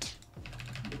depleted.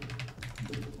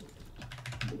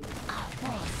 Our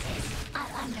forces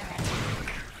are under attack.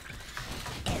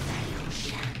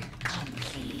 Evolution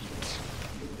complete.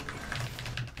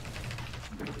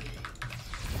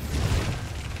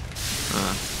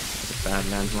 Ah, that's a bad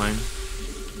landmine.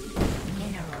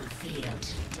 Mineral field.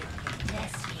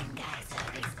 Lesbian geyser.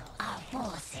 Our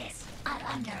forces are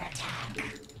under attack.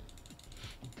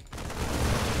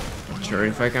 Not sure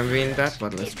if I can win that,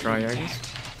 but let's try, I guess.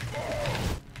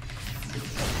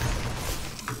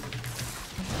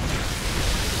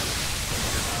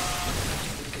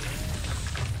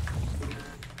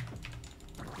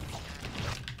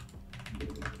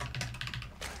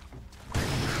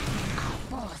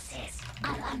 Forces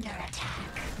are under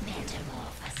attack.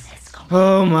 Metamorphosis complete.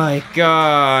 Oh my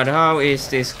god, how is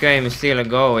this game still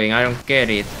going? I don't get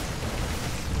it.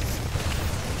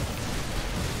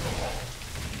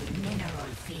 Mineral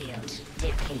field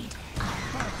depleted. Our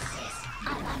forces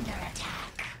are under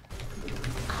attack.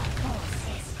 Our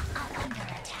forces are under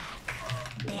attack.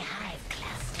 The hive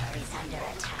cluster is under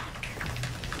attack.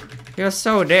 He was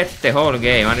so dead the whole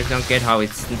game. I just don't get how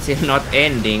it's still not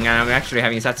ending, and I'm actually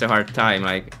having such a hard time.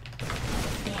 Like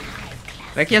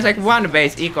he has like one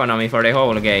base economy for the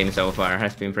whole game so far.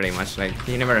 Has been pretty much like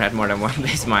he never had more than one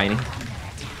base mining. The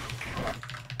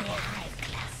hive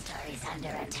cluster is under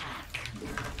attack.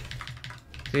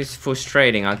 This is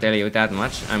frustrating, I'll tell you that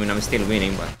much. I mean, I'm still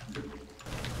winning, but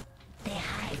The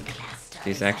hive cluster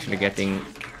this is actually under getting.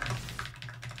 attack.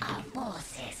 Our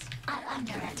forces are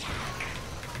under attack.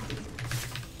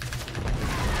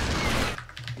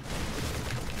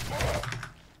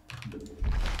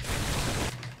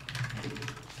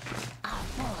 Our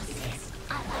forces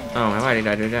are under Oh, why did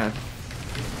I do that?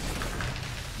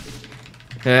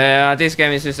 This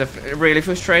game is just really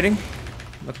frustrating.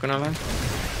 Not gonna lie.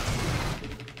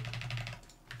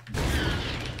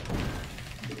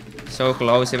 So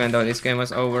close, even though this game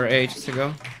was over ages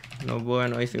ago. No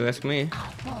bueno if you ask me.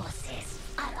 Our forces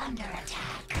are under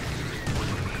attack.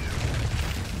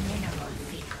 Mineral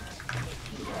field.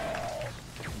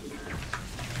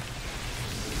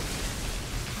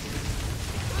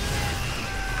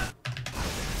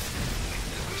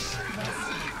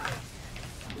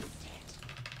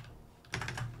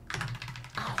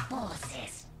 Our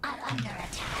forces are under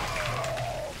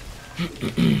attack.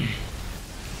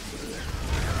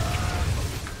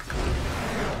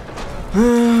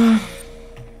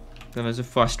 That was a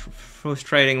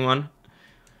frustrating one.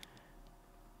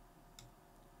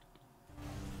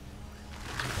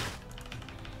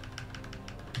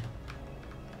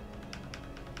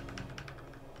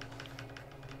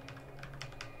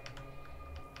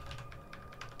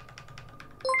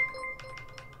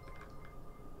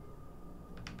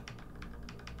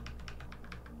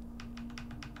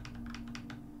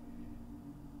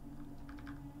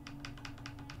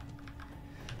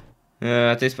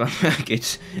 At this point,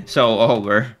 it's so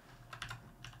over.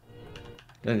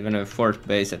 Don't even have a fourth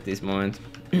base at this moment.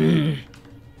 Did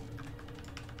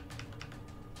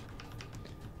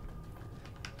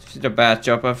a bad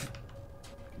job of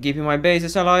keeping my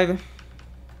bases alive.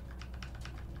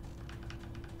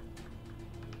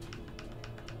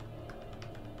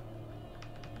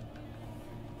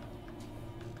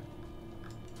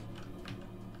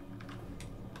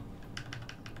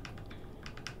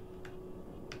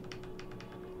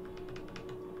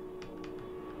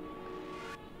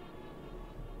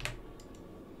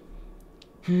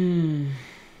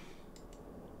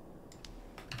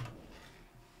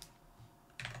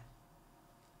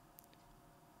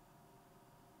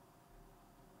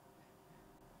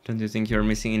 Don't you think you're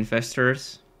missing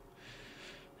infestors?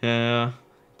 Yeah,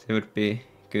 it would be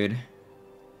good.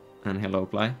 And hello,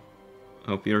 Ply.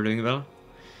 Hope you're doing well.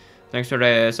 Thanks for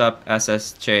the sub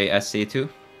SSJSC2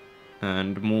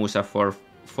 and Musa for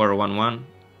 411.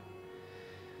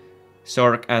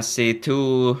 Sork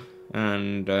SC2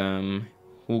 and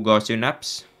who goes to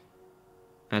naps?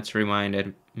 That's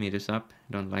reminded me to sub.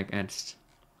 Don't like ads.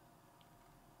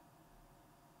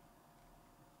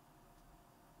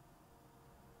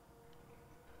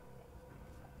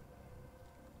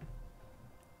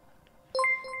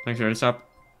 Thanks for the sub.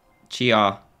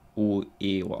 Chia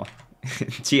Uiwa.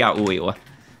 Chia Uiwa.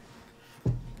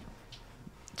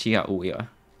 Chia Uiwa.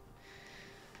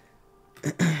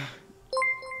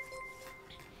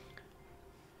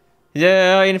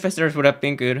 Yeah, infestors would have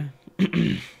been good.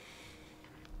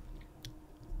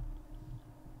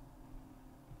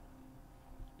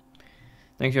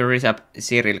 Thanks for the resub,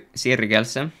 Siri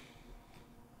Gelsen.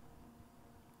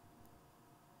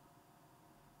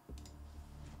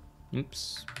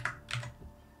 Oops.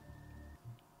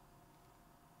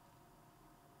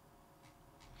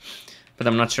 But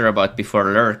I'm not sure about before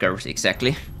lurkers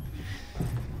exactly.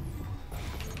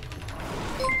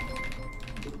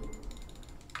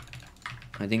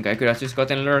 I think I could have just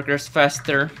gotten lurkers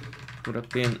faster. Would have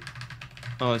been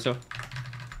also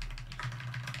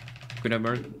could have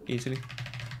worked easily.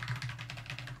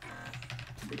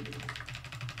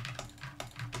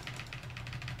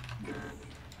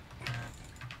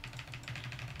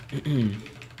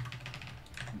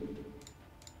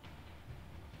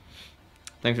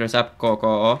 Thanks for the sub,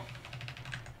 Coco.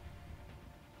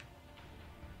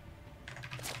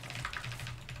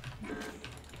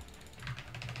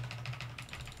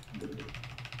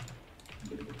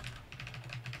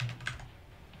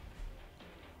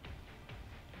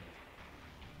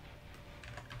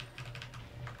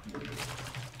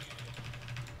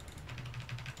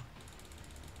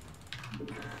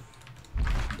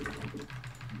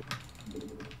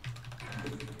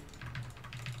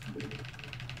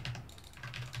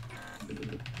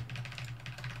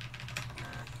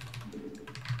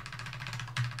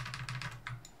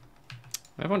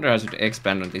 I wonder how I should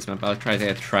expand on this map. I'll try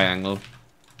the triangle.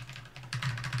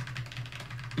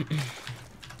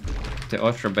 The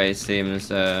Ultra base seems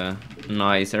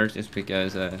nicer just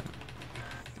because it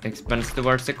expands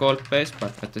towards the gold base,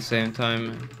 but at the same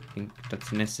time I think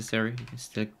that's necessary.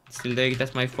 Still take it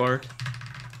as my fort.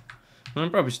 I'm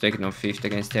probably just taking on 5th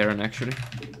against Terran actually.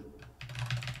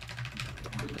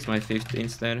 That's my 5th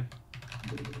instead.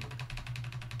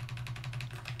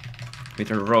 With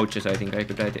the roaches, I think I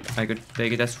could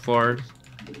take it as 4th.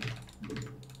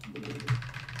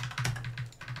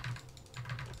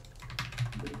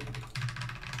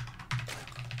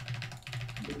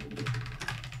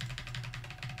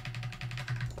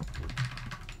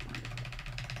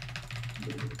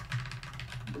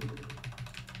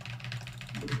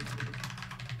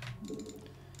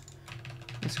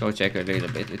 Let's go check a little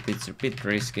bit. It's a bit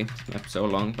risky. This map's so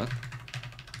long, but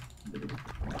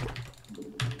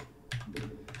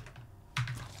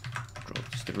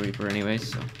the Reaper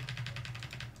anyways, so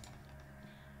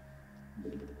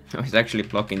oh, he's actually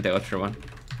blocking the other one.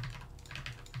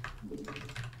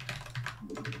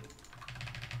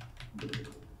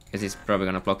 Guess he's probably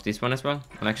gonna block this one as well.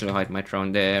 I'll actually hide my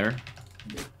drone there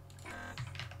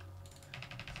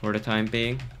for the time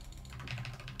being.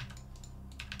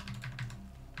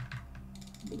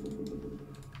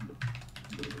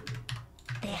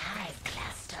 The hive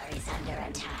cluster is under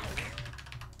attack.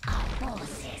 Our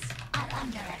forces are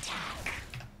under attack.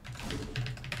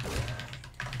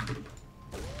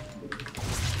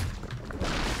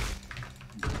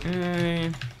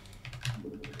 Okay.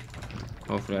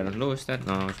 Hopefully I don't lose that.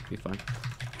 No, it should be fine.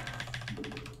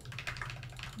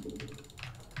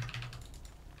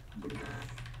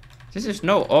 There's just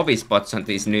no obvious spots on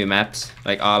these new maps,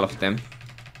 like all of them.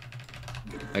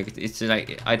 Like it's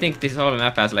like I think this whole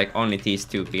map has like only these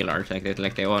two pillars. Like it's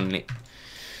like the only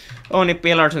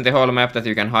pillars on the whole map that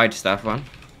you can hide stuff on.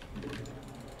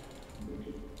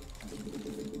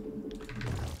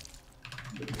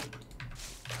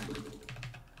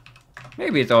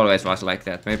 Maybe it always was like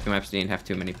that. Maybe maps didn't have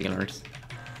too many pillars.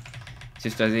 It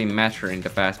just doesn't matter in the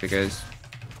past because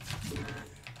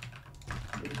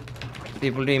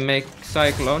people didn't make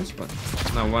cyclones, but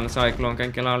now one cyclone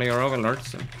can kill all your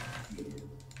overlords. So.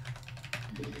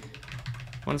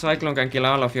 One cyclone can kill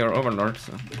all of your overlords,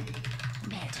 so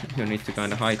you need to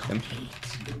kind of hide them.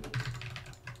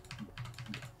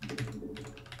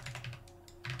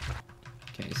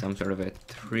 Okay, some sort of a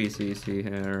 3cc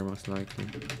here, most likely.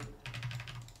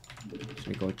 Should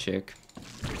we go check?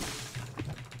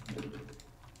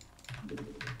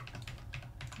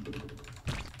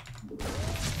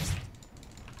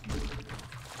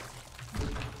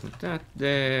 Put that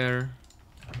there.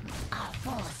 Our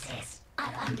forces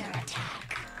are under attack.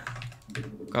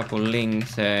 Couple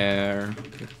links there.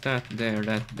 Put that there,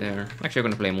 that there. Actually, I'm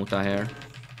gonna play Muta here.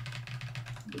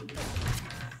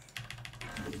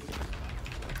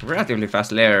 Relatively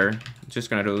fast lair. Just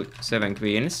gonna do 7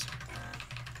 queens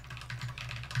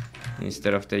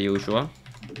instead of the usual.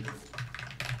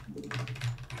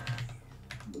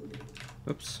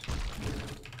 Oops.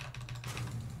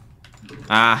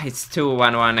 Ah, it's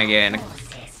 2-1-1 again.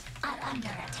 Forces are under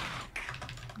attack.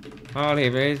 Holy,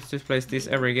 he just plays this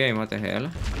every game. What the hell?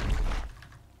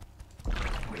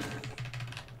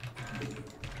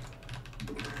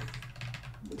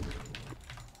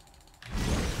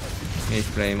 He's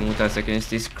playing Mutas against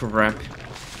this crap.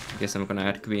 Guess I'm gonna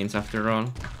add queens after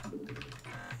all.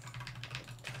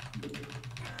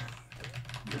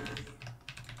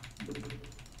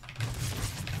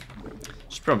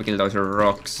 Should probably kill those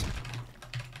rocks.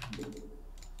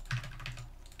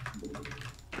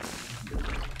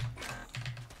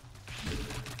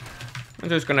 I'm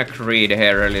just gonna creed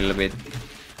here a little bit.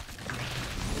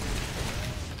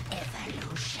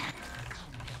 Evolution.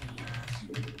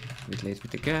 Bit late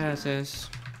with the gases.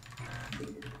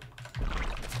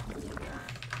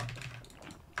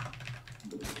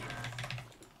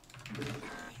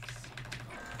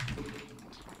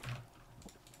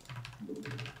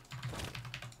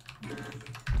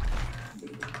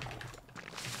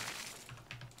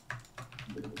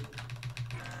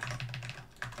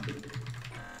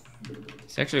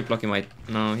 He's actually blocking my...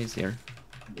 No, he's here.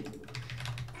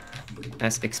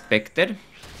 As expected.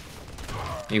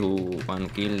 Ooh, one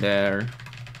kill there.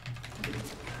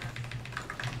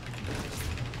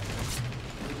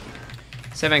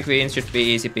 Seven queens should be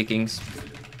easy pickings.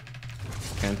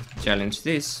 Can't challenge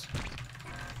this.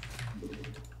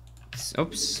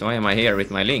 Oops, why am I here with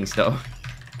my links though?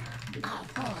 Our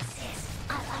forces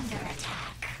are under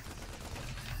attack.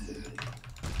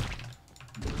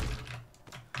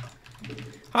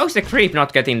 How's the creep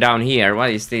not getting down here? What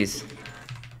is this?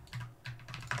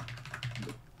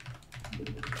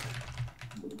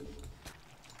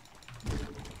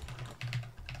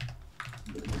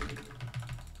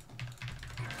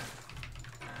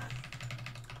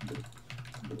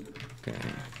 Okay.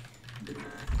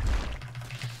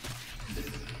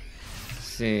 Let's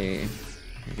see.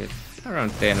 I get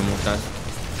around 10 mutas.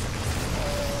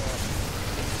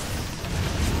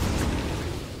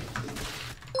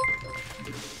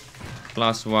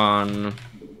 +1.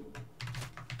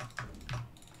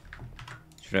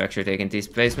 Should have actually taken this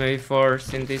place maybe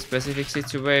first in this specific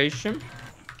situation.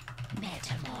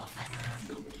 Metamorphosis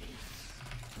complete.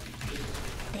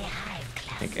 The hive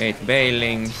cluster. Take 8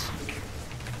 bailings.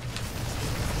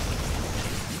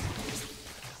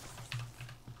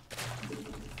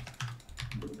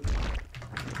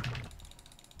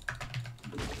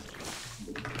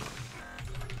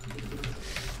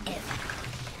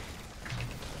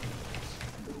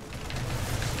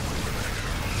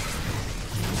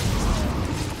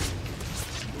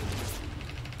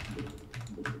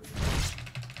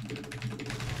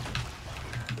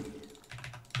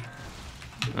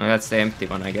 Oh, that's the empty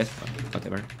one, I guess, but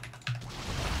whatever.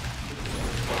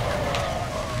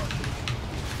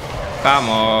 Come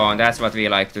on, that's what we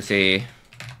like to see.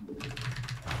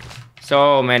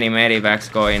 So many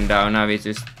medivacks going down, now we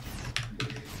just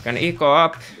can eco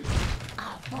up.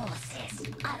 Our forces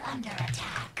are under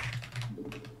attack.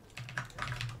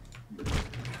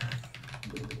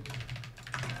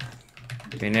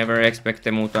 We never expect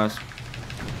the mutas.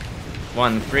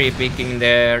 1 free picking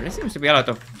there. There seems to be a lot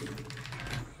of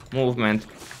movement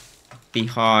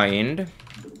behind.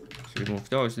 Should we move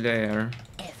those there?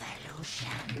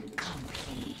 Evolution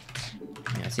complete.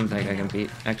 Yeah, it seems like I can be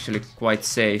actually quite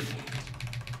safe.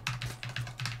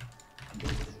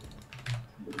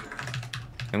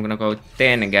 I'm gonna go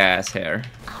 10 gas here.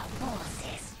 Our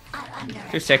forces are under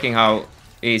Just checking how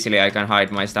easily I can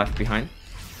hide my stuff behind.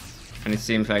 And it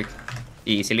seems like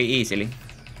easily.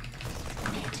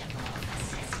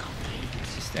 metamorphosis complete.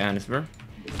 This is the answer.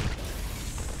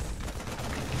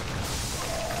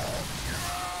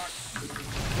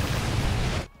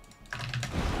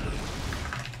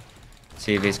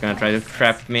 See if he's gonna try to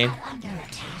trap me. Under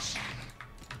attention.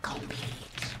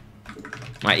 Complete.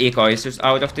 My eco is just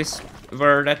out of this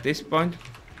world at this point.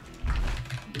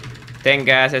 10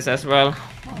 gases as well.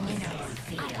 Mineral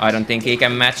field. I don't think he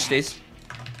can match this.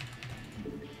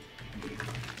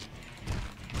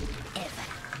 Evolution.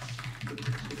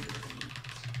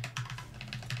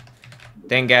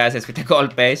 10 gases with a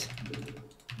gold base.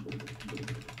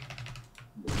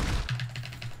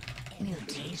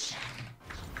 Mutation.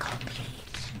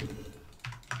 Complete.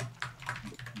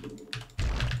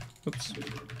 Oops.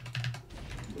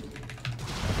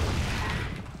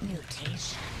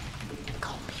 Mutation.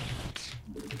 Complete.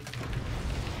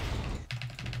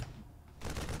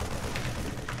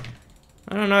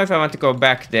 I don't know if I want to go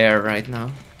back there right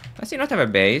now. Does he not have a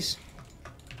base?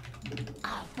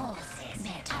 Our forces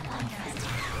are under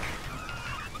attack.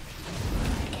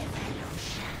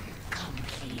 Evolution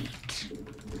complete.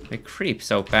 They creep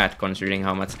so bad considering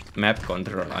how much map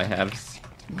control I have.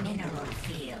 Mineral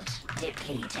field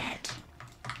depleted.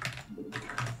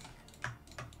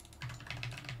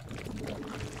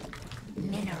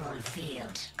 Mineral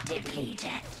field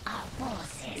depleted. Our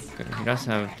forces. Okay, he does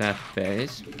have that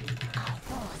base. Our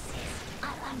forces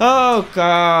are under Oh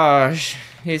gosh!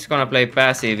 He's gonna play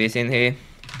passive, isn't he?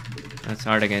 That's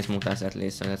hard against Mutas at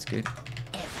least, so that's good.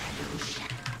 evolution.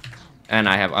 And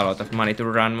I have a lot of money to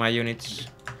run my units.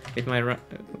 With my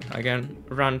I can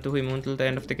run to him until the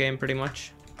end of the game pretty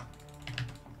much.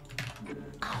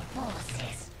 Our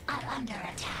forces are under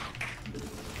attack.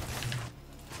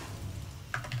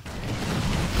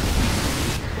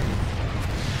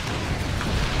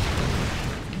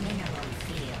 Mineral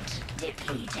field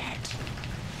depleted.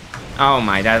 Oh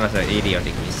my, that was an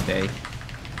idiotic mistake.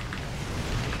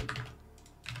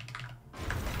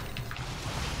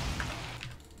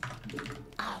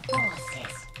 Our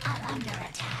forces are under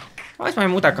attack. Why is my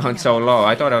muta count so low?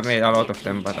 I thought I made a lot of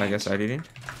them, but I guess I didn't.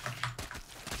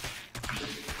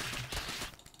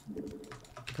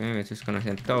 Okay, we're just gonna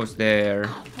send those there.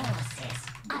 Our forces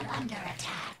are under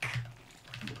attack.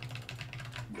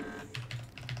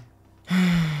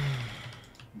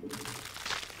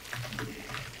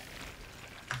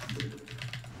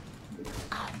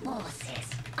 Our forces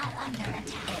are under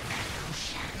attack.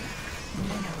 Evolution.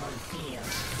 Mineral field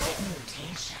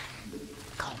mutation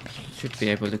complete. Should be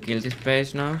able to kill this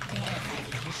base now. The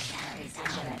evolution is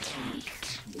under attack.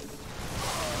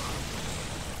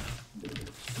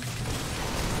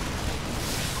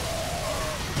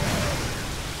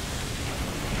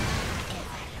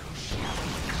 Evolution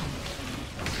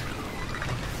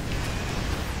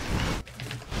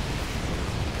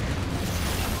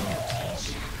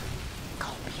mutation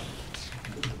complete.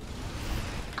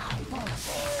 Our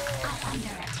forces are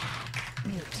under attack.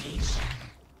 Mutation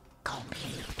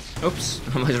complete. Oops,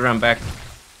 I almost ran back.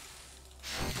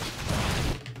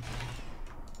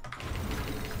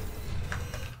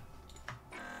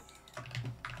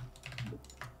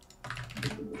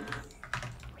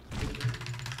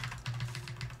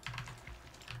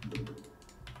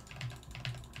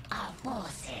 Our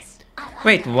forces are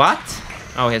Wait, what?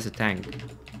 Oh, he has a tank.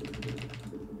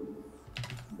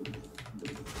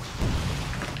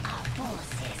 Our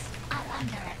forces are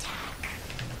under attack.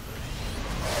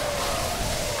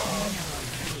 Mineral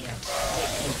field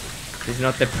depleted. This is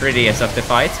not the prettiest of the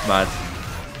fights, but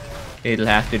it'll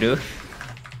have to do.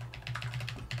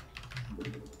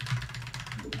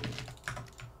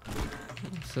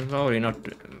 Slowly,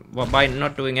 by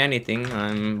not doing anything,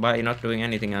 I'm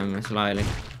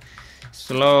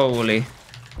slowly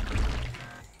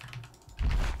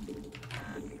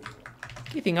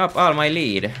giving up all my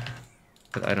lead.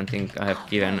 But I don't think I have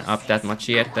given up that much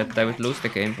yet that I would lose the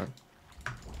game. But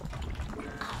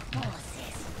Our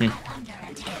forces are under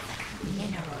attack.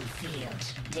 Mineral field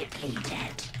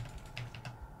depleted.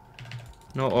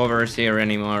 no overseer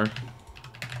anymore.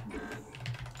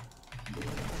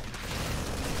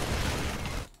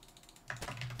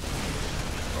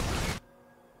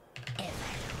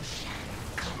 Evolution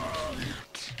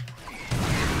complete.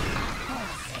 Our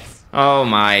forces Oh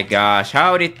my gosh!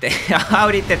 How did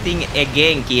the thing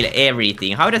again kill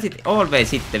everything? How does it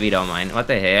always hit the Widow Mine? What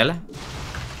the hell?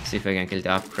 See if I can kill the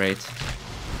upgrades.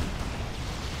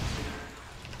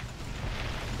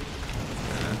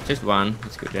 Just one.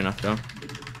 That's good enough though.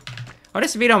 How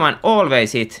does Widowman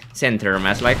always hit center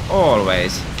mass? Like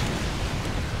always.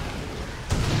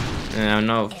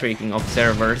 No freaking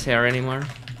observers here anymore.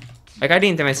 Like I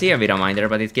didn't even see a Widowmine there,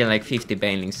 but it killed like 50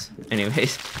 banelings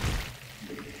anyways.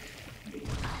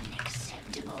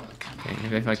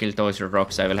 Okay, if I kill those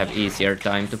rocks, I will have easier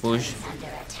time to push.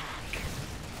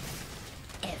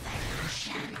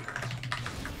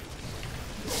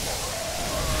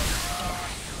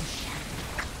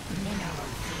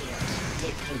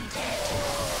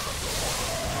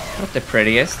 Not the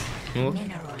prettiest. Ooh.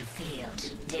 Mineral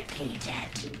field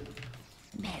depleted.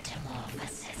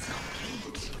 Metamorphosis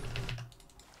complete.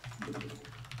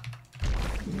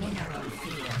 Mineral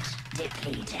field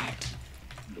depleted.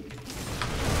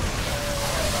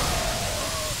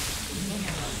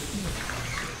 Mineral field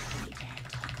depleted.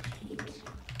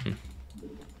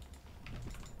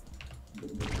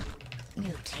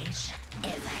 Mutation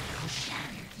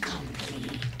evolution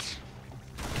complete.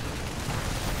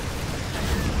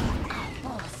 Our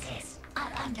forces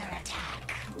are under attack.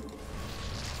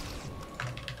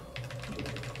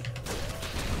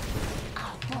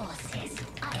 Our forces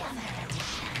are under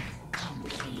attack.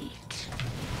 Complete.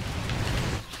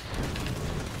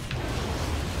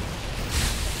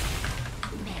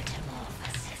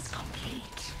 Metamorphosis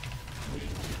complete.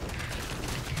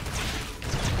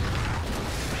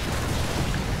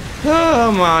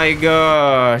 Oh my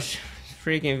gosh.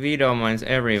 Freaking Widowmines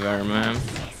everywhere, man.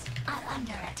 Forces are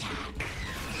under attack.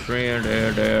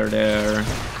 There.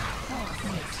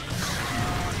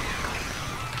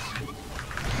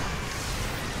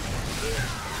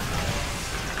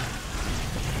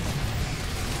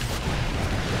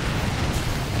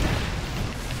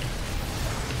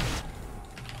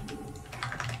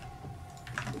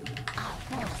 Our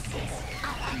forces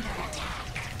are under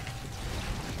attack.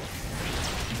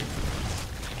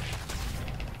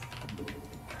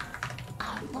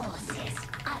 Our forces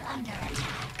are under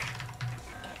attack.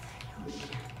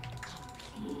 Evolution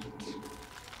complete.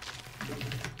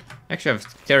 Actually, I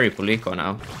have terrible eco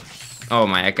now. Oh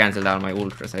my, I cancelled all my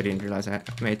ultras. I didn't realize I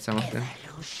made some of them.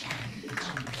 Evolution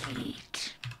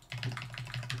complete.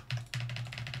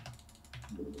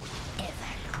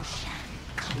 Evolution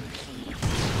complete.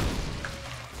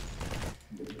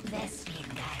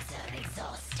 Vespene geyser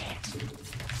exhausted.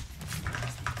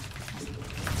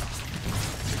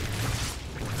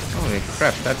 Holy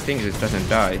crap, that thing just doesn't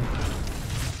die.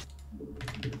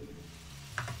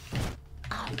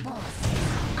 Our forces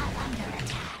are under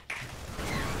attack.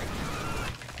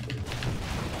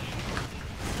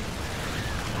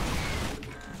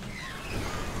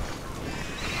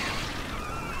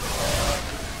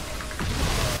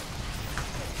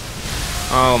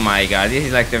 Oh my god, this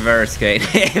is like the worst game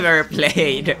ever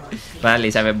played. But at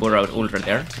least I have a burrowed ultra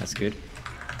there. That's good.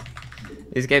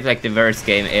 This game's like the worst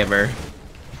game ever.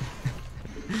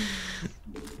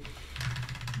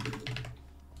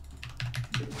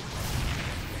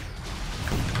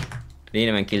 Didn't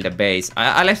even kill the base.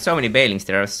 I left so many bailings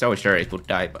there, I was so sure it would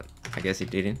die, but I guess it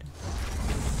didn't.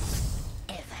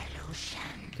 Evolution.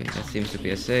 Okay, that seems to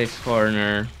be a safe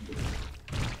corner.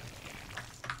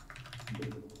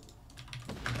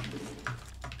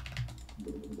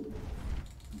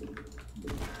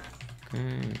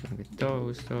 Okay, gonna get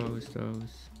those.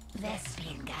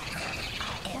 Vespene geyser.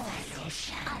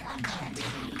 Evolution are under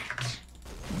attack.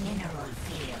 Mineral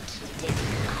field.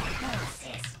 Our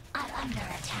forces are under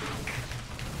attack.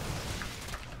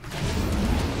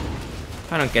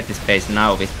 If I don't get this base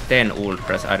now with 10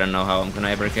 ultras, I don't know how I'm gonna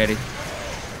ever get it.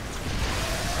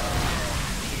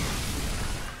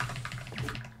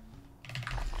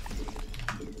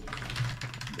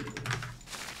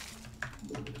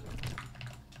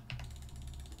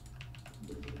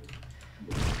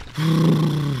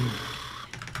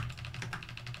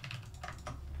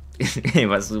 It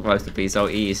was supposed to be so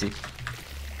easy,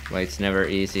 but it's never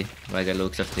easy by the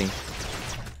looks of things.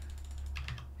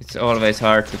 It's always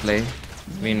hard to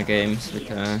win games with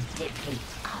Our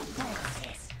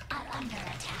forces are under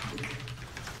attack.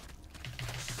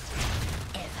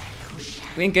 Evolution.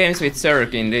 win games with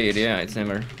Zerk indeed. Yeah, it's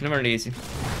never easy.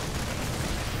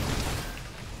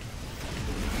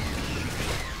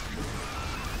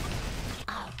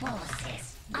 Our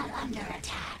forces are under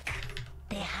attack.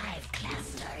 The hive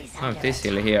cluster is Oh, under this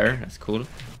hill attack. here, that's cool.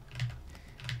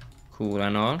 Cool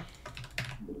and all.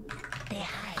 The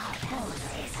hive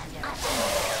forces under attack.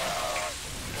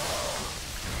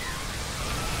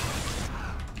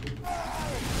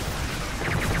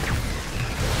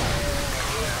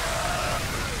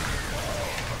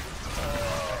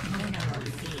 Mineral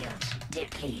field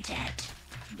depleted.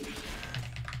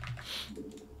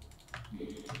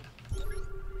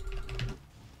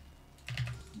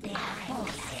 The hive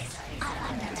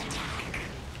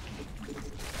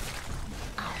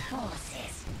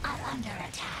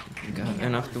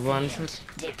enough to one shot.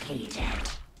 Depleted.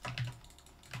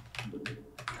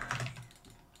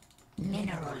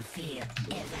 Mineral field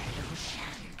evolution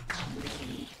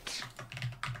complete.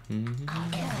 Our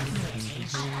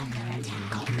mutation under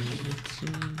attack complete.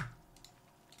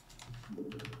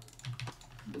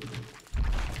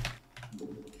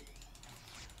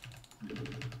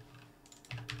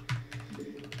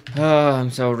 Oh,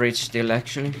 I'm so rich still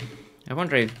actually. I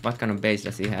wonder if what kind of base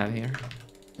does he have here?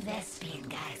 Vespene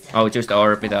geyser. Oh, just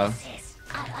orbital. Forces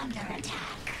are under attack.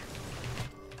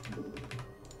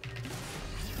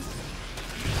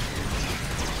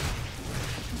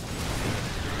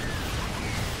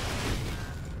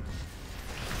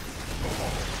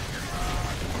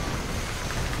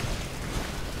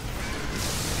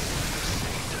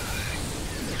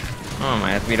 Oh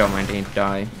my, that Widowmine didn't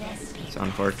die. Vespene It's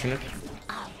unfortunate.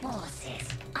 Our forces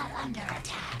are under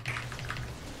attack.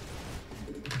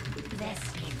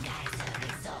 Vespene geyser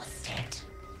exhausted.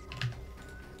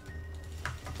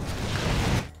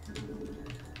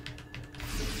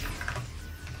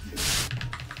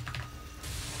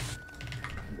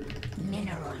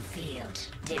 Mineral field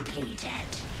depleted.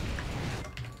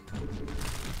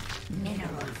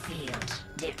 Mineral field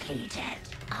depleted.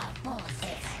 Our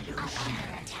forces are under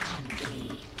attack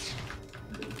complete.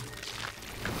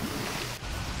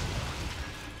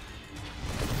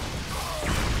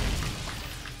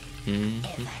 The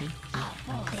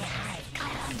hive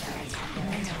are under attack.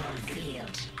 Mineral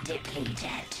field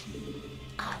depleted.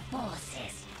 Our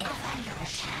forces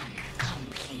evolution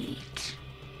complete.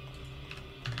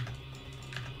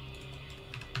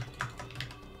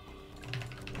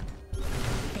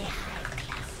 The hive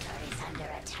cluster is under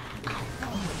attack. Our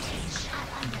forces are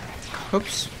under attack.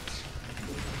 Oops.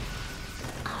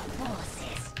 Our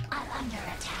forces are under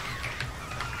attack.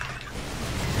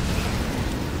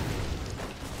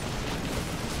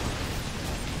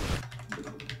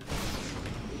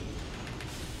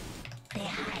 The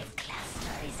hive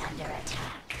cluster is under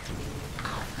attack.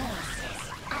 Our forces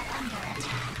are under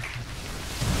attack.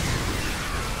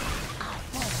 Our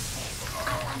forces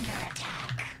are under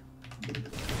attack.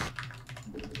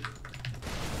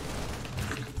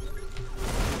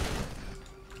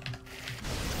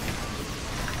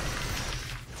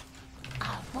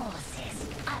 Our forces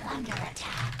are under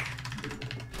attack.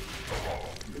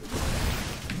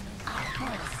 Our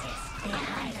forces, the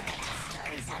hive cluster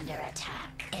is under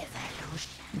attack.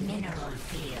 Evolution. Mineral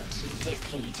field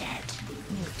depleted.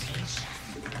 Mutation.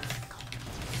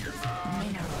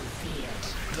 Mineral field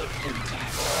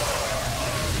depleted.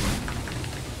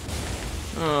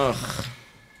 Ugh.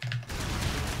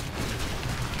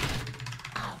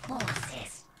 Our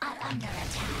forces are under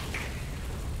attack.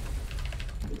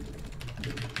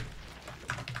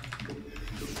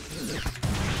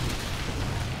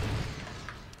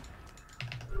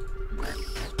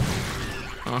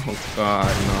 Oh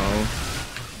god, no.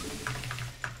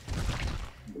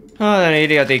 Oh, an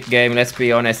idiotic game, let's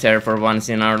be honest here for once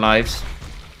in our lives.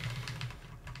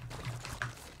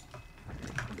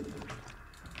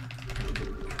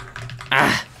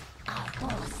 Ah! Our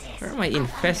forces Where are my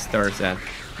infestors at?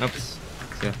 Oops.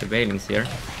 Still have the Balings here.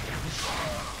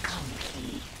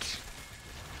 complete.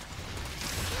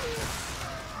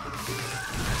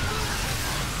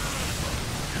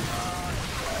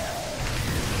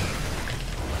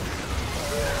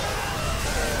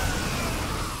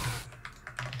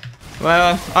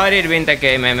 Well, I did win the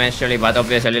game eventually, but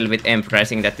obviously a little bit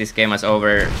embarrassing that this game was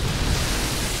over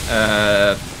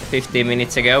 15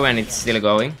 minutes ago and it's still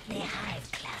going. The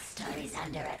hive cluster is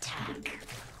under attack.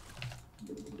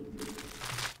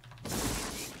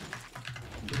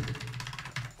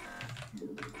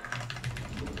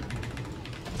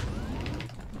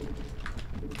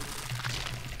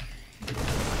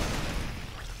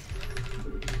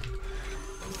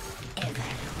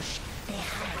 Evolution. The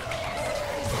hive cluster is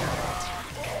under attack.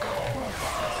 Our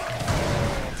forces are under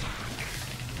attack.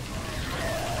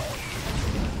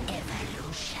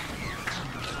 Evolution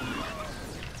complete.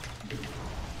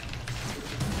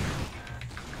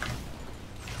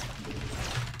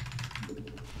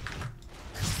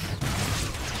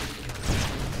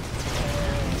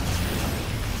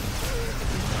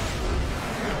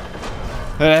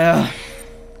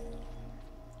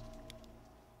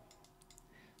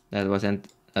 That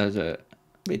was a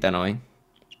bit annoying.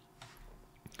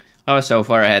 I was so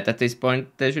far ahead at this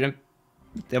point, there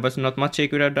was not much he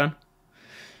could have done.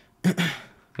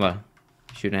 Well,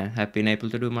 shouldn't have been able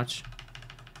to do much.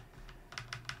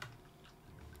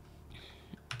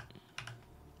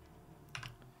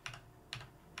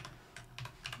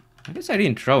 I guess I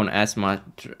didn't drone as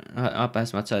much up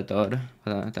as much as I thought,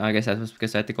 but I guess that was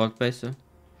because I had the gold base, so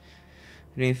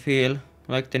I didn't feel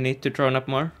like the need to drone up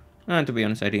more. And to be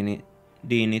honest, I do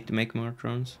need to make more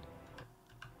drones.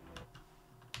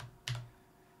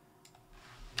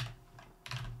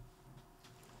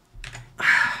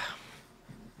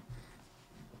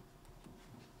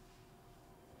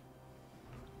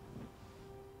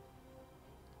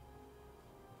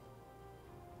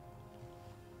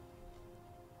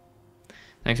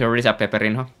 Thanks for resub,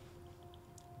 Peperinho.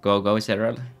 Go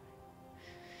Serral.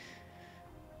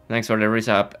 Thanks for the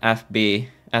resub,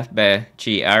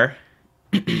 FBGR.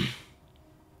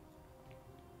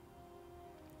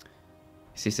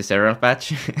 Is this the Serral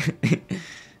patch?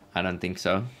 I don't think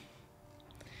so.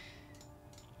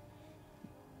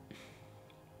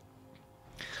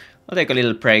 I'll take a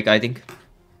little break, I think.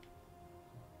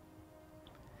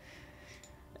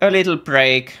 A little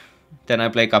break, then I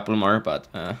play a couple more, but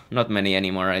not many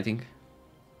anymore, I think.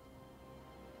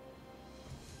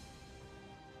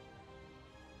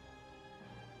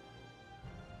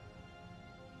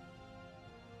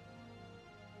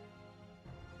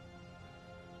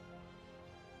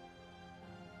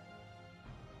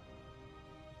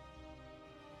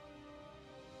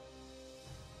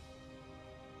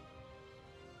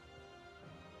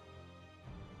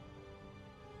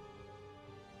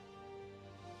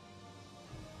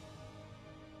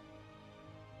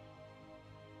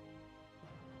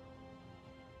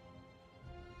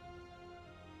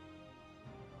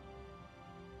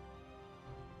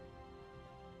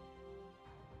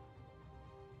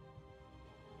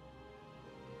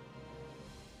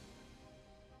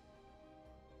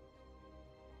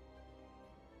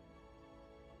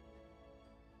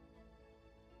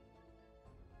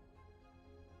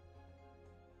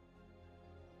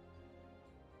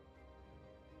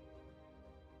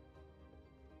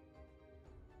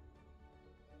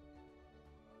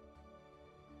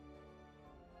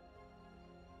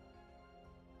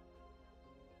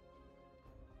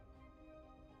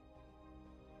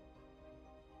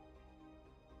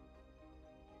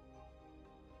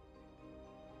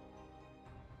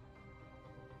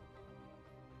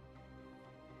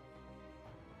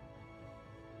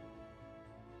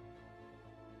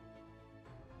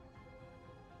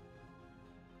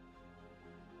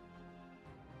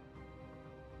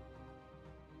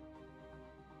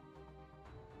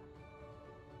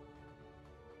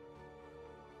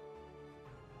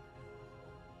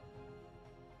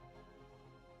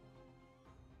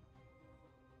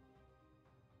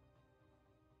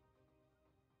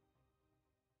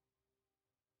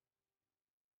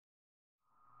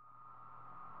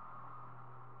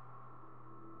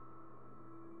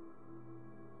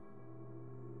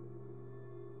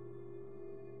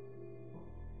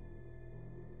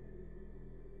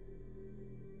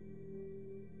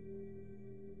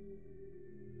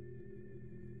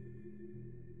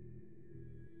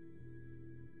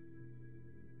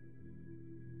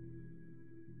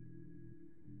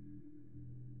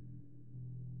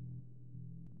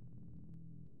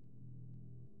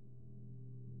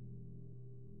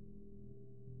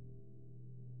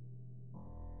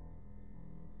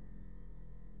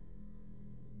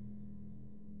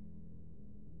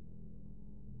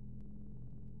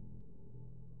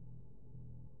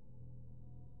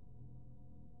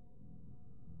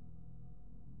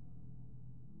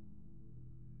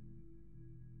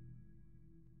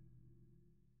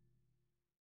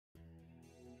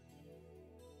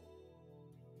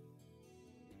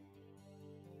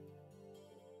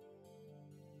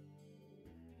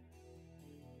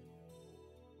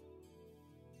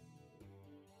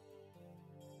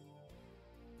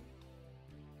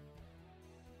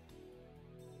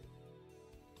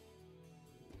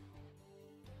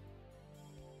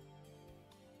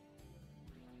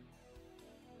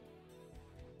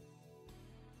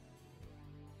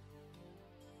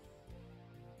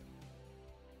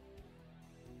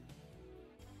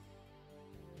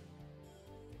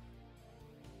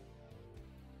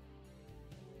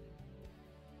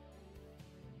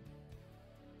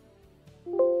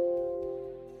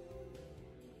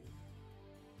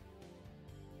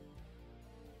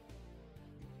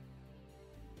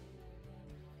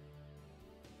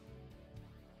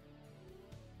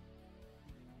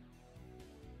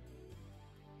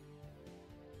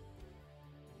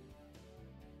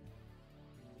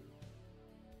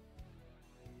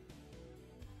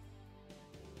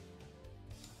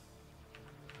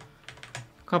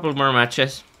 Couple more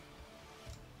matches.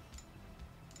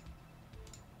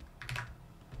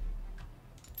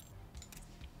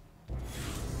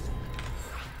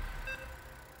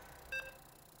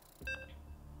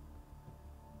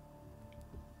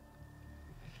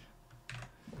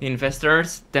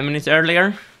 Investors 10 minutes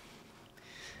earlier.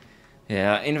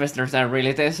 Yeah, investors are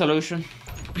really the solution.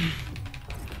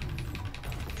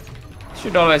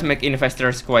 Should always make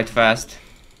investors quite fast.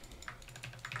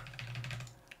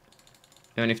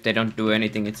 Even if they don't do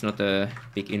anything, it's not a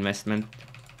big investment.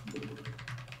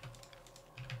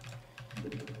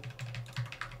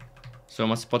 So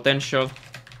much potential.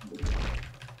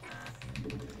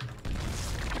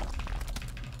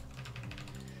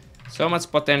 So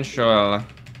much potential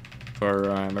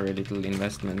for very little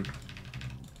investment.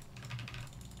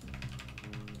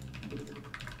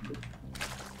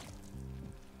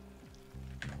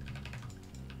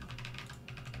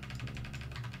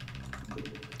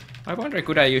 I wonder,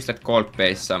 could I use that gold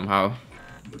base somehow?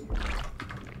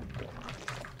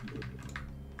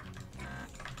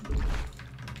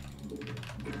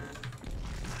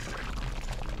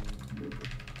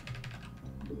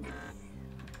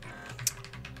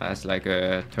 As like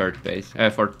a third base,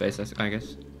 fourth base, I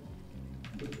guess.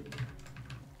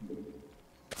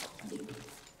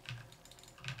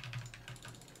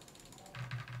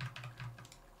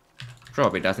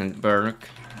 Probably doesn't work.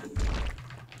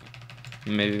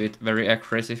 Maybe with very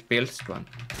aggressive builds, but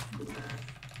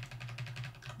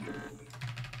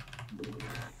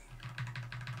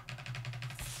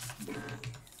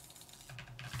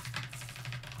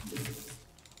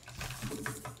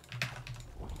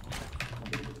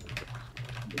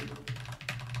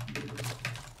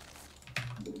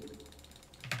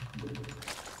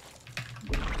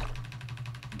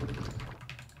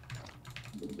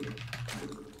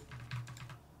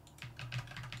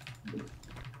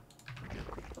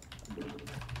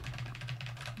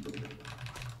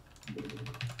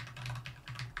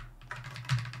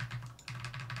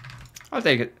I'll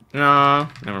take it. No,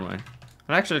 never mind.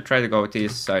 I'll actually try to go with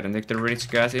this side and take the rich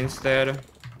gas instead.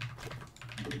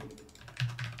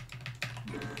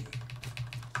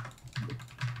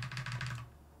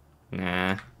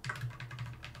 Nah.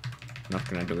 Not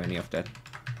gonna do any of that.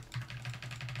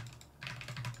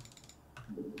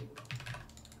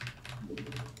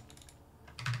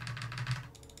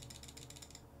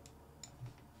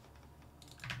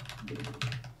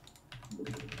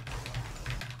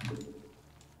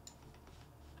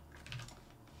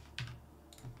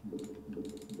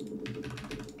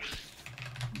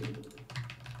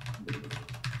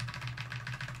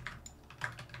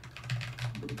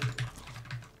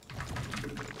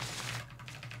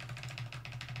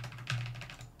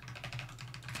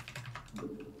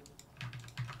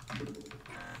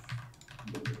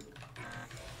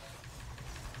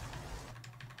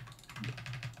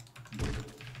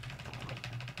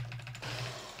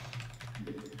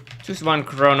 Just one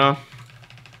chrono.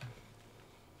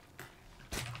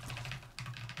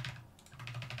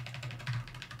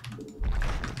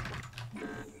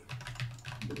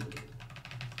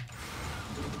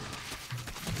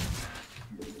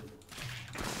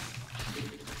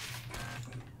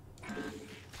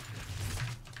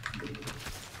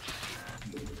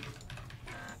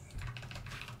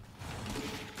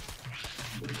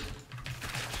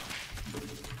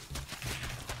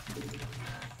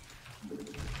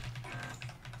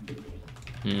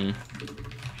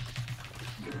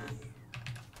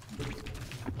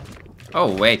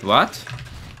 Oh wait, what?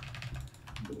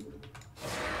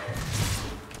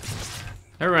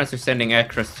 Everyone's just sending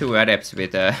across 2 adepts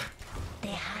with The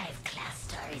hive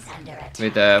cluster is under attack.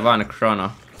 with 1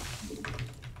 chrono.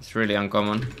 It's really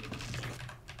uncommon.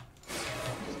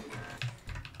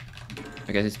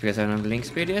 I guess it's because I don't have link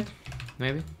speed yet,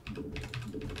 maybe.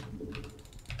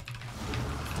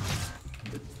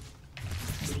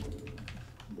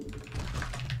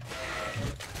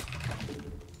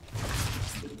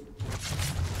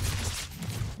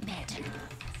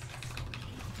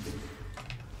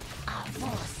 Our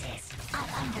forces are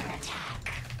under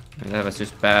attack. That was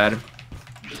just bad.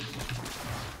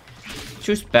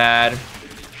 Just bad.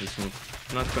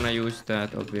 I'm not gonna use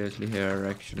that obviously here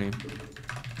actually.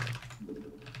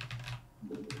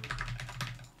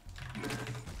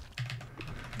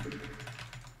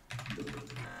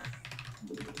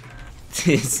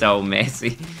 It's so messy.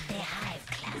 The hive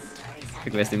cluster is under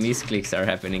Because the misclicks are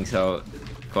happening so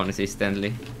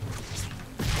consistently.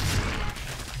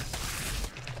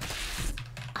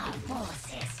 Our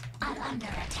forces are under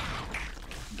attack.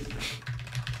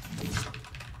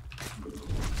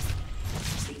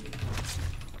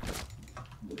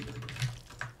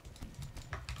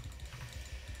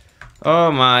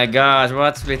 Oh my gosh,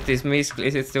 what's with this misclick?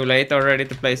 Is it too late already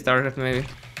to play StarCraft maybe?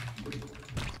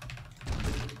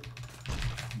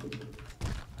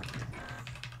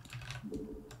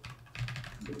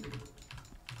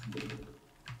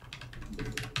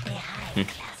 The hive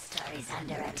cluster is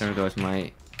under attack. There goes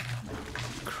my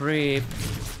creep.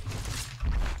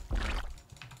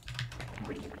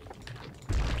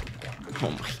 Oh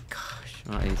my gosh,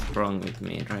 what is wrong with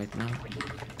me right now?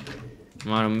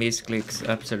 Amount of misclicks,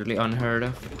 absolutely unheard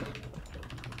of.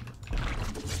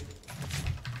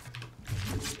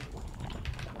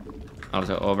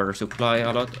 Also oversupply,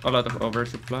 a lot of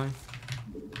oversupply.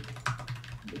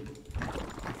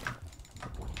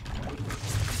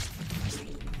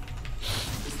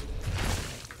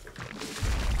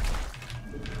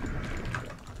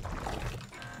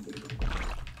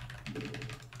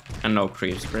 And no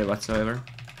creep spray whatsoever.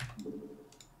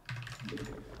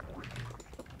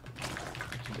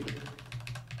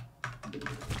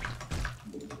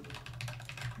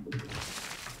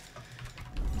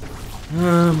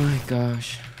 Oh my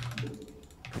gosh.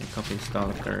 A couple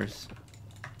stalkers.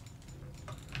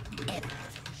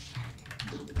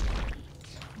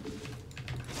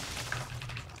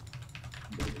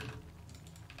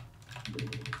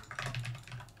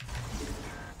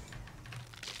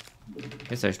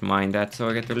 Guess I should mine that so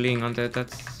I get to link on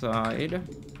that side.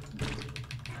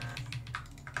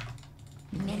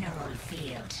 Mineral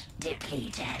field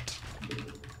depleted.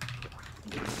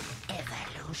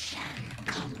 Evolution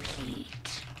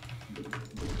complete.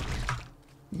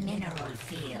 Mineral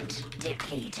field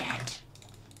depleted.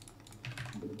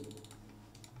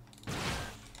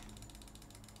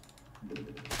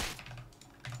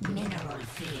 Mineral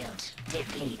field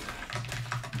depleted.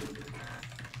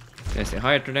 There's the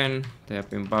hydrogen. They have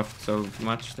been buffed so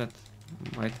much that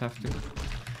might have to.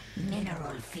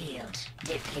 Mineral field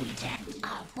depleted.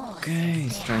 Okay,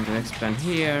 he's trying to expand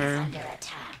here.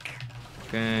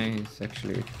 Okay, he's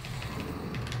actually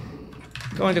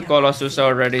going to Colossus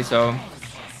already, so.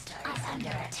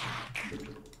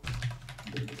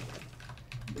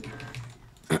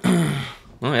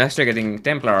 Oh, he's actually getting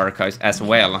Templar Archives as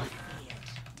well.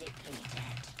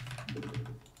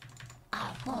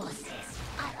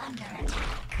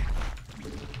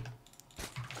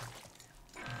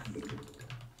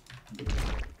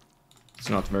 It's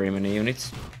not very many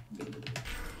units.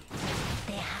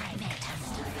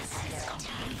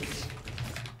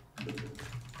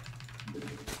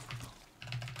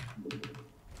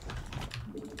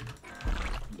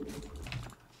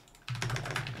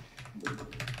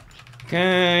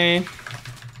 Okay.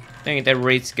 I think the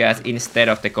rich gas instead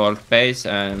of the gold base,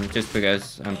 just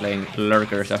because I'm playing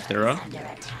lurkers after all.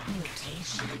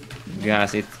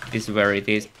 Gas it is where it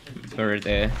is, where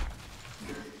the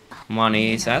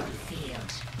money is at.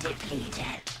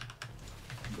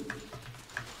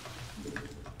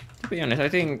 To be honest, I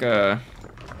think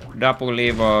double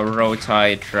lever Roach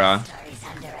Hydra.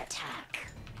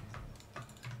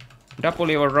 Double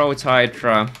lever Roach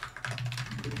Hydra.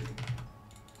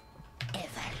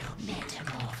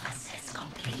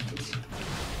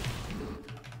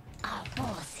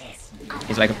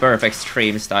 It's like a perfect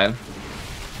stream style.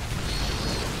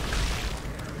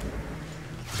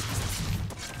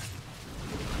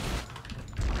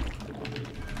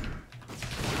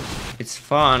 It's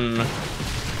fun.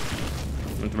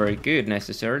 Not very good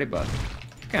necessarily, but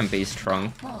it can be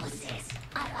strong.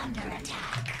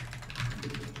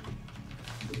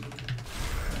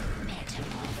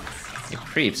 The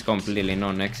creep's completely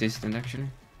non-existent actually.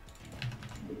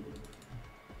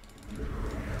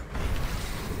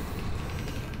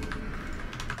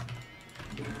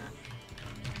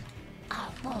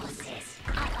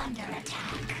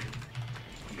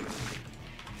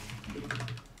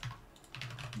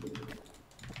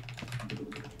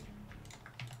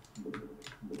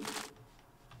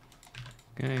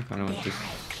 Okay, I kind of want to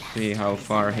see how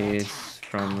far he is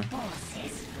from.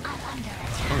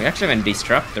 Oh, he actually went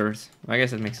disruptors. I guess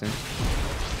that makes sense.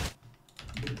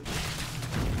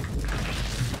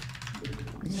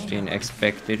 Still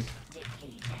expected.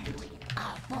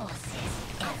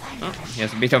 Oh, he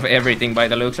has a bit of everything by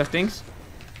the looks of things.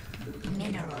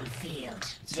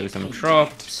 Let's do some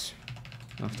drops.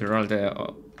 After all,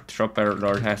 the Dropper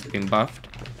Lord has been buffed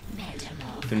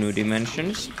to new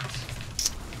dimensions.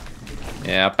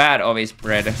 Yeah, bad of his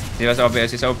bread. He was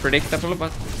obviously so predictable,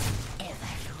 but.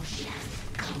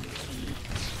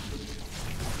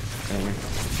 Okay.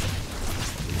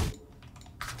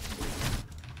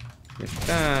 Get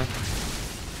that.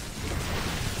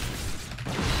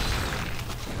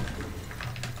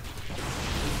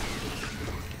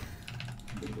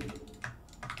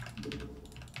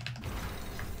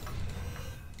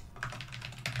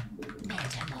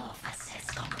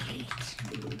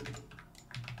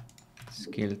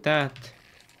 Kill that.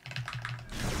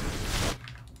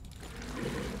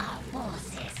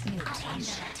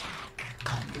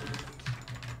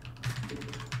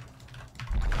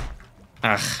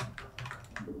 Ugh.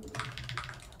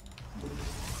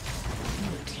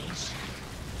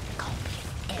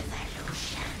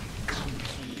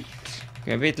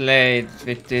 Okay, a bit late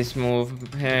with this move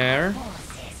here.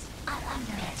 Forces are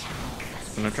under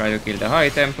attack. Gonna try to kill the High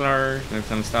Templar, maybe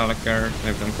some Stalker,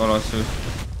 maybe some Colossus.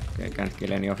 Okay, can't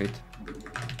kill any of it.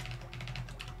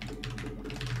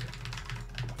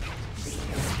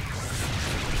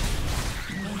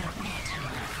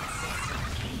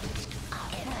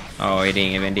 Oh, he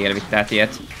didn't even deal with that yet.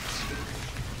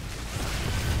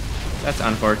 That's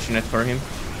unfortunate for him.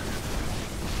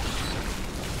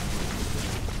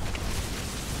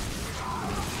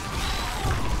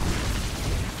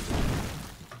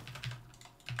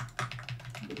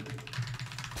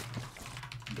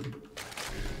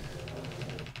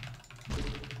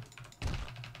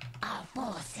 Our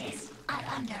forces are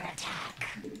under attack.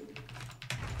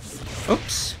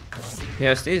 Oops.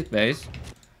 Here's this base.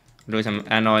 Do some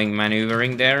annoying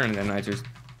maneuvering there, and then I just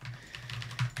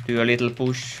do a little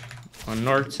push on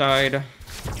north side.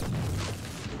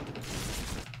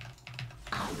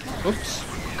 Oops.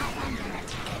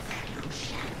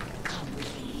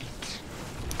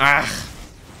 Ah!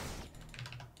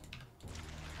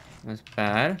 That's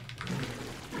bad.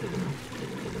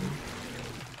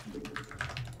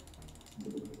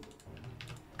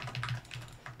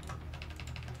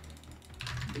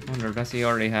 Wonder, does he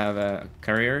already have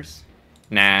carriers?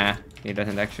 Nah, he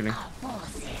doesn't actually. Our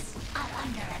forces are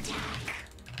under attack.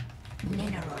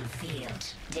 Mineral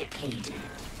field depleted.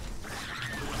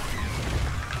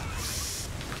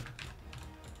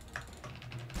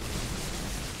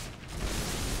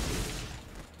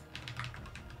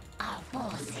 Our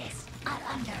forces are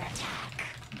under attack.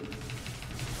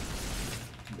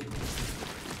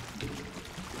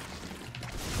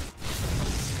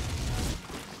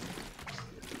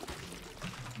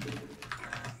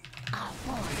 Our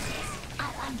forces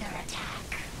are under attack.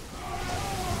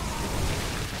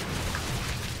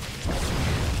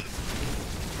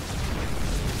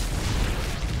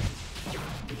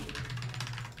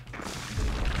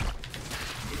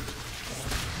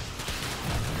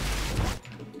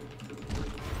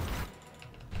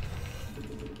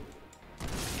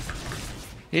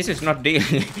 He's just not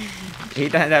dealing. He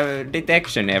doesn't have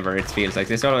detection ever, it feels like.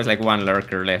 There's always like one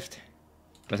lurker left.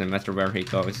 Doesn't matter where he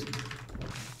goes.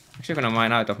 Actually gonna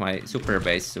mine out of my super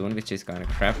base soon, which is kinda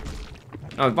crap.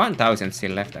 Oh, 1000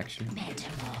 still left actually.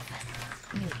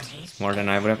 More than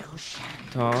I would have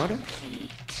thought.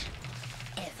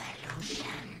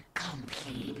 Evolution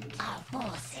complete. Our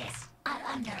forces are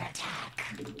under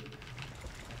attack.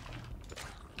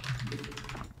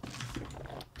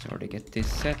 Let's already get this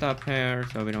set up here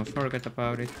so we don't forget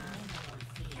about it.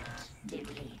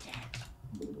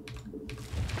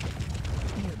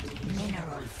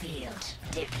 Mineral field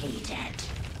depleted.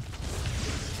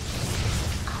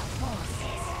 Our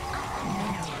forces are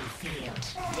mineral field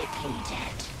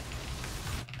depleted.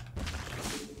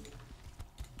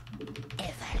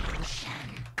 Evolution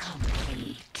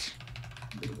complete.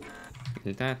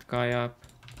 Fill that guy up.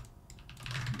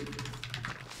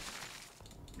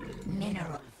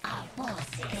 Mineral. Our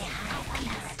forces. The high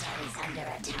cluster is under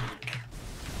attack.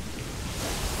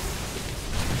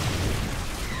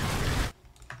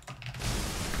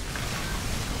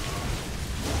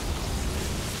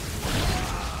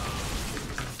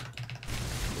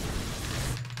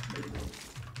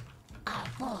 Our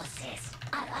forces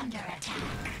are under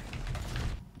attack.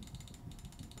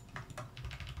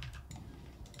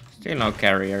 Still no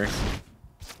carriers.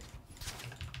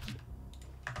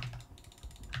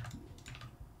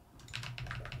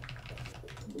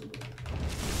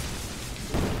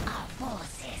 Our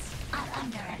forces are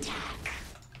under attack.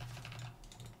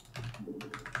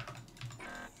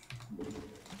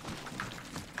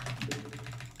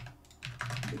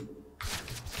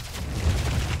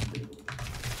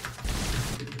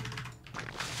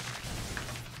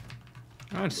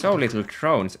 Oh, so little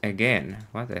drones again.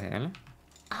 What the hell?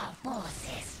 Our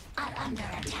forces are under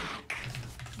attack.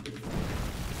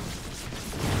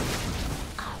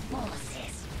 Our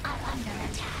forces are under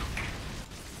attack.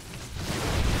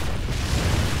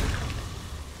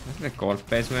 That's the golf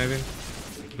base maybe?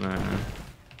 Nah.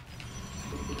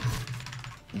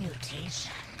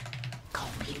 Mutation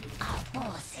complete. Our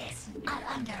forces are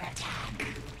under attack.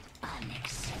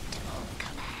 Unacceptable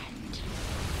command.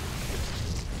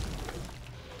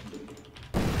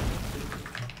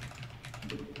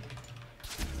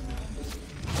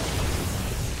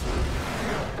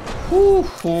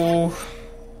 Woohoo!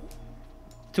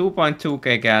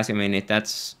 2.2k gas a minute.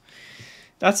 That's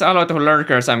a lot of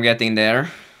lurkers I'm getting there.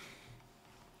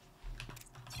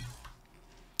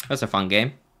 That's a fun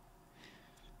game.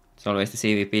 It's always the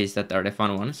CVPs that are the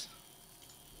fun ones.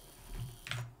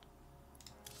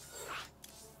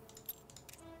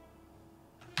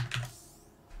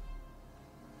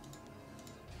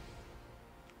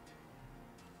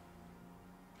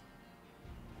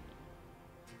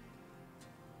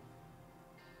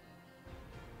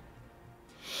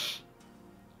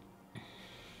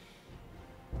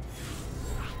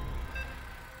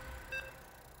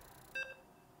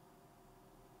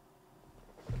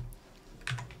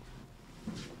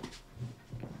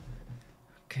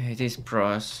 Okay, this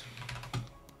pros.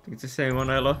 It's the same one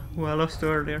I lost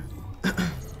earlier.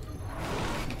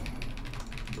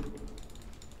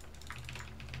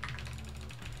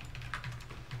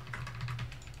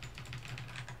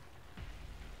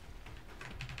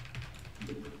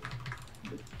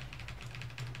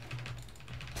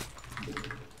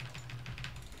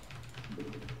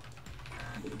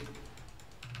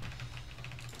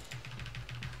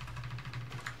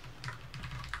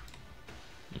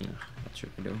 What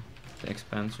should we do? The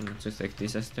expansion, let's just take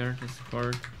this as there, this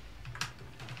card.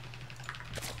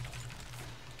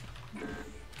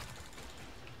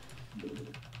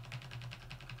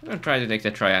 I'm gonna try to take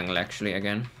the triangle actually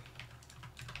again.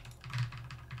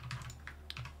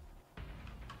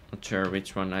 Not sure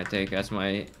which one I take as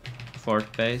my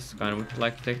fourth base. Kind of would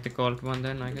like to take the gold one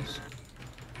then, I guess.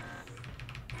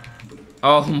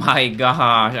 Oh my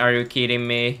god, are you kidding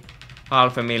me?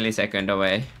 Half a millisecond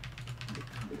away.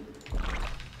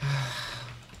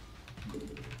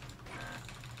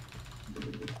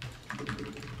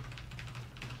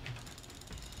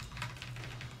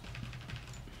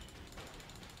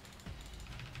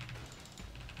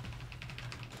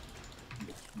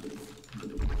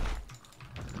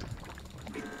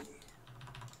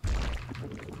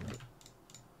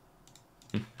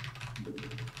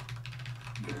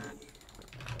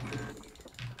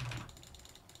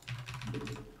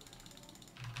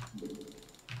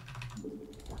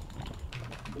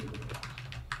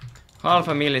 Half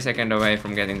a millisecond away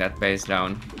from getting that base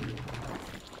down.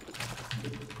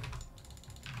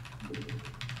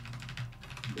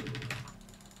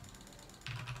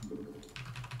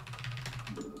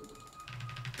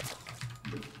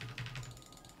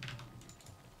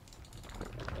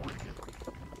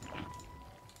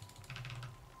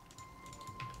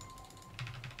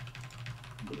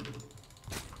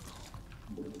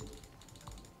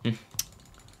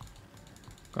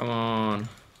 Come on.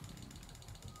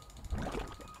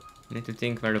 I need to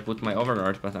think where to put my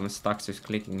overlord, but I'm stuck just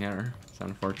clicking here. It's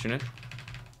unfortunate.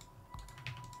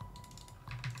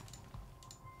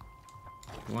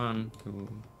 One, two,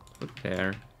 put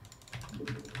there.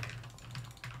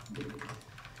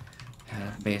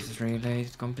 Base is really late,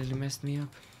 it completely messed me up.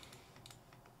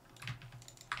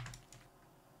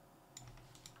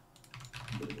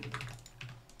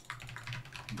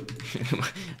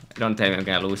 Don't tell me I'm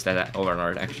gonna lose that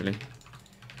overlord actually.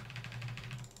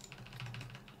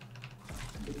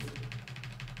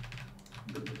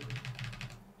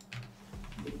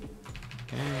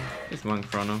 Okay, just one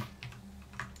chrono.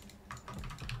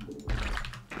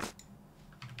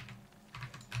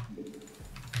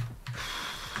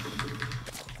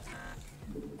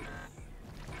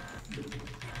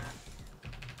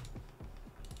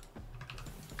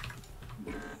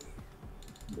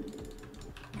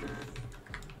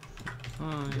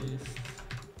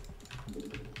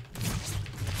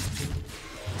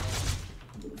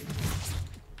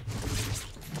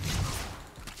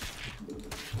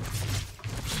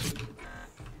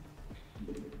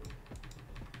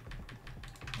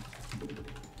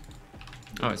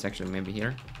 Oh, it's actually maybe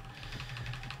here.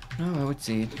 No, I would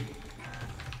see it.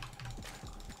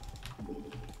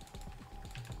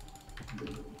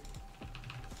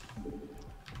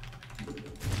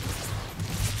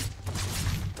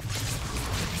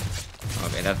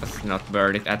 Okay, that was not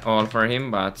worth it at all for him,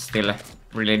 but still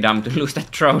really dumb to lose that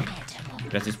throne.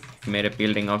 That just made a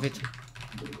building of it.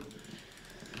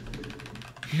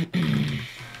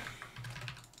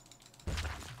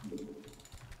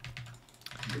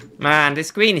 Man, this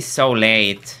queen is so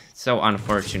late. So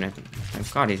unfortunate.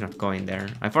 Thank God he's not going there.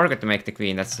 I forgot to make the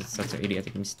queen. That's such an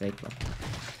idiotic mistake. But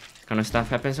this kind of stuff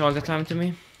happens all the time to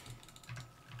me.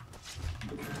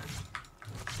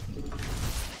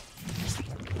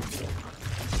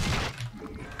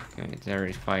 Okay, there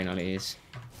it finally is.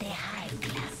 The hive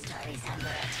cluster is under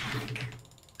attack.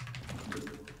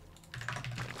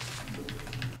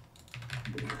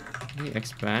 Did he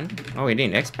expand? Oh, he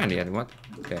didn't expand yet. What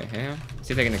the hell? Is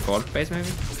he taking the cold phase maybe?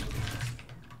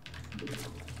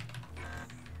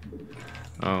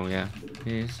 Oh yeah,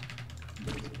 he is.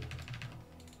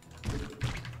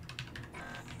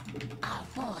 Our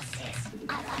forces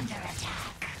are under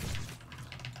attack.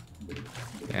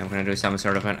 Okay, I'm gonna do some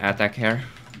sort of an attack here.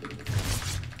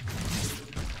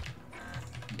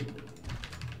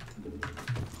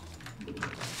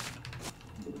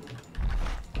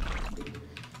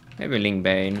 Maybe Ling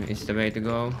Bane is the way to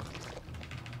go.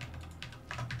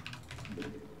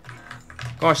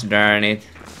 Gosh darn it.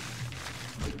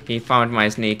 He found my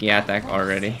sneaky attack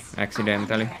already,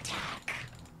 accidentally.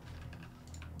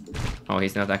 Oh,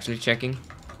 he's not actually checking.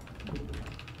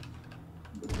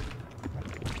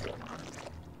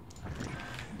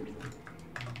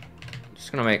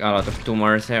 Just gonna make a lot of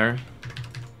tumors here.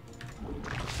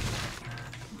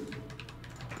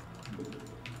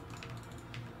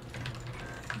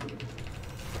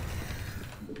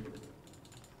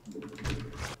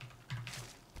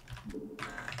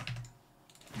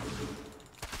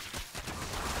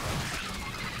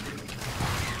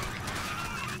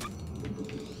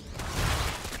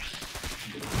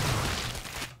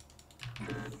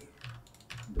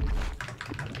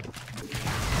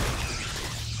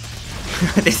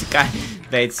 This guy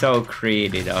played so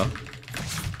greedy though.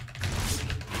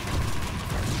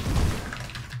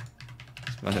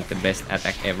 This wasn't the best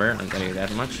attack ever, I'll tell you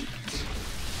that much.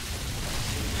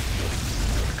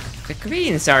 The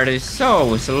queens are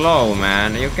so slow,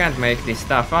 man. You can't make this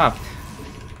stuff up.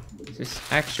 This is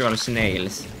actual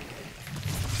snails.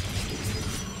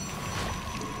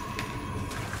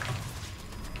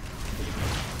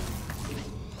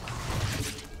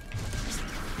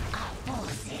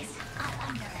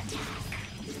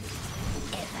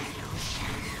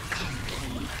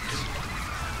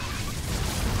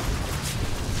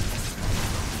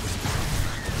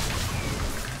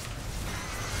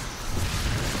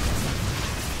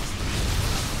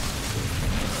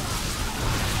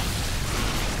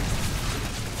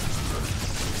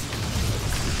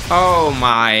 Oh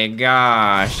my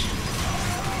gosh.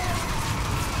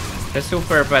 The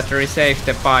super battery saved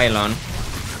the pylon.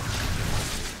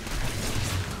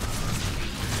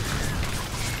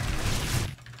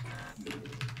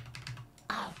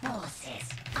 Our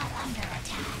forces are under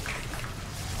attack.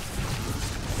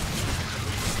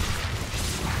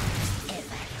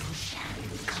 Evolution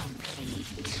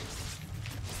complete.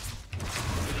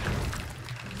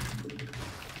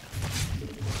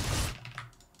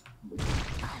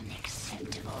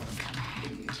 Unacceptable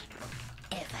command.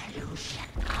 Evolution.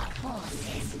 Our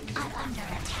forces are under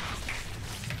attack.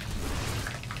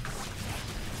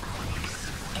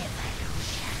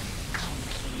 Evolution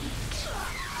complete.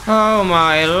 Oh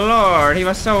my lord, he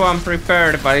was so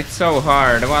unprepared, but it's so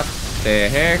hard. What the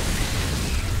heck?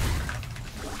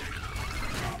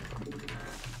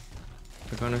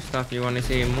 The kind of stuff you wanna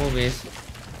see in movies.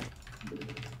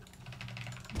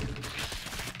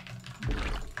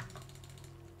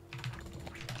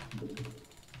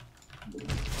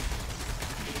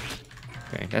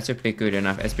 Okay, that should be good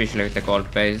enough, especially with the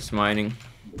gold base mining.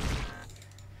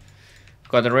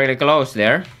 Got really close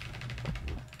there.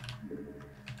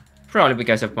 Probably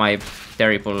because of my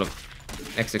terrible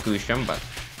execution, but...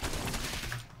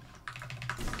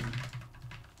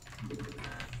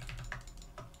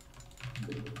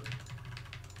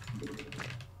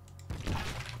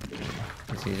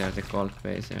 These are the gold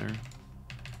base here.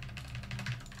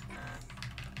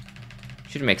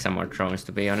 Should make some more drones,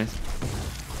 to be honest.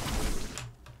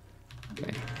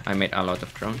 Okay, I made a lot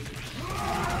of drones.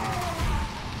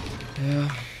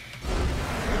 Yeah.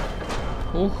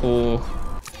 Ooh.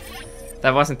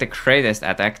 That wasn't the greatest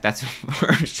attack, that's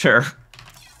for sure.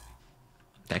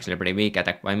 It's actually a pretty weak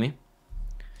attack by me.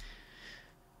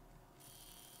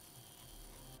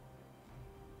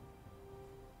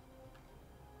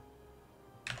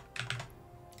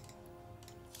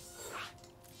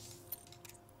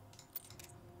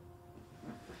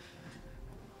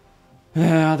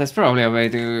 That's probably a way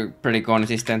to pretty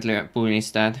consistently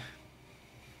punish that.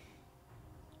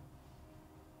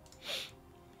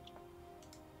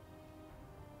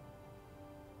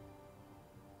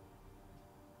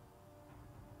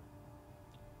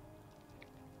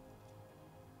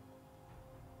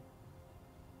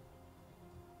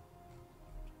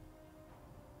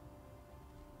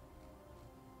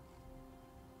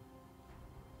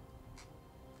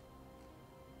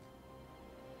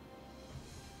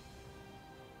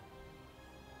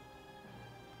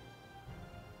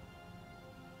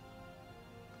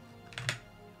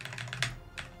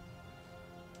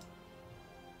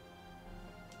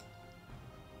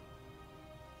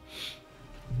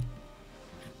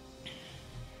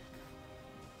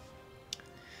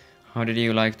 How did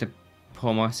you like the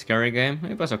Poma Scary game?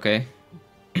 It was okay.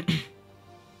 Could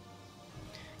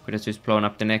have just blown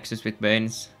up the Nexus with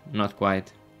Banes. Not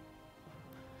quite.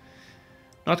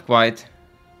 Not quite.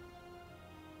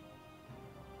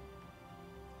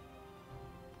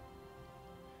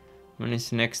 When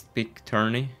is next big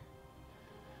tourney?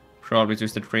 Probably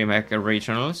just the DreamHack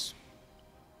Regionals.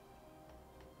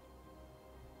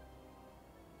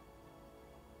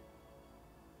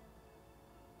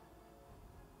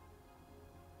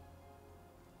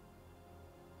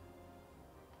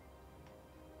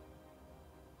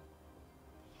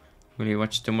 Will you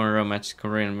watch tomorrow match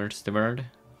Korean vs the World?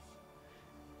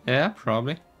 Yeah,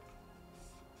 probably.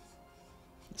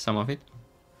 Some of it.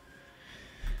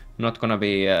 Not gonna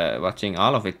be watching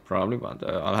all of it probably, but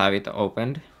I'll have it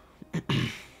opened.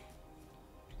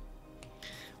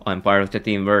 I'm part of the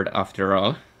team Word after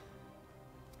all,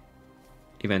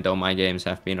 even though my games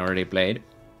have been already played.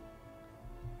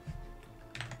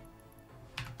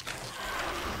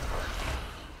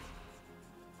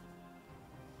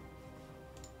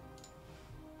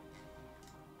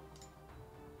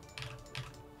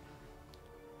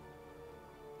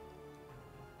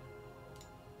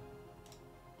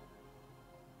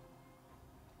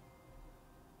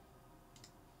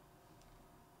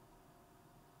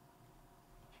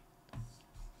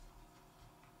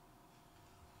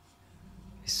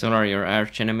 Is Solar your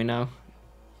arch enemy now?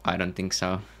 I don't think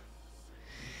so.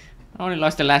 I only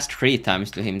lost the last 3 times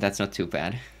to him, that's not too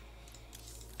bad.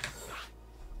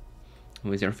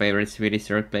 Who is your favorite Swedish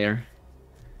Zerg player?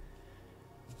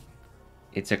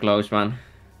 It's a close one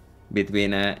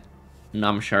between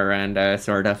Namshar and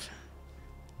sort of.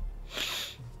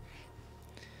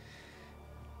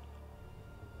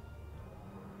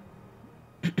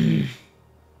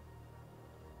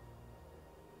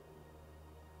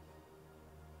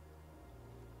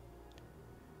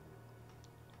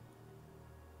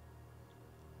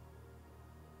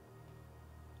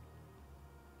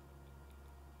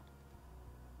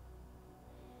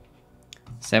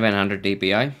 $700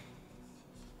 DPI.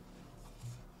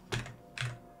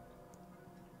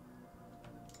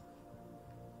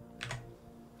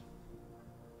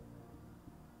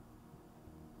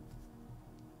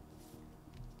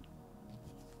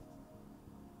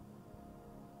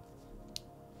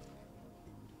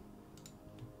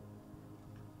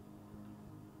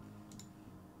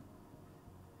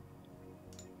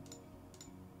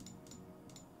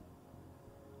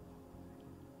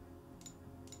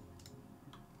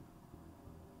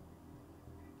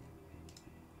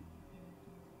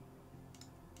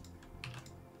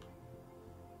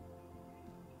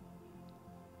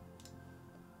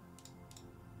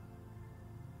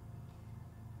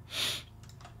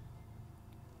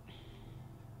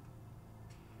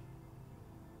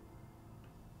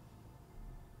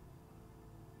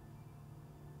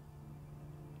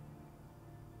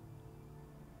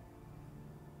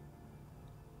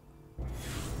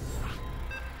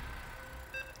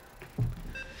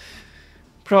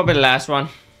 Probably the last one.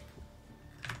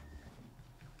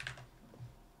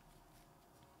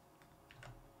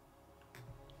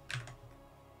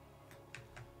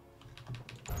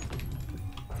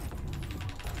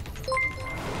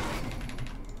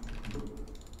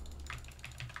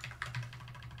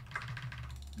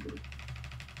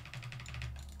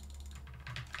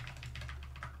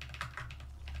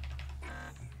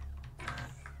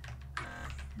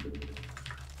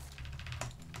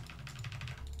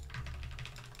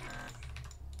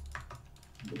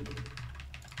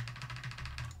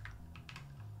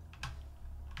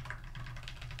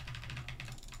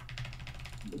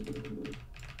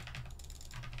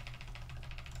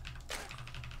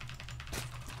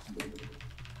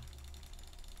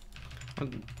 I'll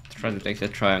try to take the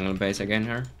triangle base again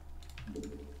here.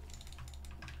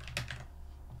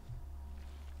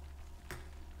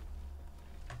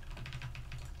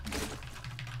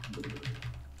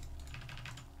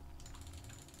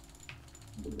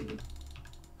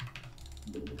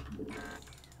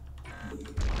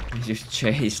 He just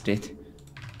chased it.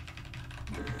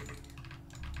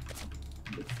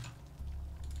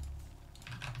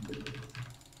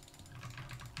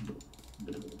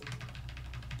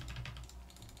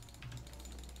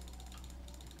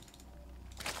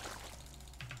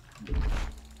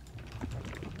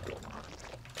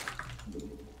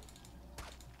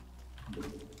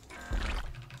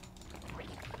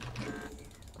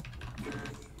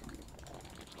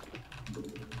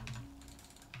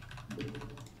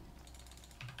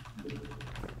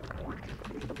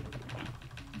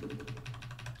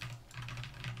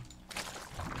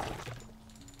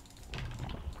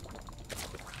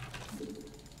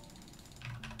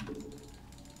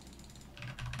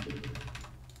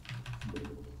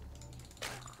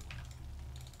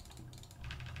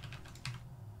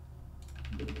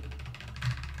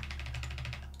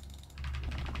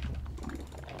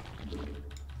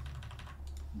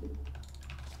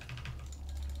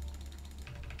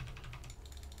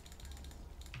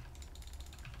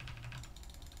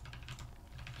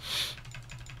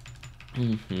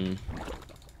 Mm-hmm.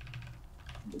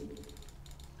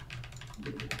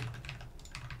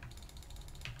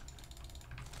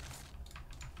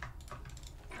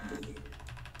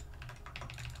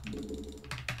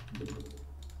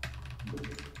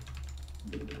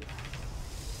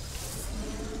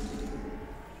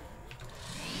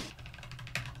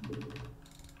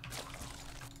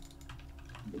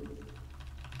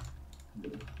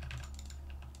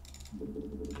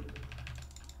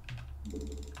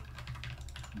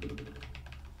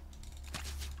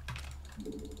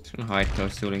 Gonna hide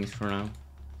those two links for now.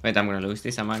 Wait, I'm gonna lose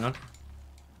this, am I not?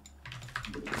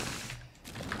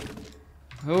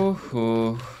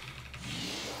 Oh.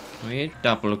 Wait,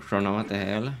 double chrono, what the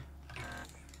hell?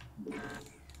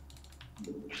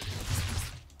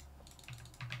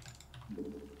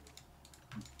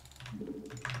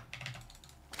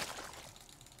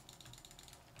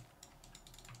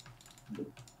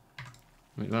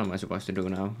 Wait, what am I supposed to do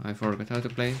now? I forgot how to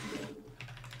play.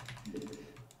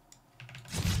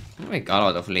 I make a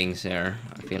lot of links here.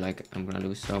 I feel like I'm gonna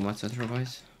lose so much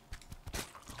otherwise.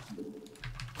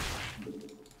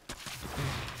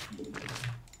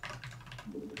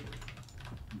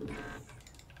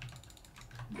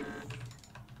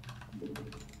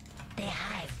 The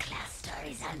hive cluster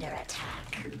is under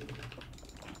attack.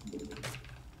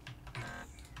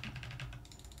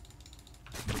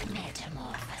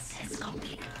 Metamorphosis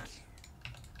complete.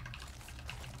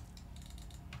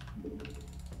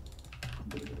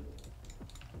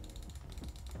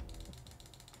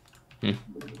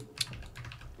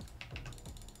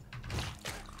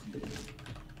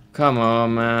 Come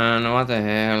on, man, what the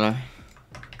hell?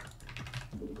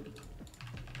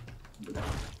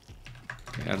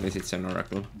 Okay, at least it's an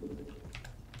oracle.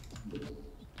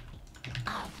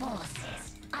 Our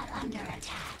forces are under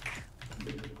attack.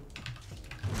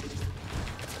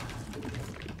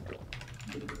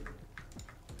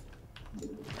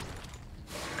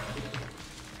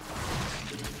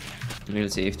 We'll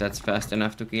see if that's fast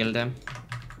enough to kill them.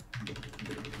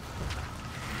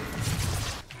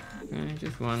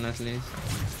 Just one at least.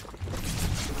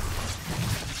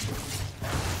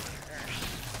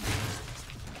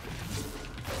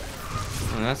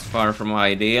 Well, that's far from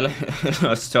ideal.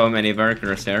 Lost so many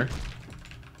workers there.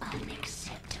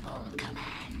 Unacceptable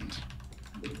command.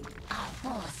 Our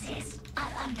forces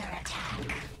are under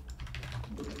attack.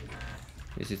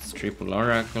 Is it triple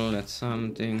oracle? That's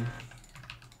something.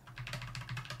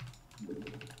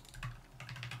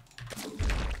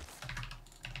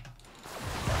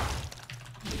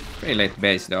 Pretty late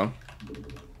base though.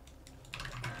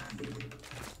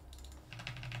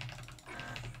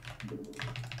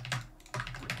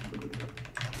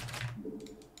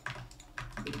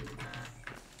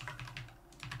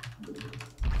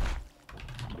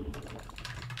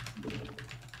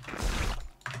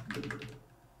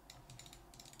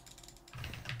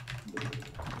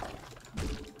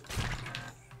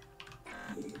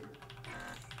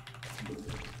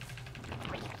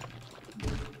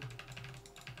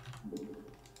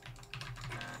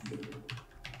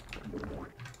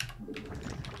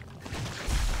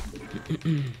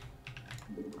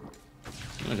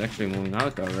 It's actually moving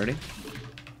out already.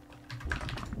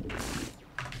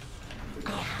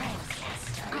 The hive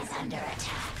cluster is under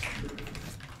attack.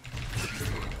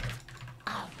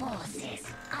 Our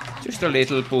forces are Just a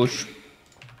little push.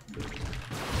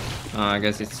 I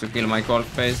guess it's to kill my cold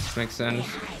face, makes sense.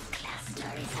 hive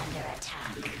cluster is under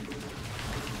attack.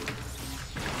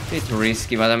 Bit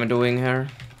risky what I'm doing here.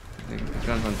 I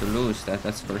don't want to lose that,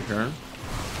 that's for sure.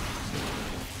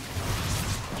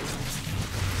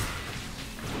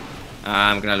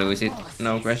 I'm gonna lose it,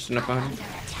 no question about it.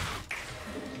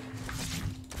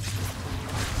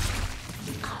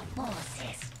 Our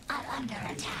forces are under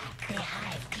attack. The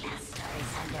hive cluster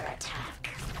is under attack.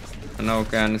 No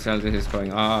cancel, this is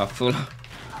going awful.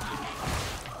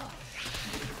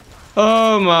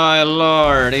 Oh my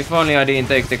lord, if only I didn't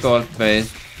take the cold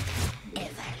phase.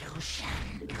 Evolution.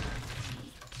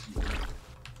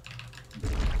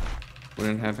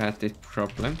 Wouldn't have had this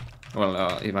problem.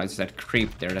 Well, if I just had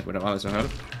creep there, that would have also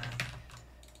helped.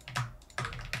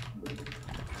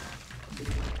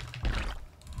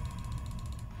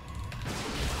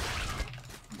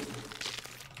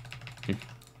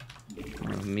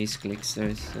 Misclicks,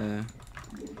 there's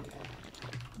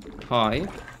high.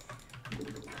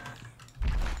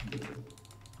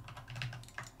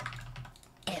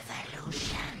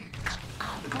 Evolution.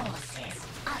 Our forces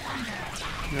are under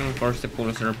attack. And of course the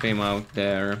pulsar beam out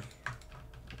there.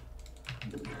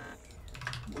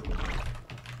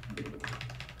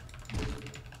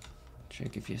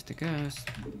 Check if he has the gas.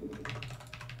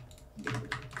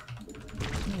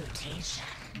 Mutation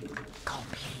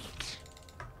complete.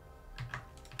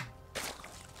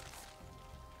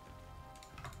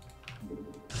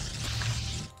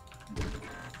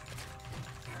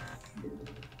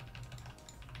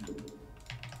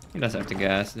 He does have the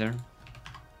gas there.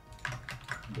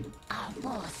 Our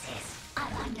forces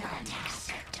are under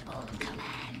unacceptable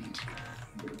command.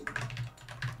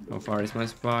 How far is my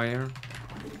spire?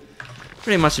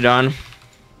 Pretty much done.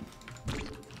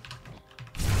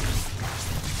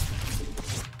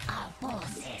 Our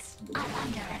forces are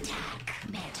under attack.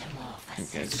 Metamorphosis.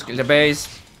 Okay, let's Kill the base.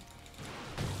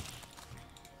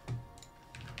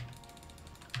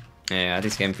 Yeah,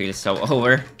 this game feels so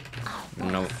over.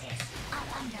 No.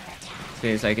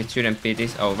 Feels like it shouldn't be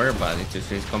this over, but it just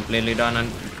feels completely done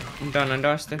and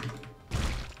dusted.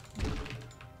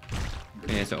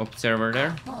 There's an observer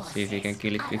there. See if we can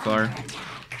kill it before.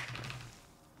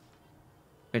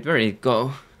 Wait, where did it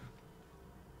go?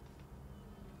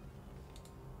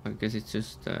 I guess it's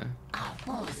just oh,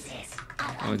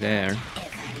 there.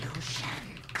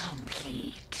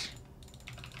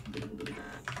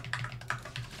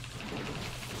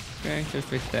 Okay, just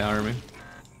with the army.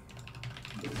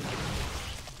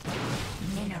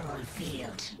 Mineral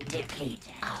field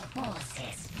depleted. Our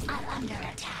forces are under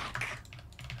attack.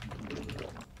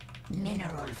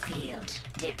 Mineral field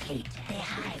depleted. The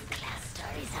hive cluster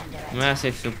is under attack.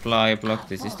 Massive supply block.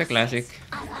 This is the classic.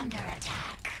 Are under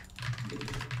attack.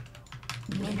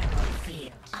 Mineral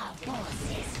field. Our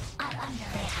forces are under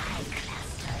the hive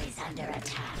cluster is under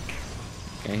attack.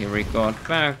 Okay, he recalled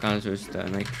back. I'll just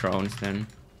make drones then.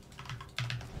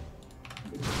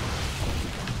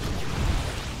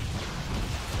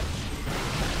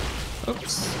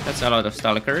 Oops, that's a lot of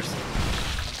stalkers.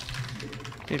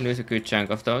 Did lose a good chunk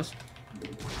of those.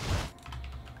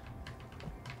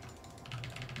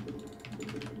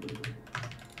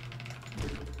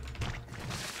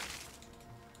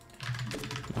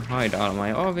 I'll hide all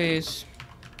my obvious.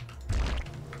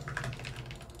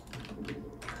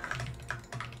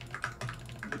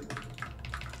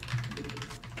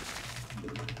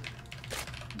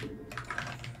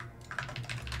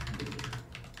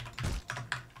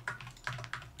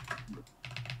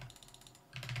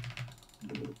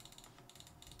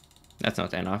 That's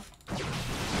not enough.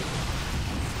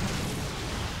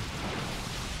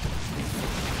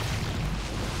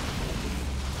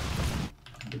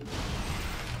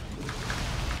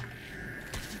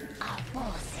 Our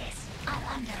forces are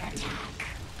under attack.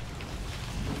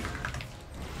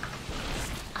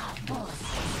 Our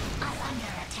forces are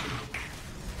under attack.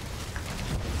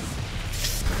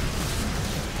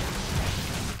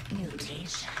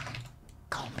 Mutation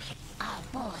complete. Our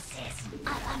forces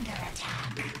are under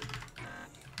attack.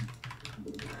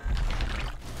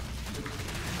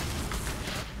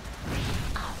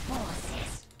 Our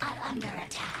forces are under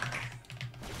attack.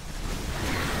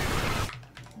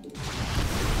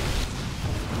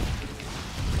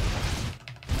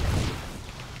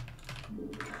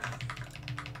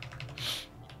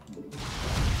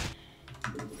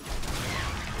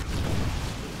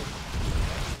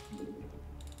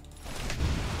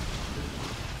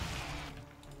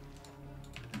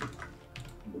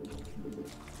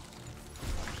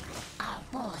 Our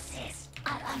forces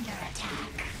are under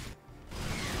attack.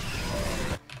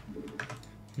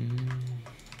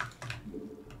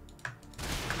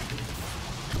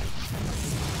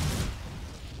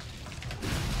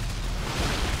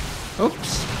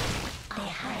 Oops. The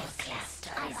hive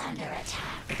cluster is under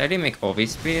attack. Did I didn't make OV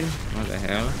speed? What the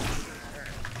hell?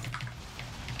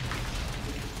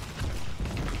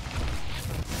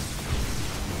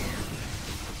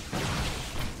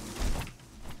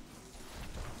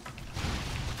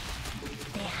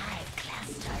 The hive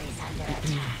cluster is under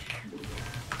attack.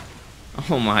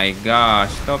 Oh my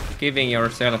gosh, stop giving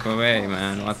yourself away,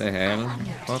 man. What the hell?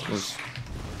 Focus.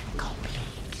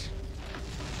 Complete.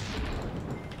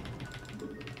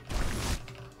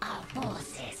 Our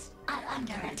forces are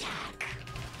under attack.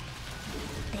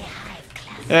 The hive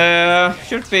cluster.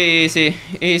 Should be easy.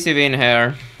 Easy win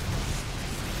here.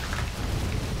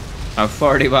 Oh,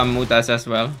 41 mutas as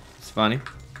well. It's funny.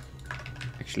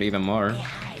 Actually, even more. The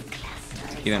hive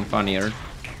cluster is Even funnier.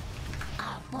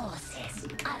 Our forces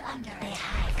are under attack. The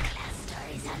hive cluster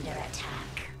is under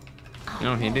attack.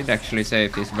 No, he did actually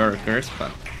save his workers,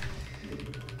 but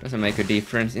doesn't make a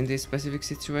difference in this specific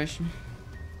situation.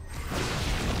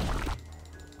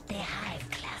 The hive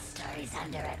cluster is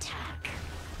under attack.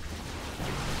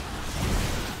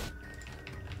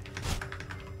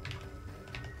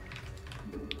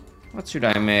 What should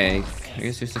I make? I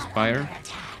guess just a spire. Under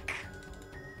attack.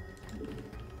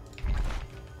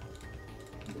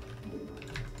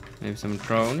 Maybe some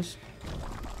drones.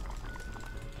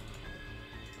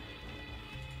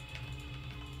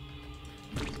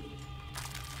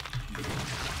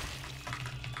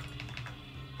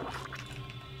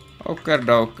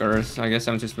 Okerdokers. I guess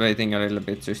I'm just waiting a little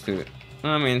bit just to...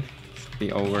 I mean, should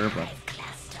be over, but... Hive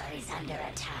cluster is under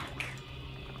attack.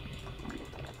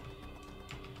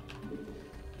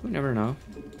 we never know.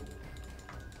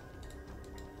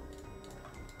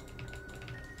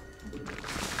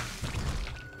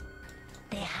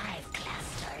 The hive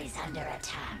cluster is under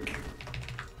attack.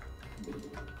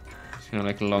 You know,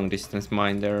 like a long distance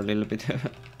mine there a little bit.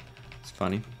 It's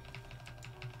funny.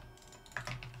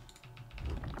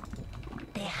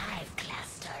 The hive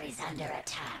cluster is under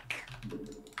attack.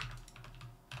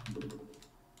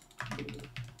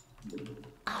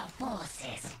 Our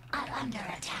forces are under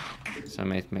attack. So I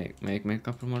might make a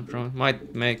couple more drones.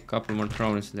 Might make a couple more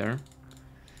drones there.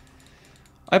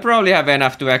 I probably have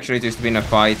enough to actually just win a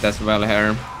fight as well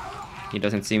here. He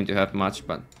doesn't seem to have much,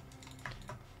 but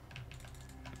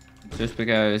just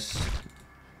because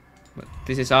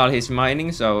this is all his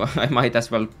mining, so I might as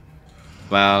well.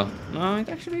 Well, no, it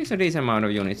actually is a decent amount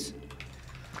of units.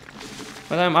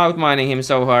 But I'm out mining him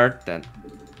so hard that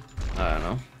I don't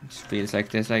know. It feels like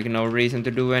there's like no reason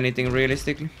to do anything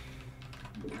realistically.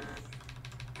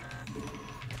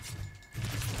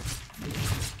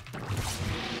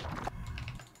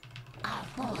 Our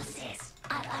forces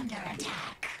are under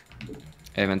attack.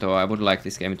 Even though I would like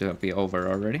this game to be over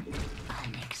already.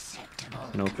 Unacceptable.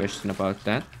 No question about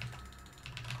that.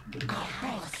 Our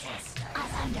forces are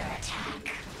under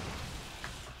attack.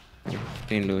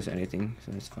 Didn't lose anything,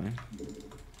 so it's fine.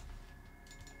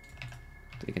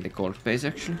 Taking the cold space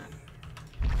actually.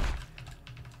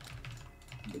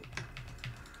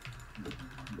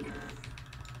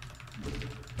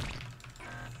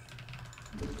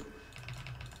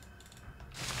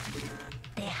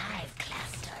 The hive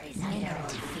cluster is mineral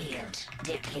field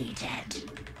depleted.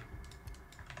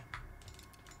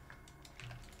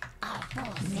 Our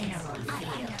forces mineral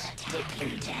field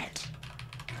depleted.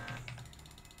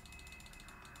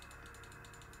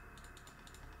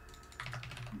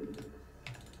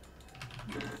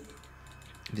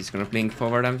 If he's gonna blink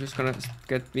forward, I'm just gonna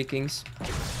get Vikings.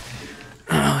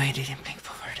 Oh, he didn't blink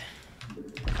forward.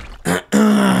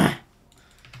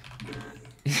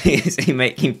 Is he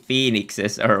making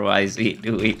phoenixes or what is he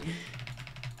doing?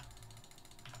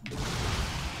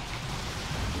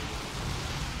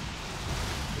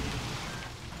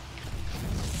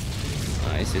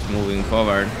 Nice, he's moving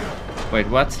forward. Wait,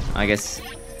 what? I guess.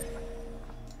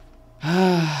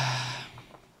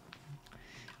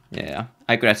 Yeah,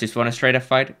 I could have just won a straight up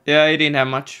fight. Yeah, I didn't have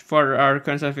much for our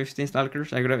console 15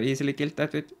 Stalkers. I could have easily killed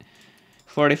that with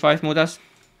 45 mutas.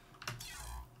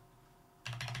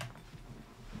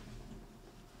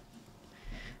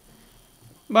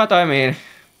 But I mean,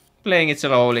 playing it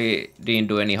slowly didn't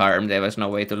do any harm. There was no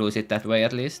way to lose it that way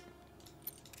at least.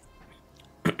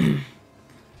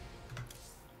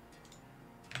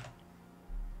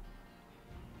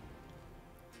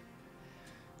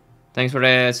 Thanks for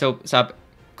the sub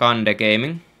Kande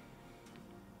Gaming.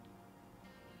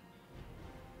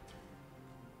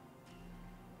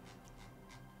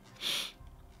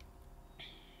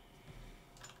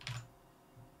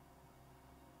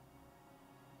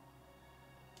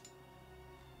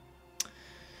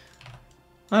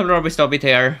 I'll probably stop it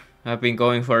here. I've been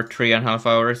going for 3.5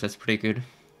 hours. That's pretty good.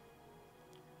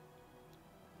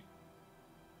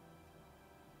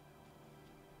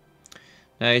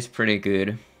 That is pretty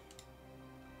good.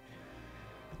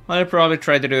 I'll probably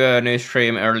try to do a new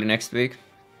stream early next week.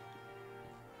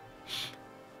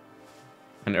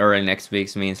 And early next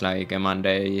week means like a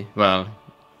Monday, well,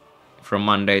 from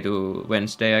Monday to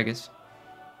Wednesday, I guess.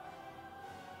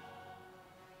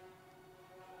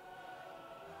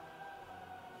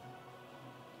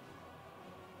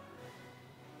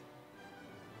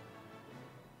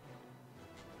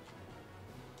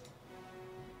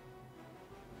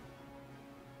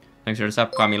 Thanks for the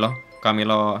sub, Camilo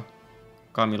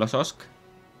Sosk.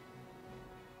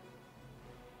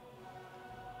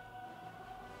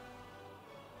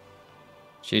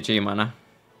 GG, mana.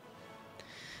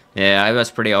 Yeah, I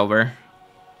was pretty over.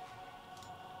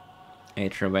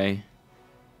 8 away.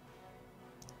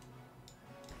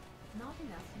 Not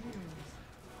enough minerals.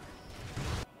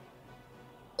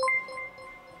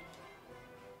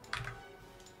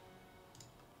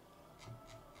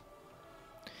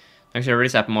 Thanks for the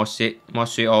resap,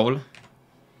 Mossy Owl.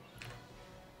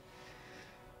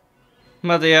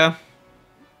 But yeah,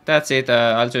 that's it.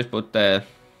 I'll just put the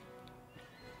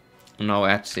no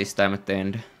ads this time at the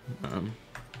end.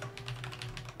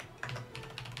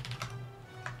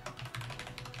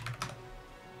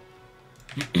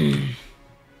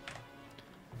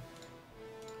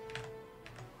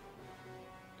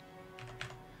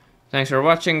 Thanks for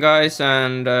watching, guys,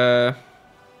 and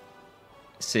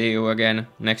see you again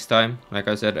next time. Like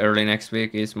I said, early next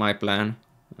week is my plan,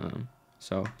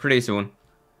 so pretty soon.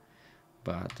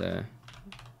 But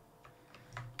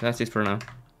that's it for now.